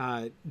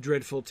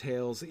 dreadful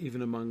tales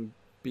even among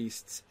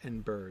beasts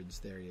and birds.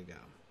 There you go.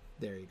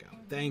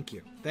 Thank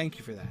you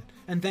for that,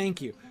 and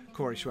thank you,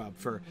 Corey Schwab,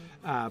 for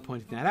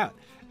pointing that out.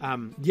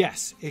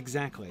 Yes,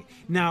 exactly.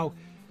 Now,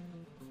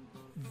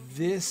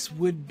 this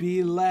would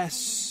be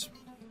less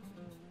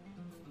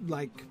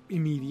like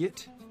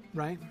immediate,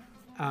 right?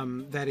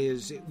 That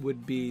is, it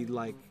would be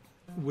like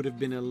would have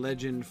been a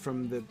legend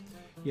from the,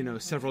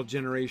 several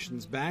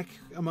generations back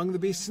among the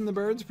beasts and the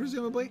birds,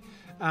 presumably.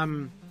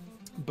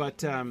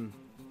 But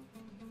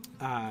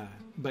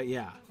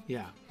yeah.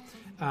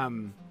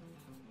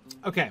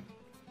 Okay.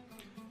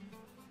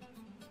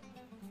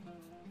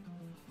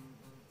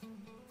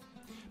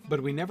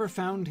 But we never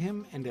found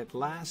him, and at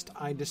last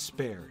I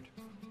despaired.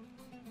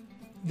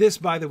 This,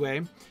 by the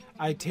way,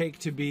 I take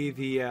to be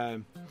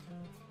the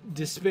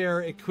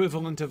despair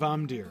equivalent of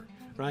Amdir,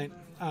 right?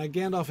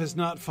 Gandalf is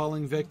not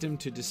falling victim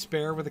to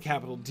despair with a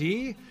capital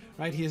D,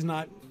 right? He is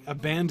not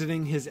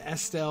abandoning his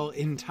Estelle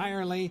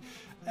entirely,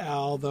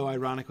 although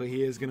ironically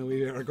he is going to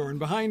leave Aragorn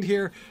behind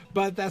here,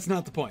 but that's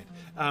not the point.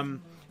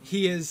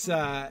 He is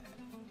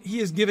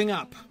giving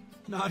up,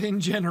 not in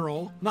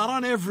general, not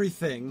on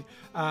everything,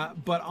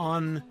 but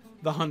on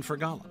the hunt for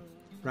Gollum,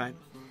 right?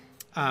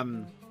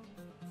 And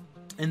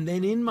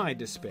then in my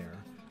despair,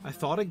 I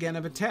thought again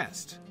of a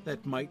test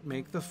that might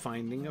make the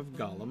finding of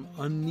Gollum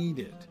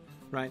unneeded,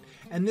 right?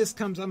 And this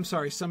comes, I'm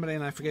sorry, somebody,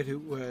 and I forget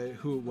who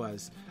it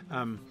was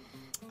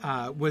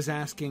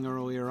asking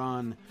earlier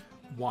on,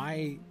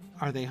 why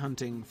are they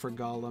hunting for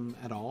Gollum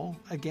at all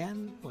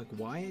again? Like,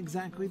 why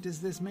exactly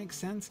does this make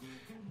sense?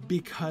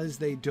 Because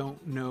they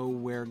don't know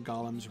where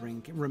Gollum's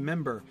ring...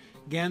 Remember,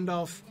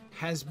 Gandalf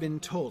has been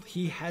told,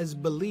 he has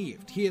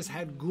believed, he has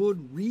had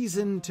good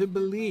reason to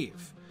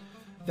believe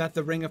that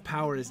the Ring of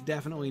Power is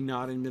definitely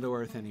not in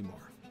Middle-earth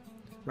anymore,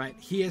 right?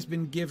 He has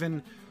been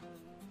given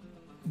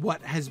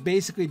what has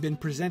basically been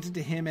presented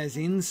to him as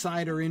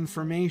insider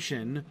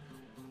information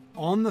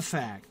on the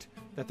fact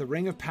that the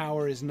Ring of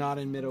Power is not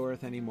in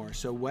Middle-earth anymore.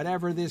 So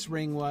whatever this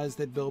ring was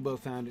that Bilbo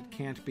found, it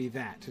can't be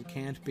that. It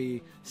can't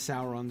be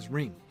Sauron's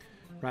ring,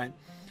 right?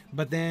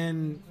 But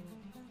then,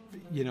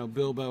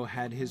 Bilbo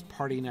had his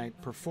party night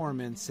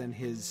performance and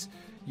his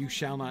 "You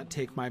shall not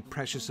take my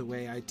precious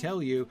away, I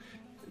tell you,"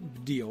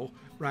 deal,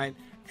 right?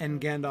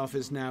 And Gandalf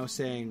is now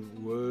saying,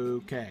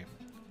 okay,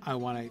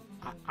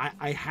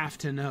 I have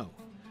to know.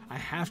 I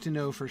have to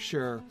know for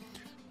sure,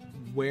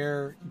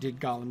 where did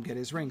Gollum get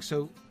his ring?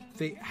 So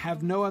they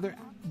have no other...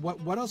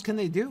 What else can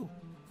they do?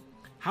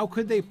 How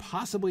could they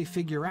possibly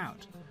figure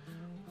out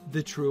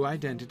the true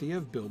identity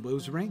of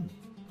Bilbo's ring?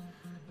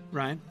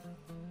 Right?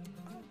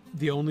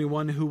 The only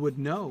one who would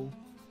know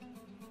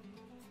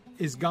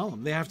is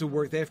Gollum. They have to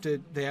work. They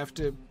have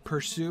to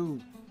pursue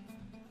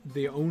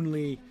the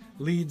only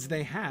leads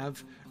they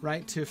have,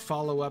 right, to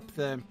follow up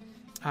the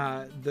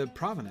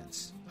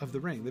provenance of the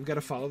ring. They've got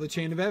to follow the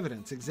chain of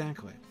evidence.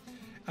 Exactly.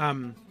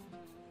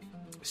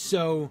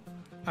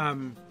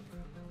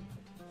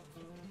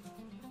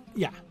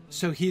 Yeah.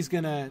 So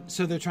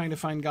they're trying to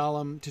find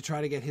Gollum to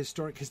try to get his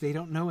story, because they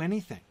don't know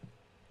anything.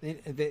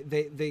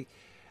 They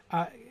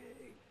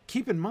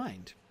keep in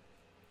mind,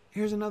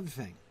 here's another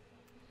thing.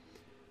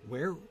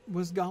 Where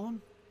was Gollum?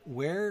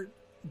 Where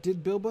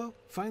did Bilbo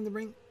find the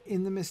ring?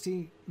 In the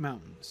Misty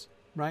Mountains,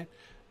 right?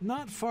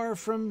 Not far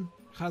from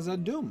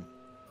Khazad-dûm.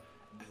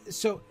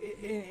 So,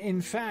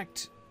 in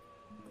fact,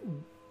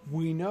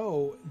 we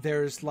know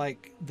there's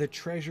like the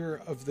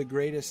treasure of the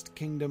greatest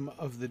kingdom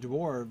of the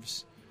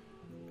dwarves,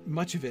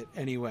 much of it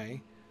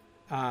anyway,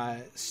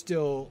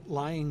 still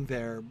lying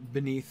there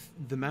beneath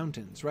the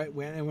mountains, right?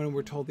 When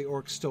we're told the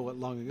orcs stole it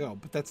long ago,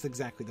 but that's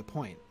exactly the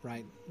point,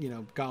 right? You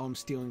know, Gollum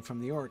stealing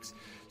from the orcs.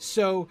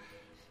 So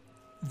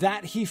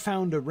that he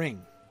found a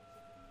ring,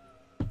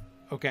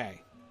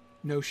 okay,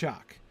 no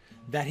shock.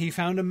 That he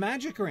found a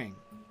magic ring,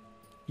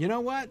 you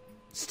know what?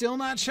 Still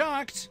not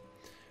shocked,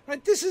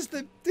 right? This is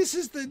the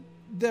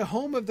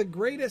home of the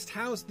greatest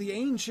house, the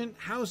ancient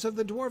house of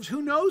the dwarves.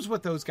 Who knows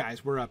what those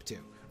guys were up to?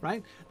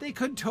 Right? They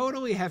could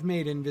totally have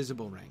made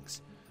invisible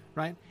rings,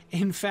 right?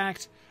 In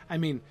fact, I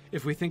mean,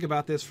 if we think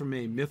about this from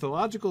a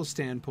mythological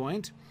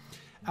standpoint,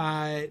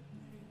 a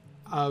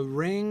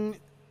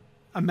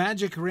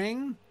magic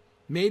ring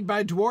made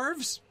by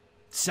dwarves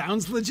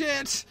sounds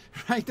legit,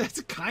 right? That's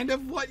kind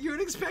of what you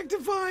would expect to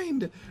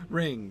find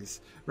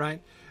rings,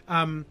 right?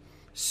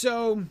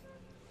 So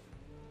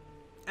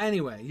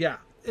anyway, yeah,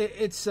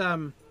 it's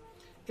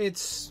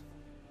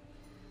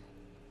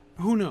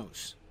who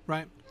knows,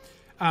 right?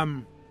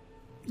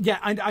 Yeah,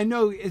 I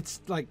know it's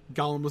like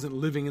Gollum wasn't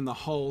living in the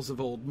halls of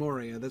Old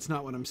Moria. That's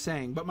not what I'm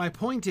saying. But my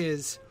point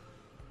is,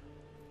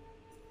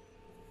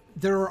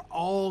 there are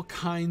all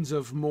kinds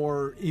of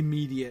more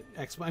immediate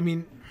I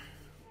mean,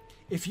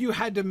 if you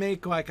had to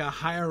make like a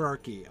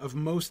hierarchy of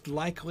most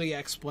likely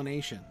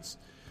explanations,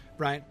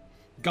 right?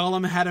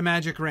 Gollum had a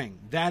magic ring.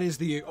 That is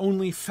the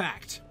only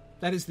fact.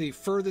 That is the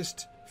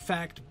furthest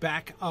fact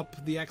back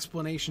up the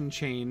explanation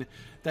chain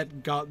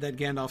that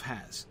Gandalf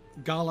has.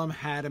 Gollum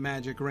had a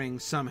magic ring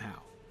somehow.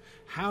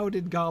 How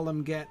did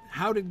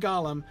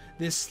Gollum,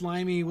 this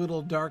slimy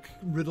little dark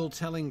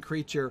riddle-telling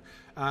creature,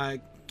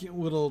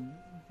 little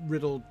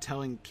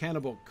riddle-telling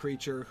cannibal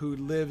creature who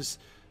lives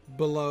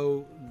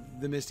below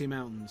the Misty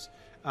Mountains,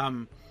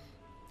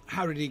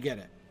 how did he get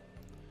it?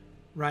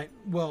 Right?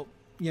 Well,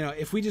 you know,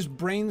 if we just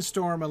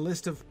brainstorm a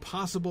list of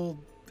possible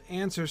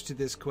answers to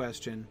this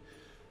question,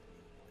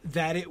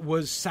 that it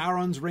was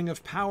Sauron's Ring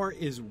of Power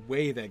is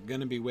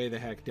going to be way the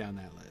heck down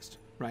that list.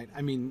 Right.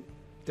 I mean,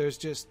 there's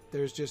just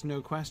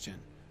no question.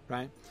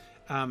 Right.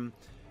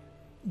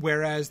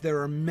 Whereas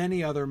there are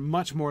many other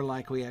much more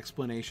likely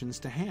explanations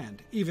to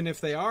hand, even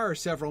if they are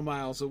several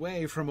miles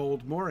away from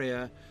Old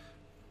Moria.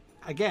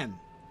 Again,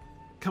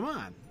 come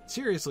on.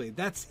 Seriously,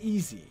 that's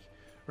easy.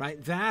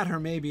 Right. That, or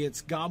maybe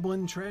it's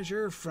goblin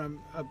treasure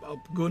from a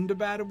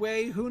Gundabad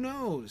away. Who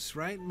knows?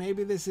 Right.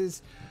 Maybe this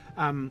is.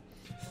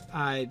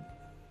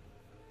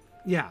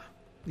 Yeah.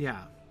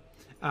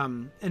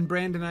 And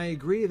Brandon, I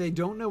agree. They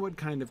don't know what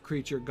kind of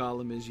creature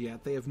Gollum is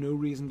yet. They have no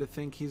reason to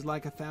think he's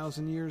like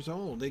 1,000 years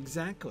old.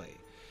 Exactly.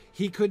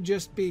 He could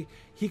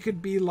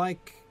be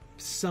like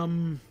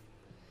some,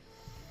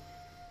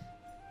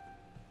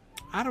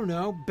 I don't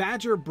know,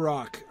 Badger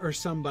Brock or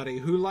somebody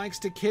who likes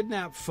to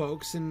kidnap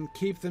folks and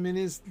keep them in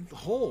his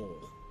hole,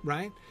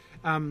 right?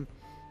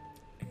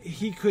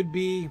 He could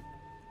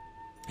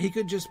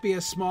just be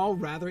a small,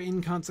 rather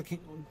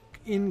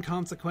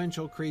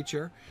inconsequential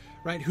creature,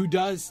 right,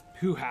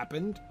 who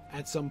happened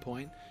at some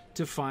point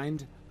to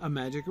find a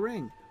magic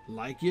ring,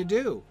 like you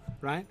do,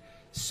 right?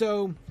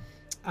 So,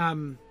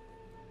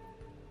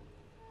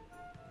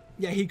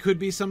 yeah, he could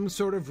be some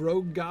sort of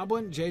rogue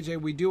goblin. JJ,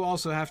 we do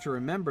also have to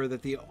remember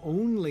that the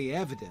only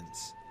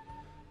evidence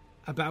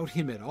about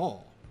him at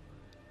all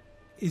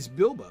is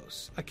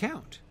Bilbo's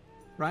account,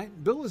 right?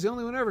 Bilbo's the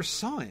only one who ever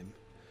saw him,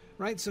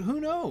 right? So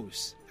who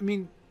knows? I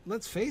mean,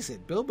 let's face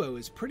it, Bilbo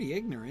is pretty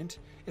ignorant.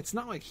 It's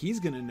not like he's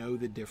going to know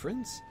the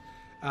difference.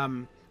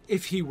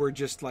 If he were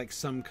just like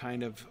some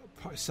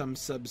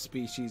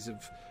subspecies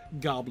of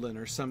goblin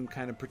or some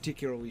kind of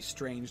particularly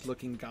strange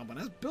looking goblin,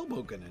 how's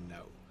Bilbo going to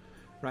know,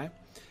 right?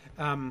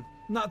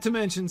 Not to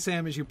mention,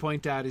 Sam, as you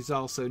point out, he's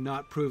also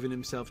not proven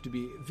himself to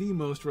be the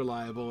most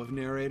reliable of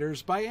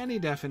narrators by any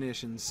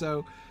definition.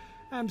 So,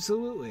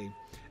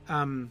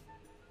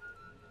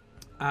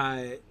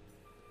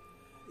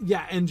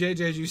 Yeah, and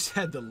JJ, as you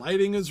said, the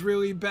lighting is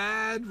really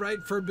bad,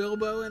 right, for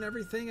Bilbo and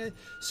everything.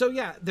 So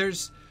yeah,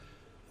 there's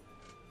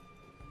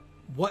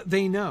what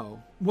they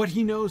know, what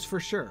he knows for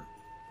sure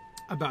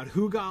about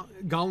who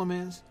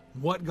Gollum is,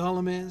 what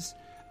Gollum is,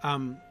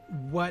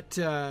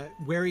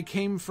 where he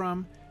came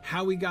from,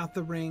 how he got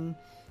the ring.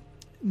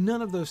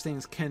 None of those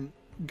things can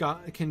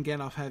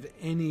Gandalf have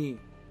any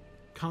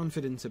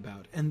confidence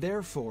about, and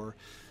therefore,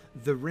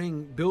 the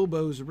ring,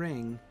 Bilbo's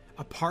ring,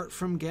 apart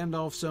from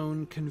Gandalf's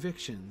own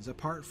convictions,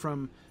 apart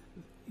from,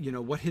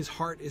 what his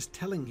heart is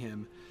telling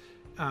him,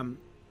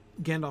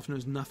 Gandalf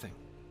knows nothing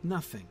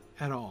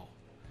at all.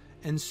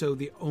 And so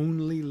the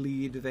only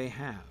lead they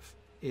have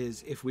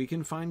is if we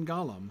can find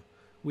Gollum,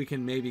 we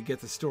can maybe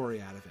get the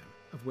story out of him,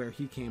 of where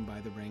he came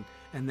by the ring,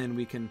 and then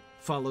we can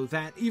follow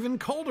that even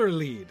colder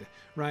lead,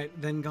 right,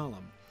 than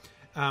Gollum.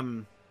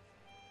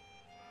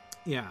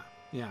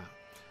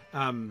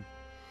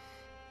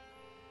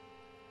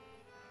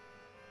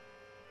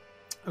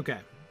 Okay.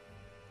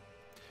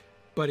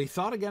 But he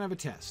thought again of a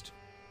test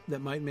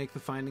that might make the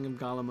finding of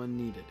Gollum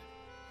unneeded.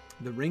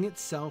 The ring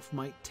itself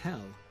might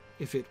tell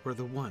if it were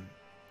the one.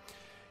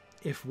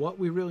 If what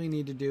we really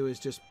need to do is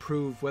just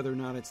prove whether or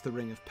not it's the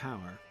Ring of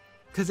Power,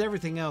 because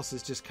everything else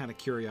is just kind of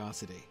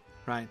curiosity,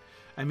 right?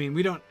 I mean,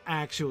 we don't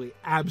actually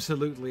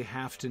absolutely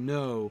have to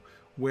know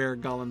where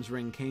Gollum's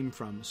ring came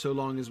from, so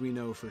long as we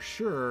know for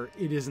sure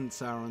it isn't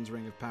Sauron's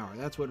Ring of Power.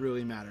 That's what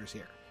really matters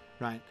here,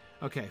 right?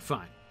 Okay,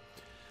 fine.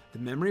 The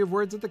memory of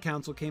words at the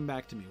council came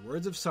back to me.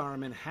 Words of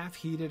Saruman, half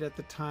heeded at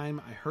the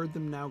time. I heard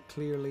them now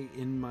clearly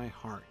in my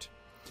heart.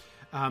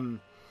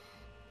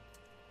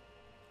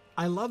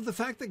 I love the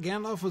fact that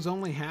Gandalf was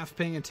only half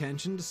paying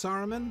attention to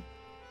Saruman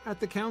at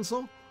the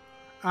council.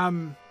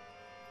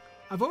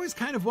 I've always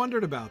kind of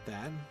wondered about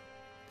that.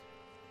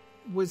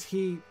 Was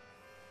he...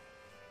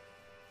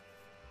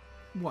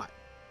 what?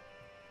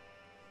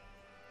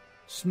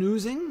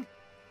 Snoozing?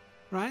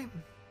 Right?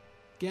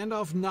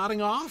 Gandalf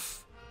nodding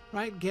off?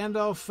 Right?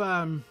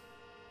 Gandalf,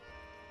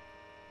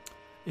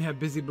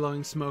 busy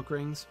blowing smoke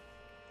rings.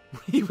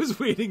 He was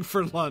waiting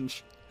for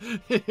lunch.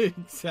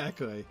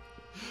 Exactly.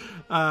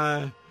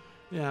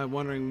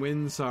 Wondering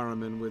when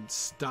Saruman would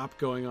stop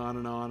going on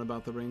and on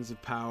about the Rings of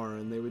Power,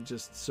 and they would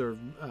just serve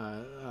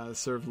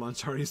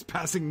lunch. Or he's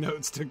passing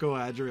notes to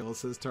Galadriel,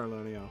 says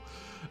Tarlonio.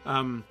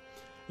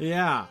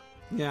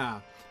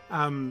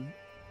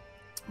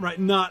 Right,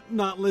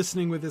 not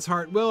listening with his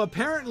heart. Well,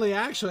 apparently,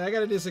 actually, I got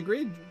to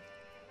disagree,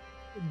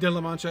 de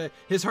la Mancha.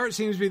 His heart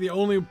seems to be the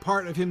only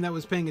part of him that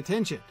was paying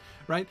attention,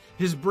 right?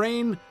 His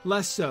brain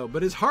less so,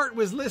 but his heart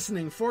was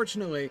listening,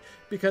 fortunately,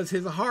 because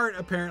his heart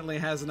apparently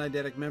has an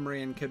eidetic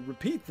memory and could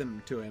repeat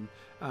them to him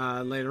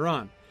later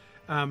on.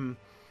 I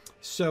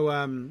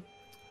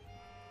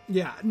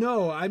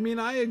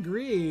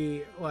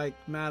agree. Like,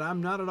 Matt,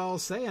 I'm not at all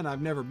saying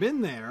I've never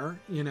been there,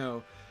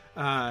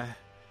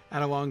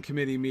 at a long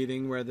committee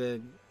meeting where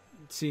the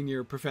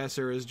senior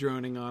professor is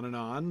droning on and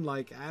on.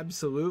 Like,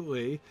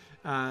 absolutely.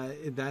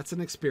 That's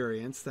an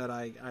experience that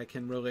I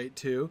can relate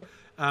to.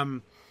 I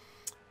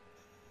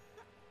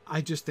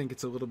just think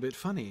it's a little bit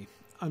funny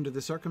under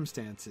the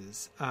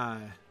circumstances.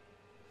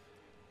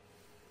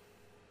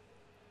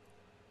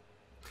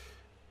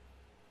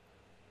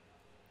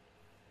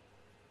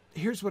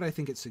 Here's what I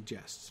think it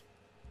suggests.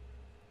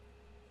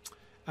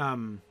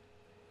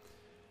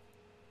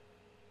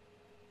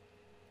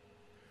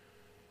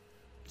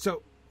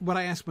 So what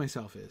I ask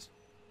myself is,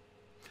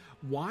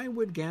 why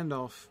would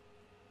Gandalf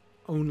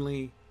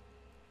only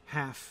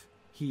half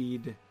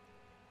heed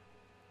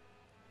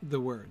the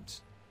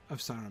words of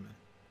Saruman,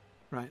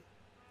 right?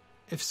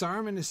 If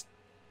Saruman is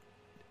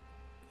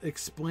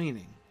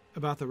explaining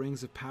about the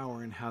Rings of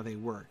Power and how they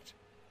worked,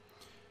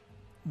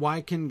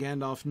 why can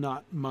Gandalf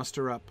not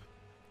muster up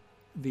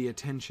the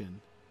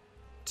attention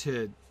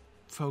to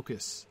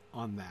focus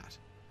on that,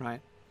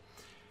 right?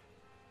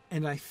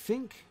 And I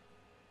think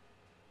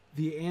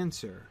the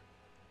answer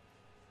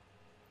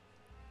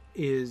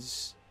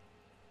is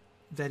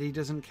that he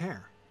doesn't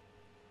care.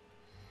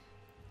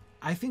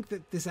 I think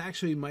that this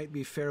actually might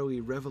be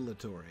fairly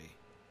revelatory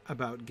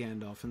about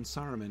Gandalf and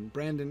Saruman.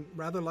 Brandon,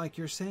 rather like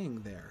you're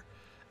saying there,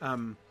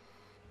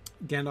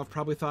 Gandalf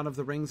probably thought of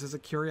the rings as a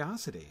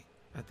curiosity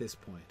at this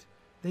point.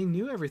 They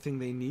knew everything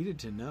they needed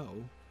to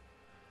know,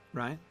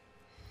 right?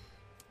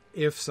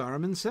 If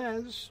Saruman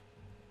says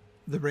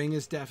the ring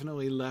has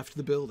definitely left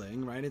the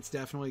building, right? It's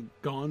definitely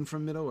gone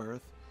from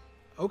Middle-earth.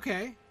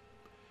 Okay.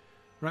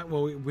 Right,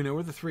 well, we know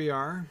where the 3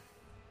 are.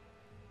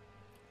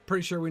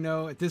 Pretty sure we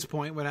know at this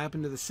point what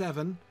happened to the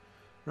 7,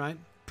 right?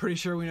 Pretty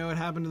sure we know what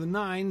happened to the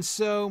 9,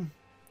 so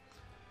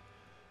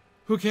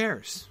who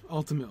cares,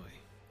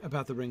 ultimately,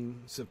 about the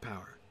Rings of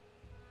Power?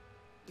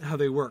 How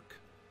they work,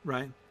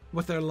 right?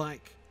 What they're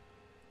like.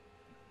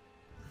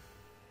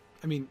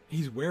 I mean,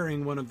 he's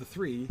wearing one of the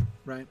 3,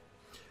 right?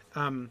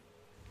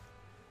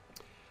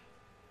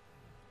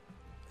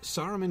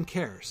 Saruman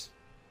cares.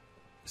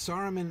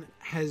 Saruman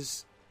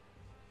has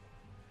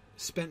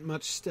spent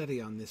much study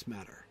on this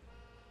matter,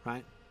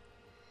 right?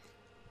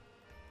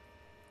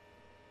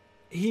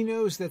 He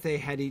knows that they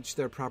had each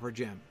their proper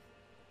gem,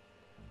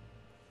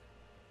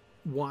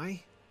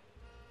 Why?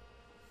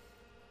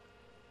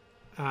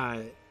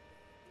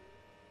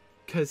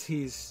 Because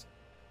he's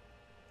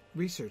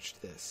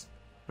researched this,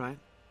 right?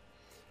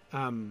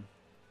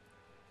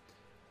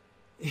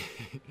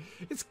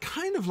 It's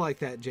kind of like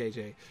that,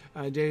 JJ.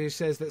 JJ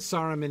says that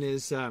Saruman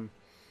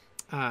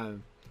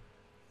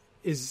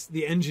is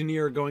the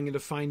engineer going into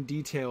fine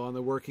detail on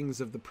the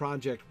workings of the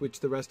project, which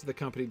the rest of the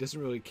company doesn't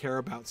really care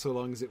about so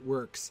long as it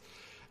works.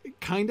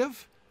 Kind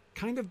of.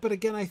 But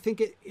again, I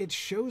think it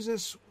shows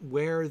us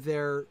where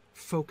their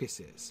focus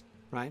is,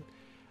 right?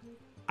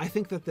 I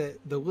think that the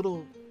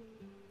little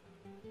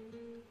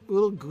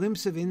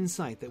glimpse of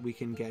insight that we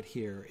can get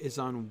here is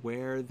on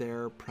where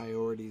their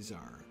priorities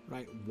are,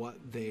 right? What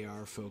they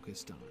are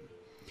focused on.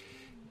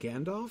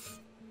 Gandalf,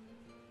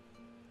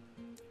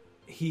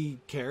 he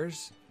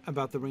cares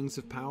about the Rings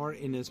of Power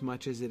in as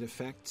much as it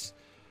affects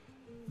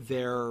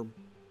their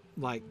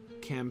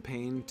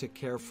campaign to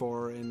care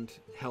for and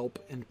help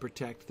and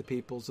protect the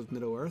peoples of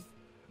Middle-earth,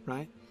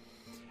 right?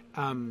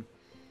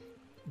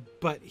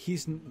 But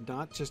he's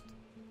not just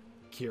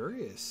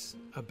curious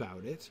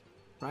about it,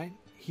 right?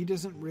 He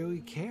doesn't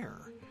really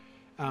care.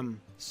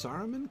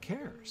 Saruman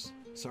cares.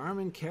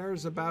 Saruman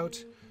cares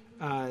about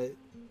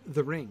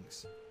the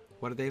rings.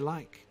 What are they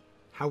like?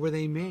 How were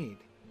they made?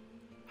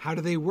 How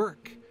do they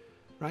work?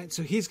 Right?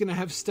 So he's going to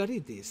have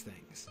studied these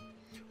things.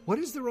 What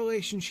is the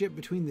relationship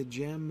between the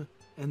gem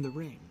and the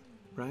ring?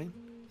 Right?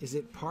 Is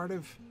it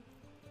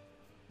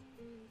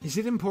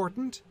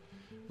important?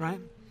 Right?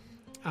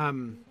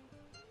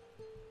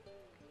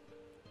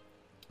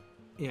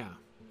 Yeah.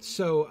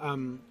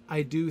 So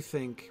I do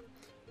think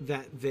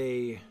that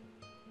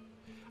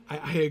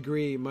I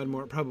agree,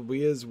 Mudmort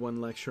probably is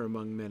one lecture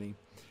among many.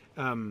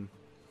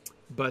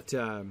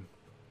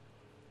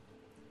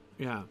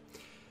 Yeah.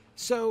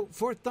 So,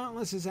 Fort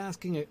Dauntless is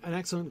asking an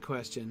excellent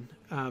question.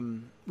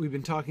 We've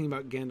been talking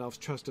about Gandalf's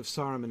trust of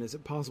Saruman. Is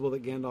it possible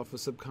that Gandalf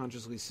was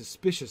subconsciously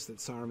suspicious that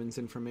Saruman's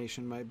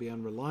information might be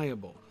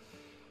unreliable?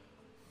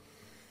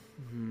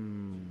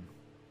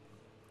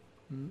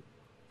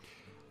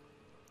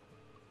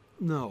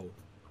 No,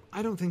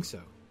 I don't think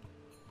so.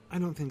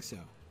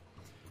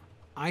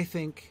 I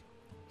think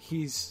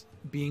he's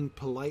being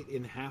polite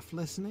in half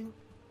listening.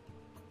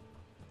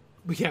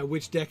 But yeah,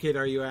 which decade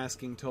are you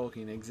asking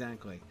Tolkien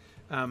exactly?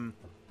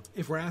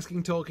 If we're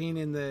asking Tolkien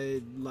in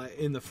the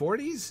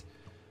 40s,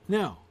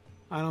 no,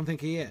 I don't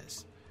think he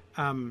is.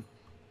 I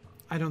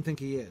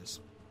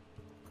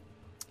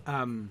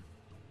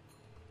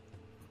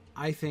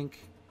think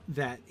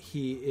that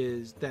he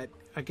is that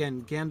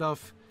again.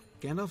 Gandalf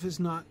is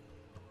not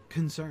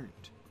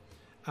concerned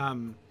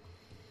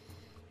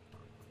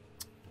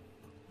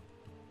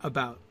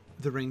about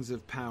the Rings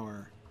of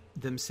Power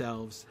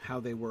themselves, how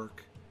they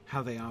work,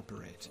 how they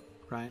operate,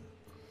 right?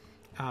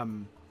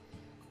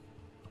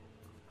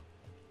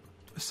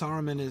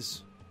 Saruman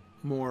is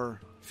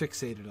more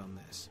fixated on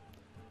this.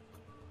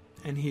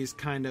 And he's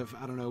kind of,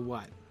 I don't know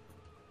what.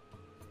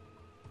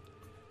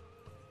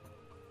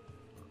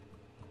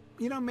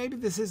 Maybe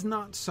this is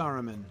not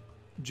Saruman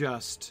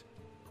just,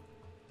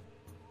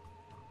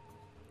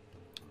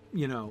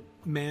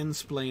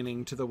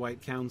 mansplaining to the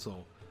White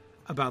Council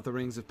about the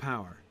Rings of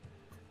Power.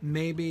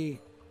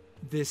 Maybe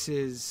this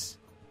is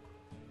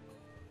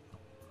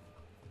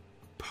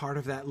part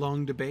of that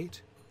long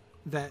debate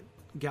that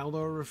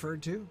Galdor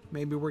referred to.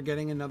 Maybe we're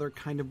getting another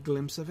kind of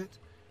glimpse of it,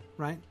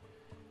 right?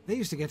 They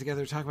used to get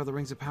together to talk about the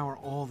Rings of Power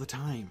all the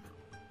time,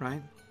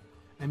 right?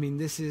 I mean,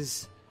 this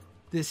is,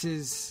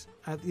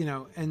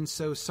 and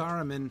so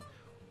Saruman,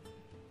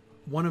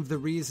 one of the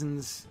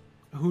reasons,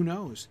 who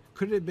knows,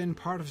 could it have been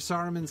part of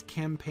Saruman's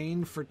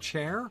campaign for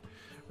chair,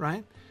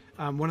 right?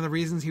 One of the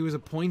reasons he was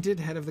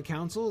appointed head of the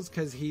council is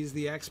because he's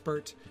the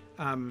expert,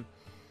 in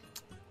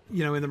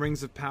the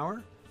Rings of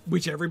Power,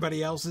 which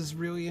everybody else is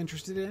really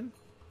interested in,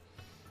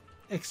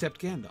 except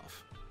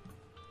Gandalf,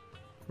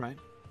 right?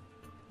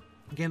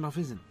 Gandalf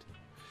isn't.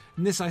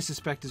 And this, I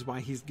suspect, is why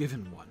he's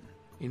given one,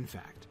 in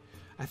fact.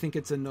 I think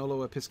it's a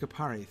nolo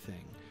episcopari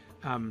thing.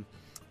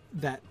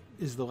 That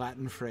is the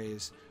Latin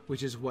phrase,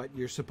 which is what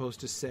you're supposed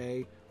to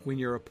say when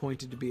you're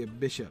appointed to be a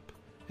bishop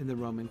in the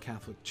Roman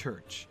Catholic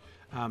Church.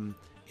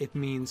 It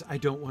means, I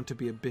don't want to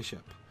be a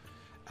bishop.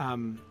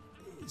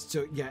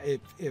 So yeah,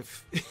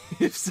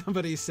 if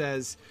somebody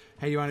says,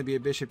 "Hey, you want to be a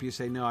bishop?" you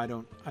say, "No, I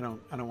don't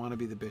want to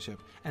be the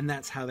bishop," and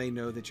that's how they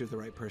know that you're the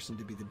right person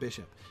to be the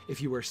bishop.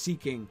 If you are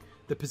seeking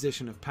the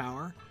position of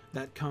power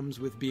that comes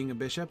with being a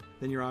bishop,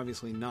 then you're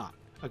obviously not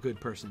a good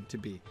person to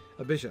be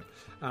a bishop.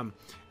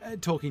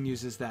 Tolkien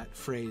uses that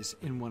phrase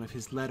in one of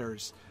his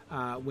letters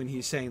when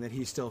he's saying that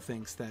he still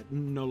thinks that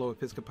nolo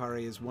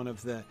episcopari is one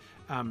of the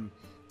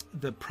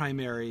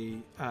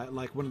primary,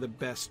 one of the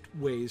best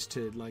ways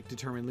to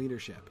determine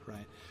leadership,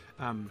 right?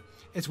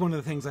 It's one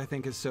of the things I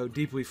think is so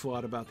deeply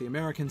flawed about the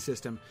American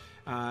system,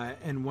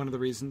 and one of the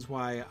reasons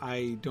why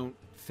I don't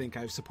think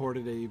I've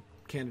supported a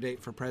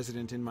candidate for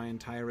president in my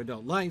entire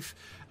adult life,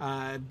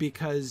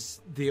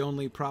 because the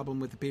only problem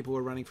with the people who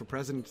are running for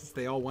president is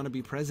they all want to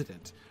be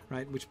president,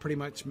 right? Which pretty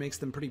much makes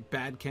them pretty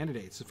bad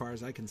candidates as far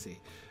as I can see.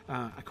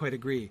 I quite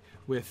agree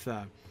with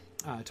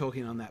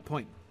Tolkien on that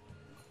point.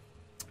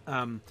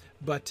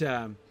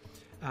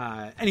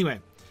 Anyway,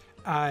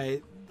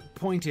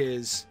 point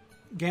is,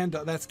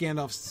 that's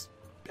Gandalf's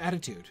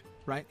attitude,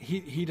 right?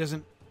 He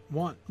doesn't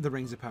want the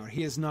Rings of Power.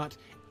 He is not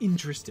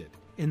interested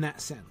in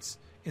that sense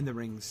in the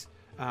Rings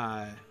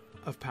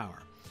of Power.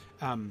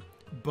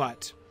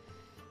 But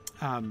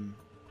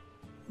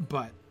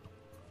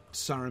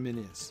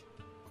Saruman is,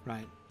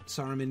 right?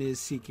 Saruman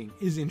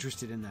is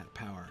interested in that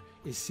power,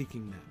 is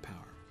seeking that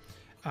power.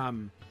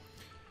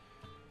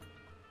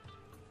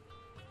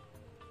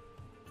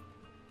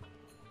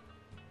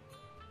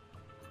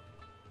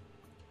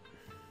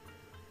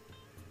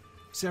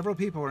 Several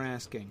people are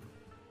asking,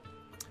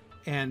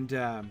 and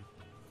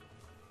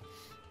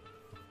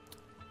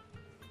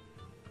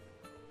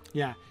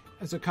yeah,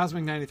 so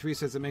Cosmic 93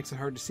 says it makes it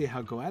hard to see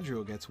how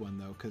Galadriel gets one,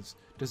 though, because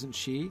doesn't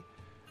she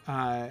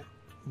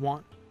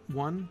want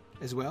one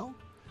as well,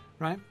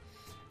 right?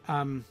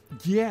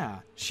 Yeah,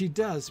 she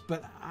does,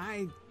 but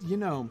I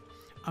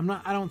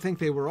don't think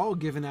they were all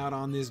given out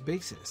on this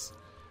basis,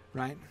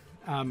 right?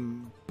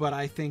 But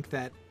I think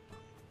that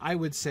I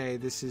would say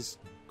this is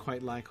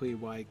quite likely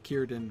why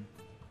Círdan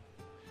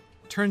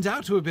turns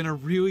out to have been a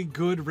really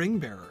good ring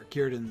bearer,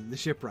 Círdan the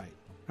shipwright,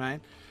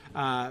 right?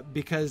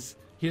 Because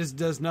he just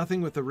does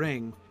nothing with the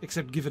ring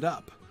except give it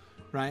up,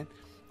 right?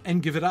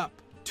 And give it up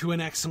to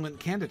an excellent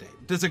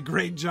candidate. Does a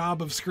great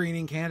job of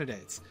screening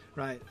candidates,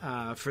 right?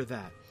 For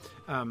that.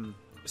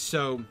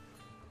 So,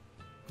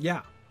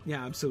 yeah,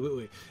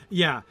 absolutely.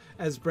 Yeah,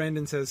 as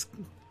Brandon says,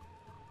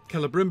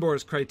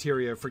 Celebrimbor's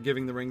criteria for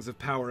giving the Rings of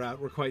Power out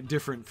were quite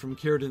different from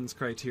Círdan's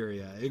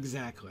criteria.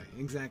 Exactly.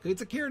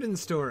 It's a Círdan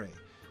story.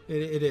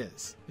 It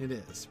is.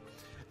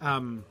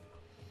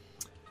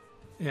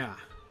 Yeah.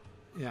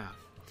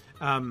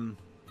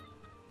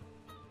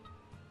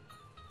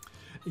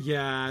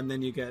 Yeah, and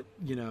then you get,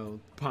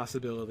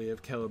 possibility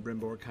of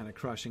Celebrimbor kind of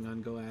crushing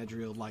on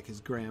Galadriel like his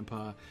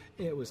grandpa.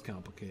 It was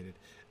complicated.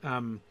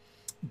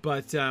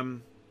 But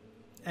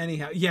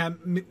anyhow, yeah,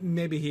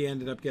 maybe he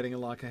ended up getting a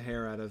lock of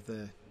hair out of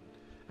the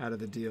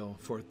deal,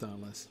 Fourth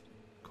Dauntless.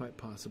 Quite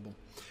possible.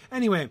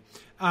 Anyway,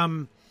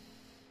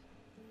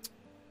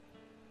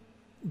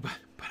 but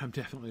I'm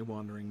definitely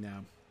wandering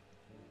now.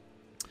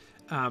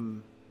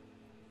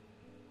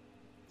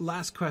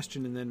 Last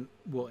question, and then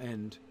we'll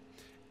end.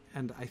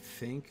 And I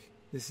think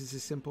this is a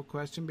simple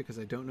question because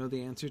I don't know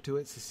the answer to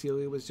it.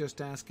 Cecilia was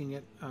just asking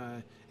it.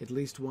 At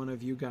least one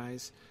of you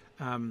guys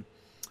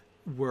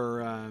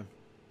were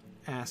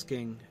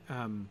asking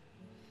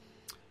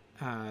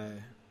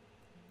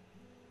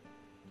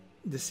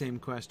the same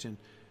question.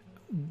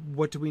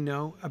 What do we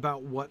know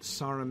about what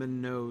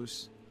Saruman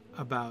knows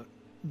about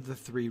the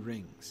three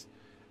rings?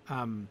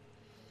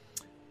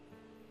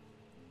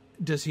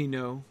 Does he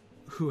know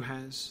who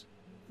has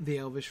the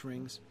Elvish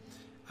rings?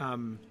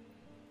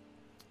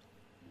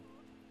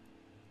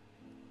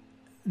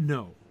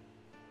 No.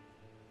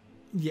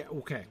 Yeah,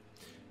 okay.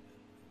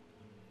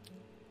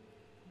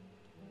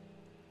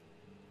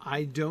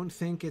 I don't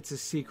think it's a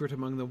secret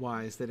among the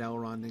wise that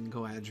Elrond and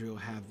Galadriel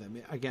have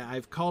them. Again,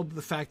 I've called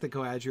the fact that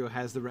Galadriel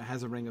has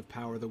a Ring of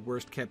Power the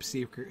worst kept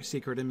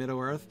secret in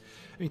Middle-earth.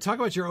 I mean, talk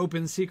about your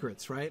open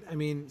secrets, right? I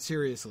mean,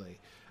 seriously.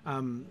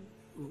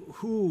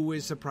 Who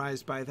is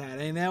surprised by that?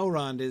 And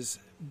Elrond is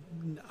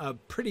a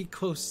pretty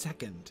close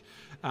second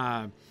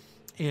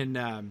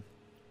in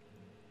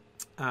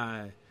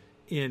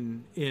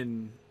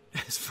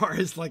as far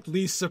as like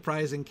least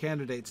surprising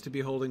candidates to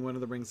be holding one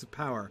of the Rings of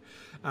Power.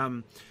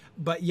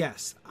 But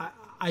yes,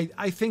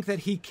 I think that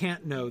he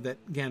can't know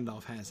that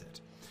Gandalf has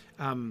it.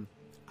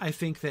 I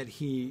think that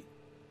he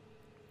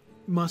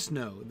must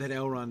know that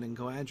Elrond and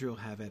Galadriel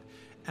have it,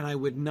 and I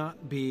would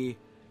not be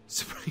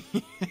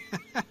surprised.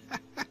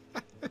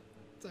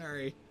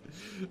 Sorry.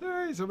 All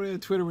right, somebody on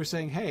Twitter was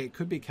saying, "Hey, it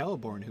could be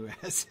Celeborn who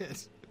has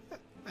it."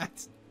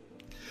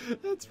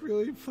 That's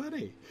really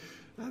funny.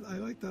 I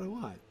like that a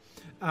lot.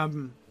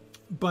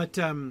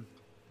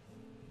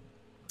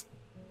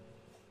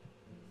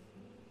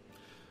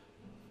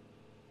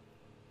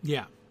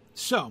 Yeah.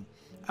 So,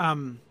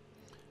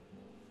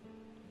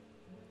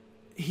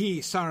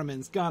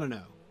 Saruman's got to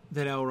know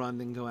that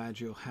Elrond and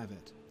Galadriel have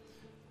it.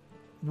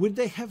 Would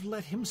they have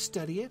let him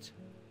study it,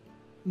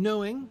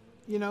 knowing,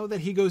 that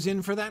he goes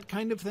in for that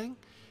kind of thing,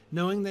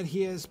 knowing that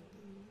he has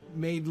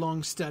made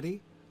long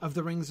study of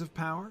the Rings of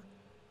Power?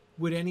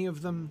 Would any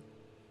of them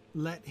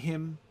let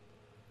him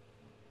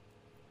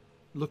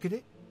look at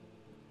it,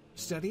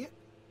 study it?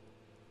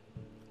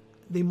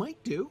 They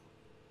might do.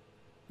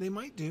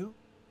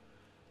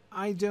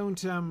 I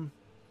don't,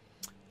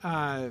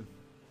 I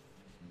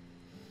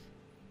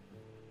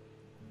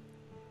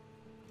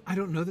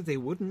don't know that they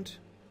wouldn't.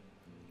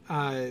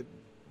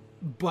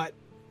 But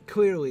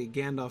clearly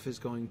Gandalf is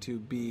going to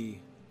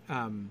be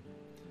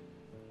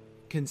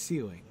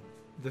concealing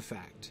the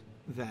fact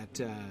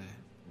that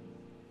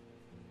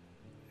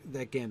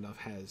that Gandalf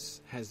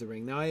has the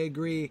ring. Now, I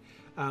agree.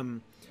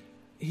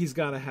 He's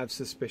got to have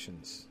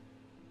suspicions,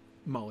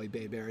 Molly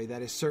Bayberry.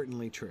 That is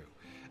certainly true.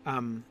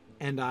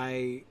 And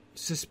I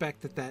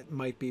suspect that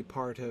might be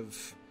part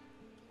of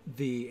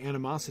the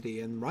animosity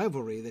and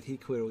rivalry that he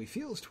clearly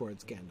feels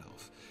towards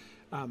Gandalf.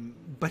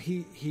 But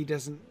he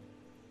doesn't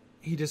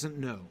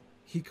know.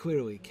 He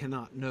clearly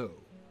cannot know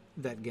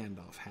that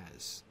Gandalf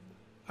has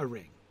a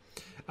ring.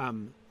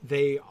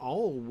 They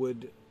all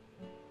would,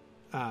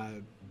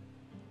 I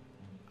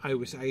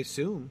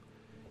assume,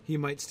 he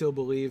might still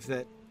believe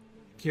that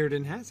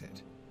Círdan has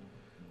it.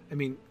 I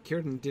mean,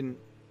 Círdan didn't,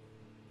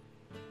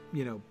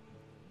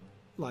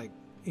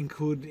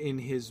 include in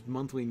his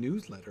monthly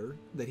newsletter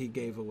that he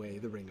gave away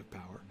the Ring of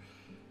Power.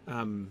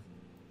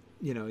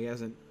 He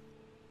hasn't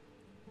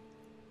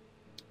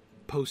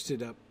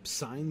posted up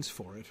signs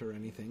for it or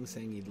anything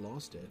saying he'd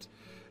lost it.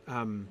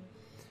 Now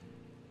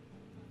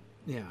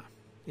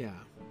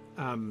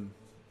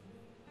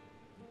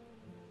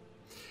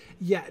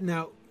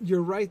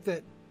you're right,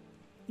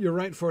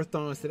 Fourth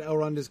Dauntless, that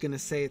Elrond is going to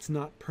say it's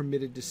not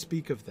permitted to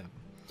speak of them.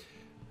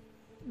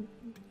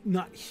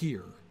 Not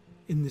here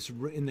in this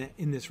room.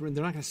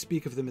 They're not going to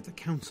speak of them at the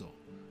council,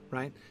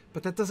 right?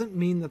 But that doesn't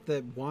mean that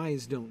the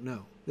wise don't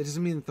know. That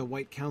doesn't mean that the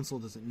White Council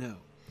doesn't know.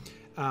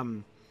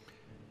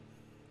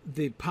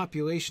 The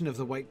population of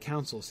the White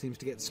Council seems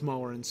to get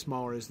smaller and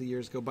smaller as the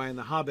years go by. In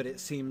The Hobbit, it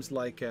seems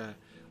like the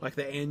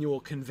annual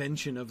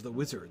convention of the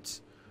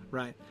wizards,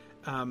 right?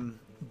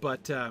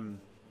 But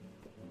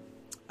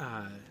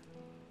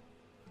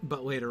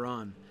later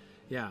on,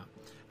 yeah.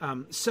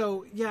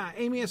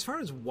 Amy, as far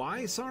as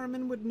why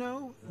Saruman would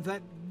know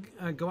that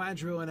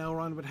Galadriel and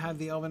Elrond would have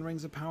the Elven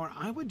Rings of Power,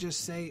 I would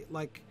just say,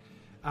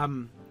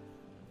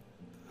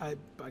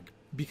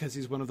 because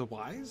he's one of the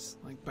wise,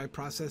 by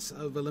process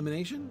of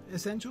elimination,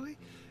 essentially.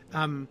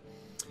 And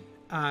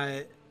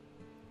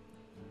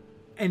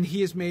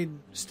he has made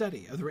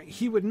study of the ring.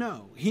 He would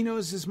know. He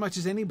knows as much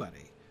as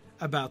anybody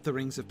about the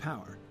Rings of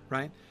Power,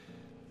 right?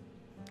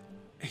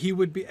 He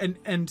would be, and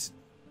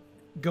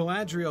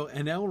Galadriel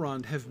and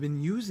Elrond have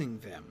been using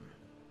them,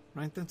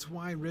 right? That's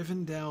why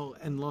Rivendell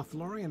and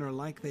Lothlorien are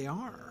like they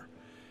are.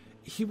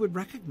 He would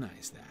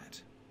recognize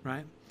that,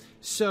 right?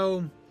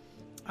 So,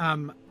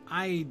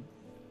 I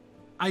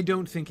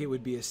don't think it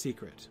would be a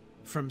secret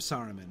from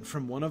Saruman,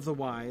 from one of the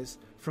wise,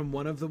 from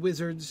one of the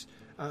wizards,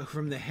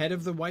 from the head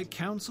of the White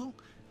Council,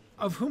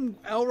 of whom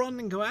Elrond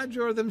and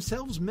Galadriel are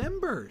themselves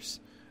members,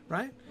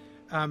 right?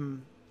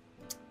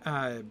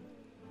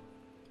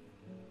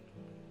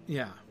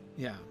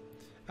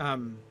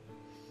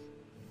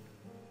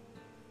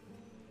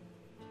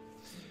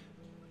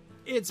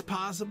 It's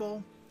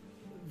possible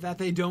that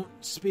they don't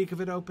speak of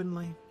it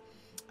openly.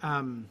 But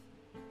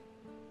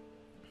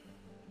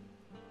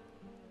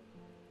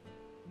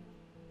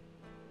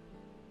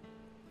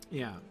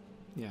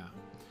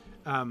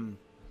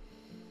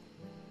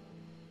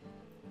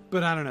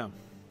I don't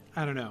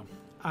know.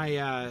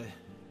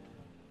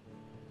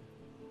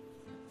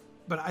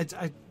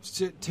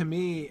 To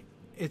me,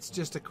 it's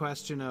just a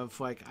question of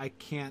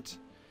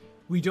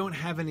we don't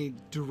have any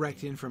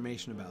direct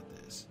information about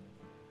this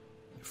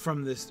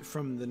from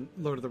the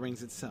Lord of the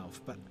Rings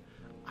itself, but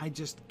I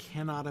just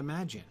cannot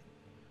imagine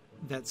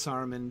that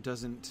Saruman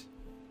doesn't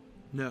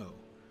know.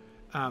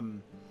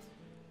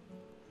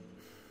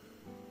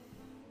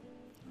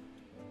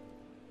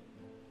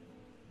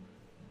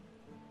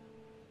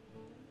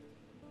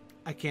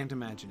 I can't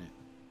imagine it.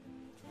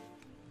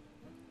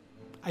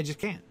 I just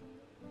can't.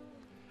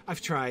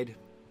 I've tried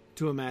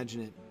to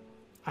imagine it.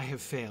 I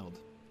have failed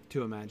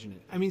to imagine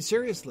it. I mean,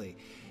 seriously,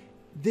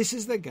 this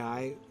is the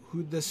guy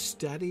who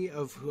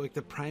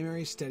the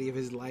primary study of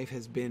his life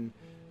has been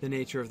the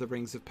nature of the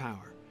Rings of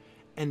Power.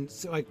 And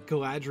so,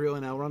 Galadriel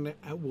and Elrond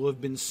will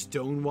have been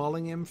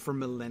stonewalling him for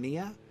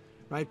millennia,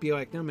 right? Be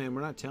like, no, man,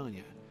 we're not telling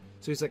you.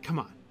 So he's like, come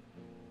on.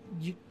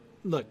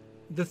 Look,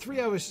 the three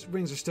of us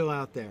rings are still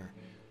out there.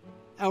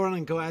 Elrond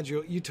and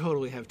Galadriel, you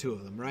totally have two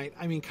of them, right?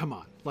 I mean, come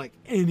on.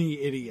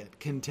 Any idiot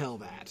can tell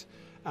that.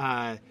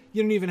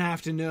 You don't even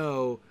have to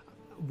know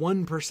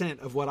 1%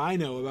 of what I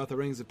know about the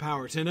Rings of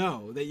Power to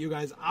know that you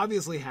guys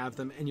obviously have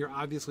them and you're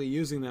obviously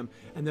using them.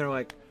 And they're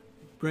like,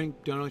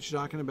 Brink, don't know what you're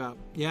talking about.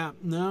 Yeah,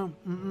 no,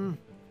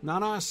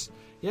 not us.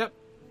 Yep,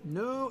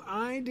 no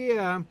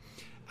idea.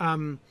 I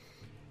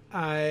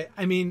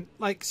mean,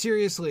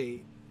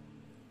 seriously,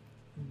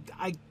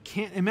 I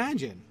can't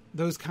imagine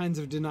those kinds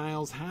of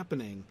denials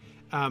happening.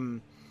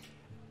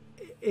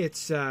 It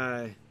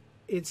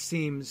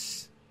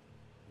seems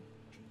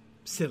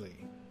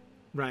silly,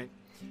 right?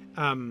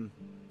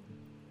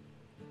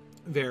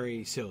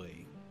 Very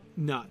silly.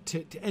 Not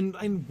to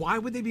and why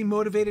would they be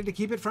motivated to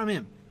keep it from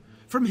him?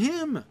 From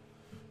him,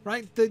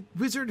 right? The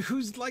wizard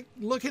who's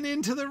looking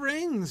into the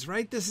rings,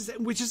 right?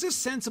 Which is a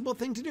sensible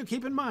thing to do.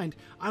 Keep in mind,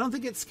 I don't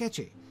think it's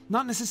sketchy.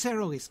 Not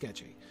necessarily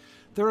sketchy.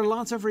 There are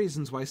lots of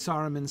reasons why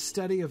Saruman's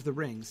study of the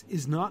rings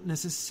is not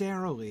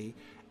necessarily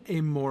a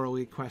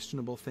morally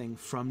questionable thing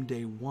from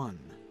day one,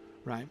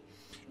 right?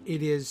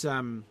 It is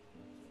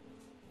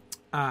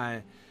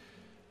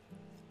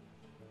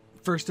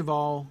First of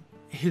all,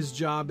 his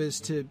job is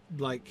to,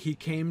 he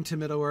came to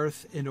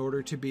Middle-earth in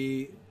order to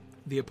be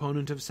the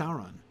opponent of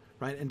Sauron,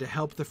 right? And to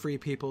help the Free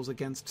Peoples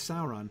against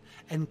Sauron.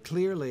 And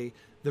clearly,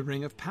 the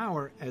Ring of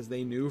Power, as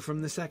they knew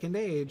from the Second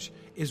Age,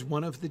 is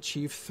one of the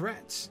chief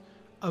threats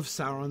of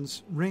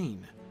Sauron's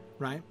reign,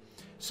 right?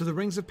 So the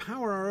Rings of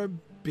Power are a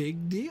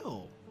big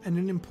deal and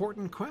an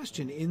important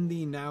question in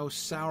the now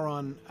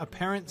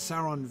apparent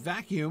Sauron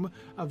vacuum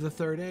of the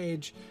Third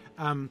Age.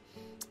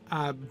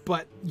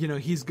 But,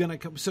 he's going to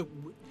come... So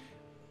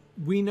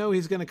we know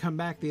he's going to come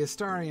back. The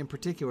Astari in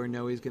particular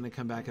know he's going to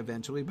come back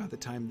eventually by the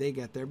time they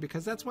get there,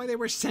 because that's why they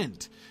were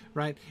sent,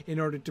 right? In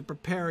order to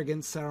prepare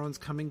against Sauron's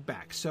coming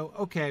back. So,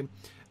 okay.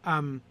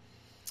 So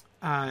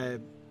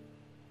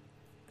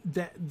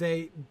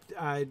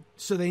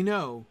they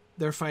know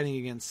they're fighting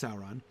against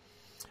Sauron.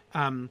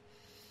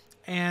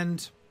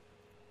 And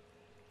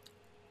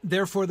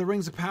therefore the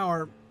Rings of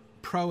Power,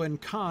 pro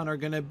and con, are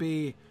going to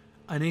be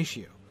an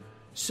issue.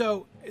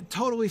 So,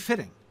 totally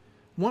fitting.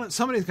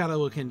 Somebody's got to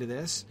look into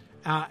this,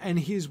 and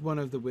he's one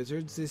of the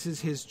wizards. This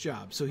is his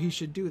job, so he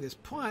should do this.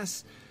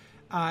 Plus,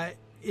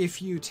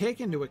 if you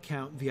take into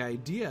account the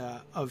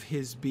idea of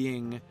his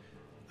being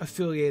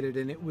affiliated,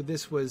 and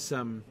this was,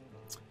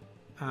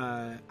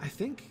 I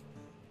think,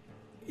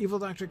 Evil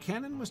Dr.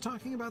 Cannon was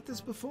talking about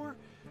this before,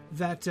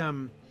 that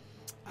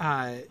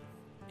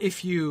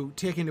if you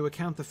take into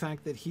account the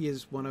fact that he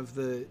is one of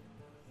the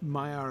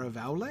Maiar of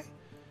Aule,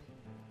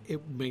 it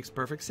makes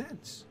perfect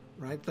sense,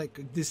 right?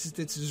 This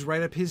is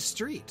right up his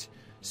street.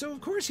 So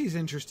of course he's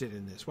interested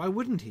in this. Why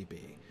wouldn't he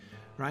be,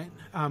 right?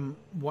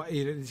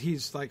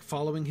 He's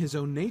following his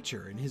own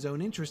nature and his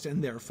own interest,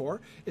 and therefore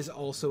is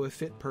also a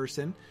fit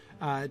person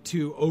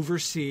to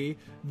oversee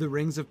the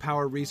Rings of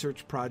Power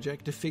research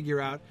project to figure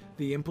out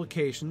the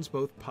implications,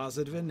 both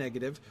positive and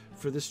negative,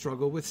 for the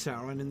struggle with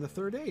Sauron in the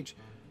Third Age.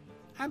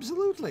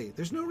 Absolutely.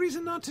 There's no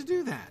reason not to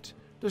do that.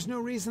 There's no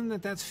reason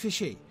that's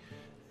fishy.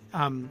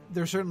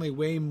 There's certainly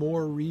way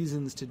more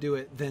reasons to do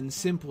it than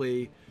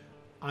simply,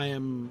 I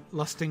am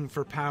lusting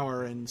for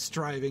power and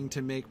striving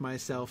to make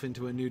myself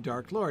into a new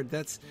Dark Lord.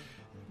 That's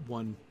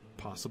one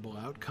possible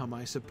outcome,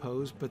 I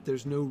suppose, but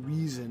there's no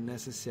reason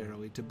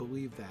necessarily to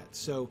believe that.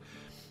 So,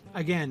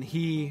 again,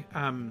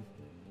 and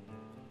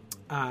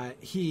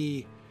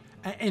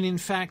in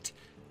fact,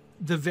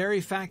 the very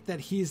fact that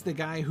he's the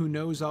guy who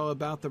knows all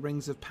about the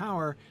Rings of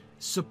Power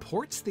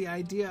supports the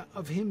idea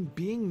of him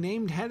being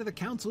named head of the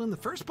council in the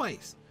first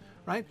place,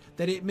 right?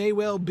 That it may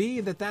well be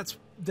that's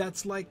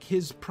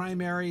his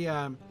primary,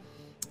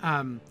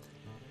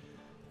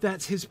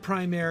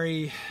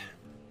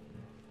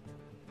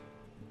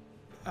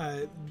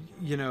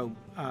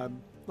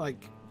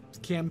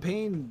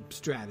 campaign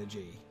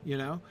strategy,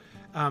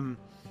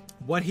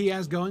 what he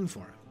has going for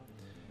him.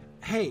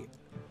 Hey,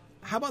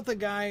 how about the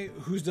guy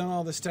who's done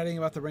all the studying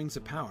about the Rings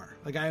of Power?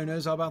 The guy who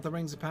knows all about the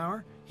Rings of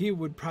Power? He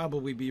would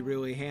probably be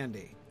really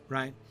handy,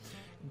 right?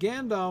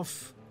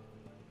 Gandalf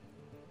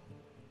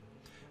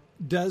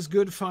does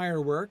good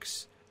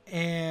fireworks,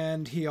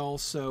 and he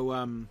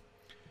also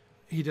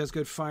he does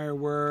good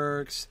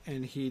fireworks,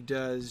 and he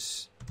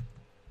does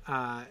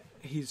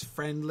he's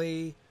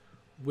friendly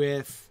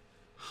with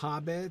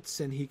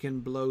hobbits, and he can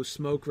blow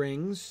smoke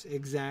rings.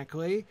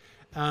 Exactly.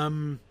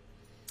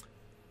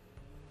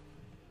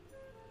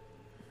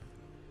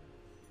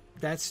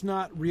 That's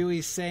not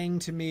really saying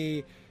to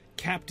me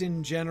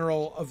Captain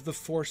General of the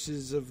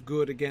Forces of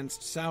Good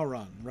against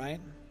Sauron, right?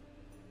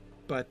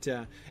 But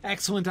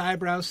excellent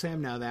eyebrows,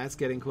 Sam. Now that's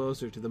getting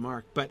closer to the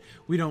mark. But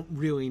we don't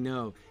really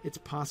know. It's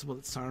possible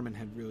that Saruman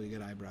had really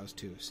good eyebrows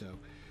too. So,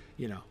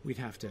 we'd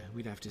have to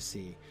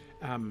see.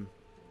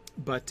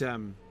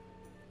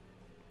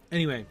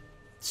 Anyway,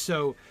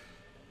 so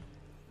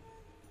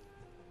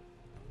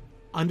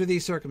under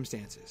these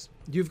circumstances,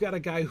 you've got a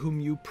guy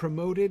whom you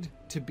promoted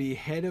to be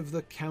head of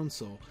the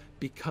council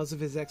because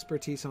of his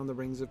expertise on the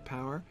Rings of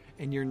Power,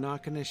 and you're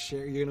not going to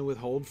share, you're going to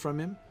withhold from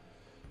him,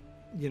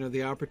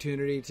 the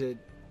opportunity to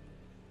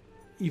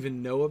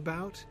even know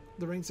about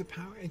the Rings of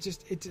Power.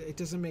 It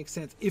doesn't make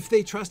sense. If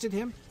they trusted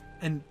him,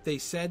 and they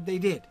said they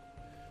did,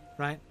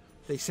 right?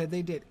 They said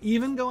they did.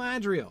 Even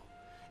Galadriel.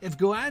 If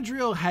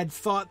Galadriel had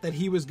thought that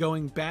he was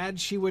going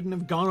bad, she wouldn't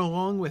have gone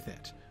along with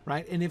it,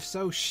 right? And if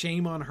so,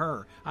 shame on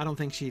her. I don't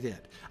think she did.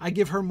 I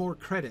give her more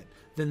credit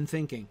than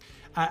thinking.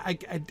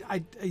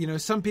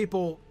 Some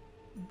people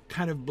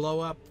kind of blow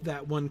up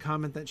that one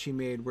comment that she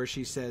made where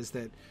she says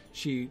that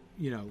she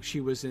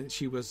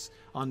was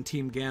on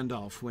Team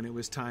Gandalf when it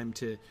was time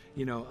to,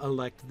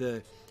 elect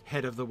the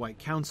head of the White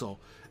Council.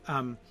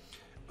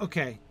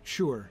 Okay,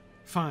 sure,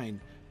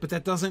 fine. But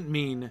that doesn't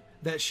mean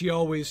that she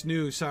always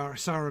knew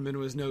Saruman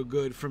was no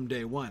good from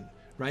day one,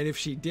 right? If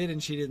she did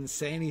and she didn't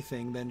say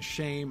anything, then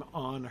shame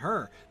on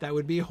her. That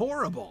would be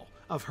horrible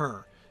of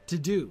her to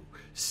do.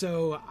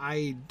 So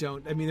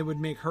it would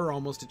make her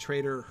almost a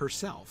traitor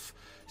herself.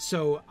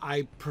 So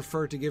I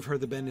prefer to give her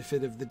the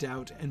benefit of the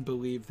doubt and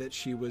believe that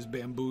she was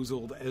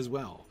bamboozled as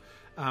well.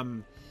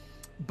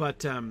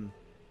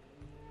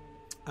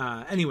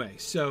 Anyway,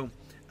 so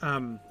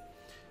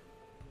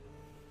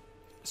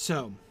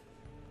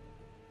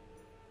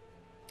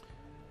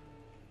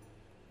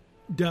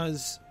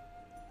does.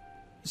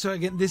 So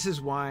again, this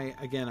is why,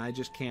 again, I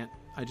just can't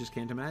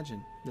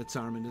imagine that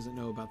Saruman doesn't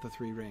know about the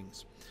three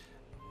rings.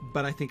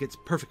 But I think it's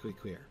perfectly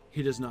clear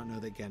he does not know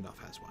that Gandalf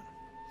has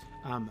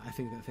one. I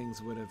think that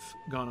things would have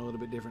gone a little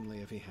bit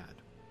differently if he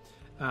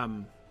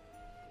had.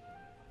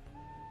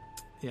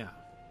 Yeah.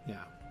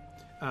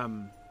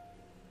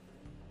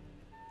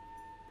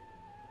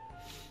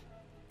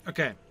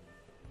 Okay.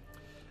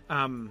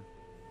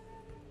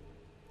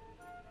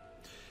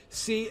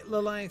 See,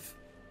 Lilith,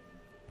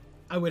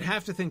 I would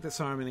have to think that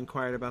Saruman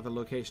inquired about the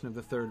location of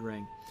the third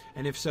ring.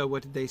 And if so,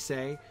 what did they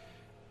say?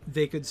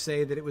 They could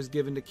say that it was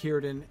given to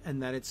Círdan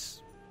and that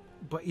it's...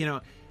 But, you know,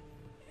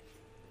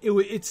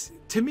 it's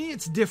to me,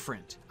 it's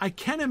different. I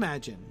can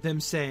imagine them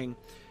saying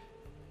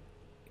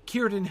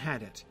Círdan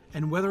had it,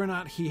 and whether or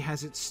not he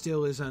has it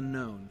still is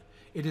unknown.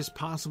 It is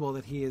possible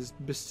that he has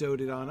bestowed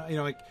it on... You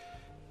know, like,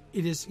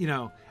 it is, you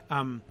know...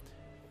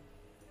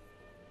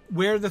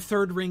 where the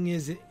third ring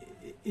is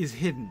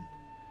hidden.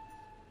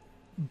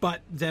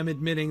 But them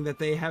admitting that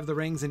they have the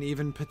rings and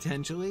even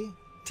potentially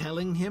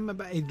telling him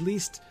about, at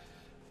least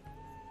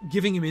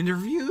giving him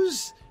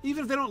interviews,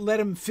 even if they don't let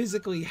him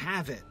physically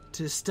have it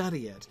to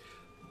study it.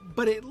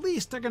 But at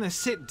least they're going to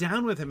sit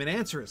down with him and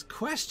answer his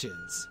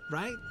questions,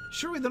 right?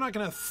 Surely they're not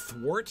going to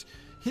thwart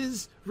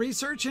his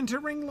research into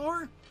ring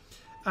lore.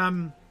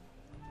 Yeah.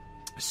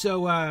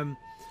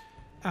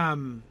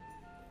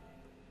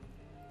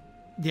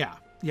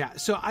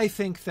 So I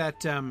think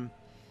that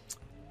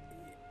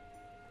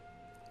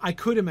I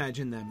could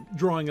imagine them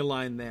drawing a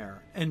line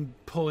there and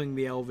pulling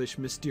the elvish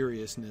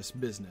mysteriousness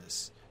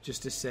business,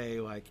 just to say,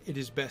 like, it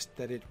is best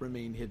that it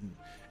remain hidden.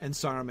 And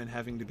Saruman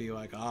having to be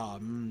like,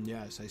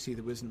 yes, I see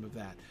the wisdom of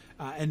that.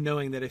 And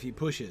knowing that if he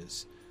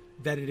pushes,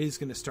 that it is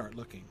going to start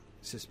looking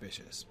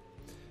suspicious.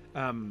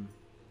 But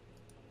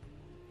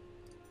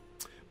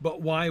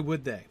why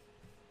would they?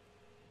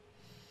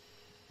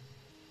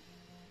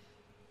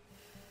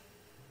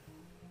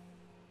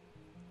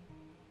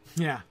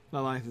 Yeah, my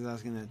life is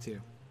asking that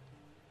too.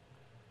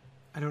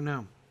 I don't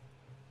know.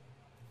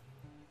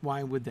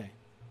 Why would they?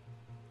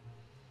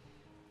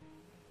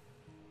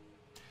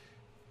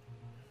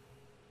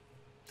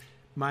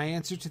 My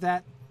answer to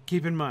that,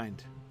 keep in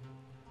mind,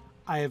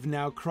 I have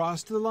now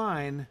crossed the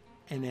line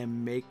and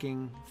am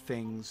making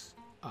things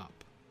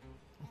up.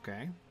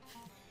 Okay?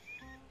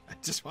 I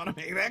just want to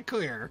make that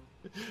clear.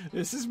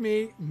 This is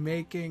me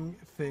making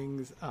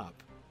things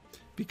up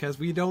because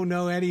we don't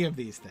know any of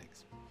these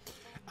things.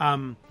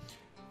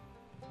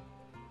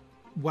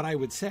 What I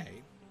would say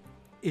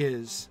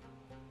is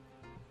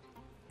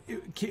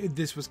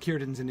this was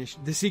Círdan's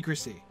initiative. The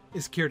secrecy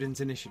is Círdan's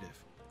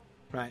initiative,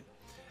 right?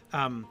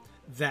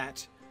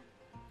 That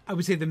I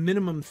would say the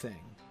minimum thing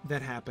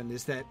that happened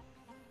is that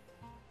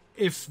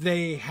if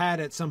they had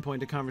at some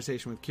point a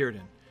conversation with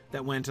Círdan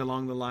that went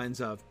along the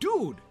lines of,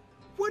 dude,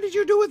 what did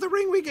you do with the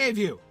ring we gave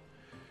you?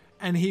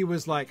 And he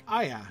was like,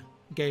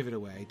 gave it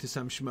away to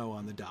some schmo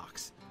on the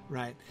docks,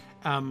 right?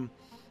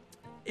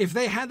 If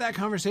they had that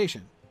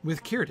conversation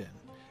with Círdan,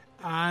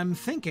 I'm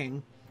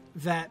thinking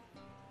that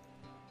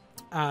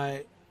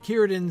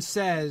Círdan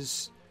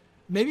says,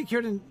 maybe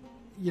Círdan,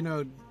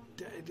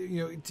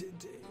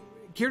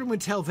 Círdan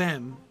would tell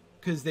them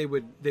because they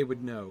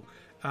would know,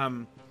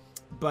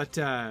 but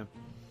that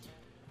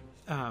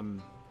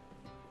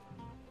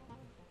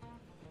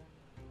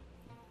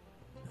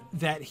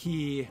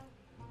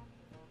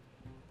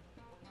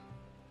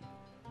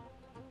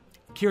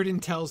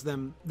Círdan tells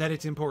them that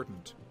it's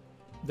important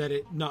that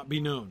it not be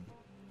known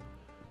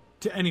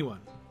to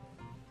anyone.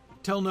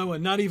 Tell no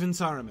one, not even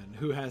Saruman,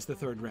 who has the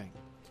third ring.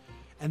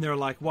 And they're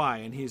like, why?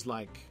 And he's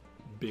like,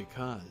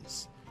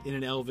 because, in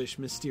an elvish,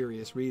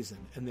 mysterious reason.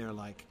 And they're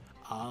like,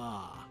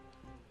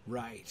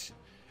 right.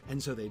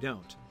 And so they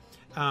don't.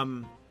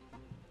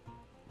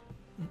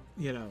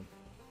 Yeah.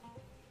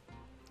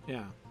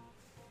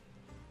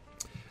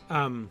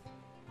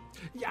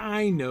 Yeah,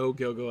 I know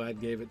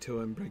Gil-galad gave it to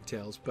him,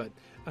 Brigtails, but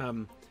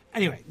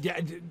anyway, yeah,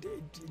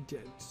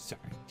 sorry,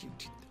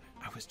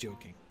 I was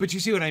joking. But you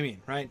see what I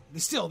mean, right?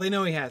 Still, they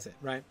know he has it,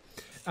 right?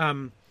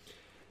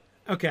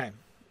 Okay.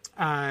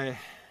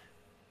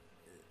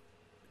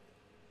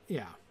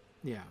 Yeah.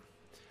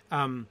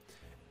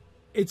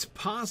 It's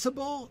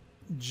possible,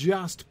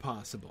 just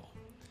possible,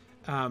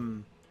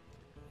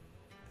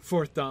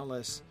 Fourth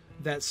Dauntless,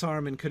 that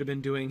Saruman could have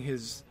been doing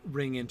his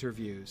ring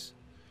interviews,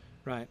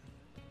 right?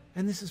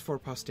 And this is for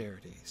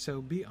posterity,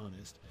 so be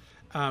honest.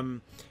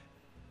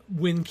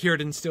 When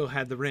Círdan still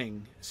had the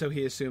ring, so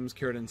he assumes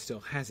Círdan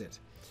still has it.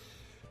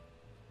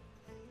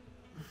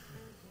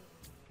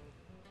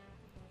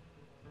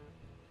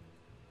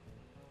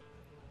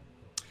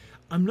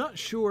 I'm not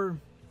sure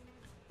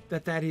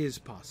that is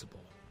possible.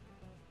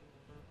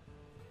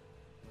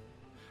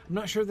 I'm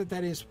not sure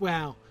that is...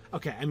 Well,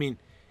 okay, I mean,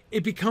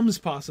 it becomes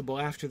possible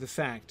after the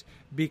fact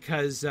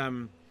because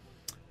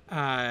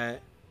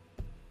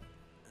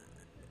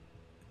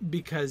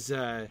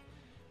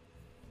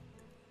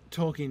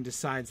Tolkien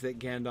decides that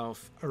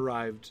Gandalf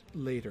arrived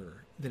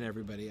later than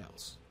everybody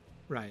else,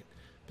 right?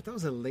 But that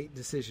was a late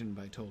decision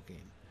by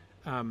Tolkien.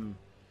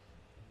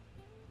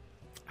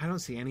 I don't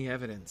see any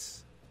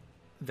evidence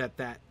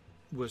that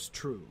was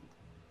true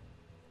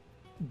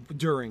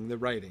during the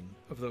writing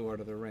of The Lord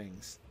of the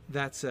Rings.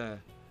 That's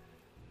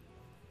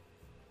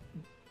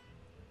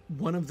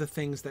one of the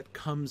things that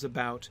comes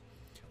about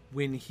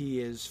when he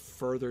is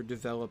further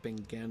developing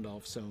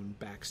Gandalf's own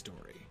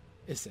backstory,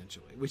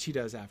 essentially, which he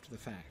does after the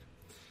fact.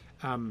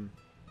 I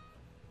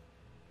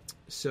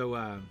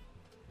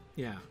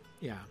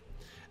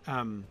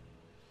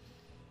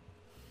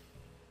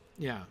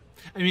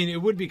mean,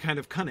 it would be kind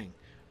of cunning,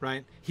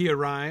 right? He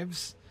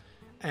arrives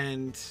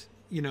and,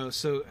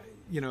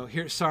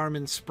 here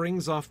Saruman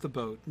springs off the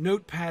boat,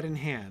 notepad in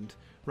hand,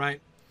 right?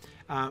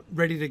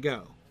 Ready to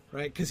go,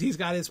 right? Because he's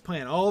got his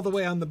plan all the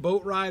way on the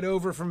boat ride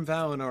over from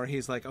Valinor.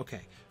 He's like,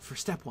 okay, for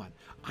step one,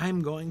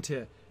 I'm going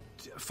to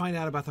find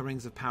out about the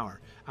Rings of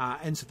Power.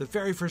 And so the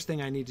very first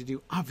thing I need to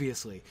do,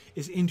 obviously,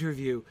 is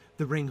interview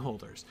the ring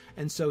holders.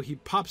 And so he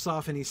pops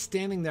off and he's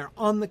standing there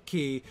on the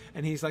quay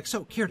and he's like,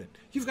 so, Círdan,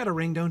 you've got a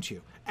ring, don't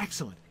you?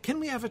 Excellent. Can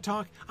we have a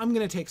talk? I'm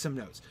going to take some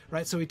notes,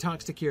 right? So he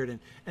talks to Círdan,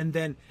 and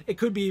then it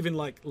could be even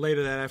like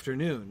later that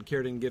afternoon,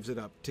 Círdan gives it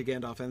up to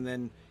Gandalf, and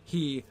then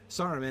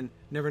Saruman,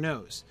 never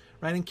knows,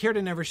 right? And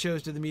Círdan never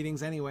shows to the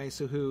meetings anyway,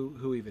 so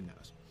who even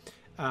knows?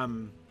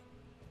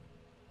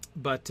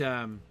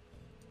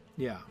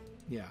 Yeah.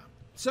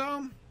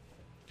 So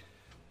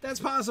that's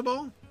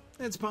possible.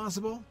 It's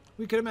possible.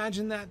 We could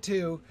imagine that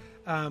too.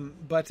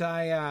 But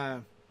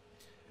I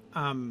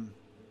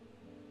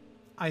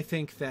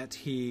think that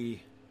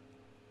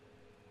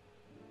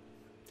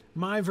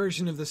my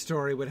version of the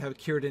story would have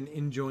Círdan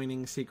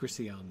enjoining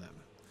secrecy on them.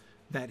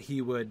 That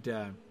he would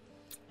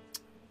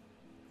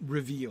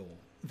reveal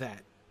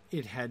that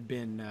it had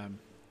been,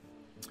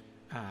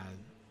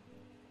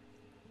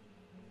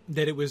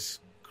 that it was,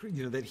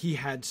 that he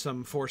had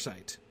some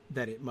foresight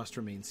that it must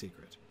remain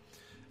secret,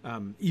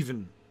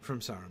 even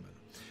from Saruman,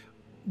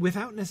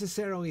 without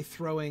necessarily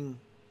throwing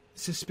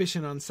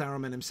suspicion on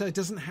Saruman himself. It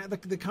doesn't have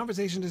the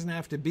conversation doesn't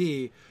have to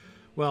be,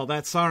 well,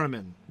 that's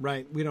Saruman,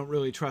 right? We don't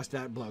really trust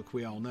that bloke.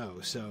 We all know.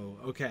 So,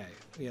 okay,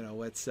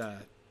 let's.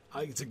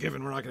 It's a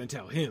given. We're not going to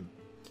tell him.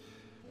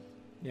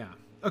 Yeah.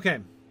 Okay.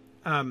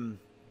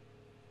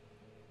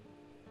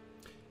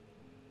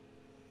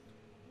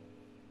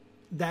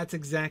 That's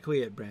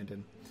exactly it,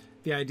 Brandon.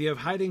 The idea of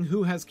hiding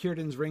who has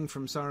Círdan's ring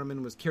from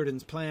Saruman was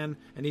Círdan's plan,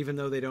 and even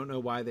though they don't know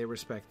why, they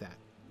respect that.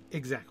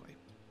 Exactly.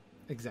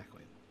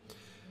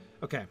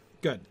 Okay,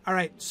 good. All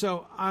right,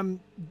 so I'm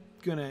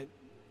going to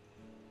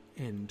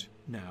end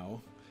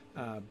now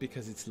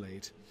because it's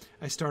late.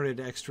 I started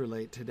extra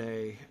late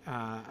today,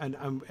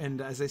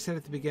 and as I said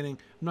at the beginning,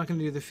 I'm not going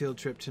to do the field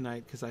trip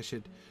tonight because I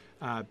should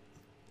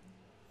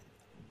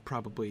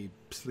probably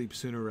sleep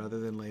sooner rather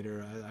than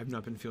later. I've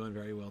not been feeling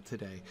very well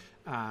today.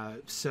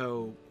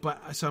 So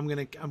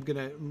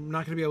I'm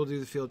not gonna be able to do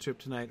the field trip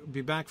tonight. We'll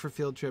be back for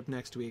field trip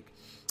next week.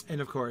 And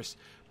of course,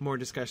 more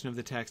discussion of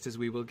the text as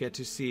we will get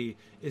to see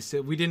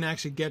we didn't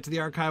actually get to the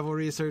archival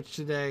research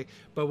today,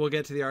 but we'll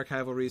get to the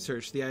archival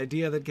research. The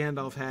idea that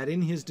Gandalf had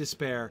in his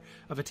despair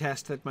of a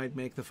test that might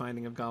make the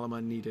finding of Gollum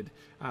unneeded.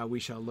 We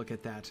shall look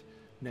at that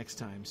next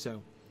time.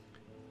 So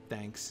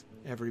thanks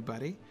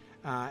everybody.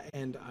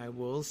 And I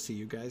will see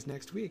you guys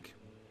next week.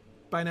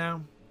 Bye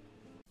now.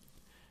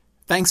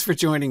 Thanks for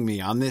joining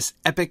me on this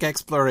epic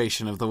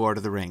exploration of The Lord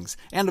of the Rings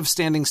and of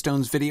Standing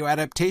Stone's video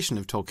adaptation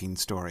of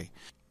Tolkien's story.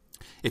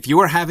 If you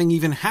are having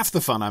even half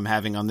the fun I'm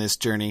having on this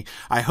journey,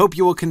 I hope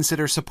you will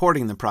consider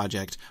supporting the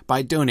project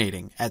by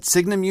donating at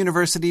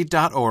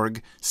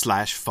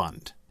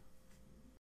signumuniversity.org/fund.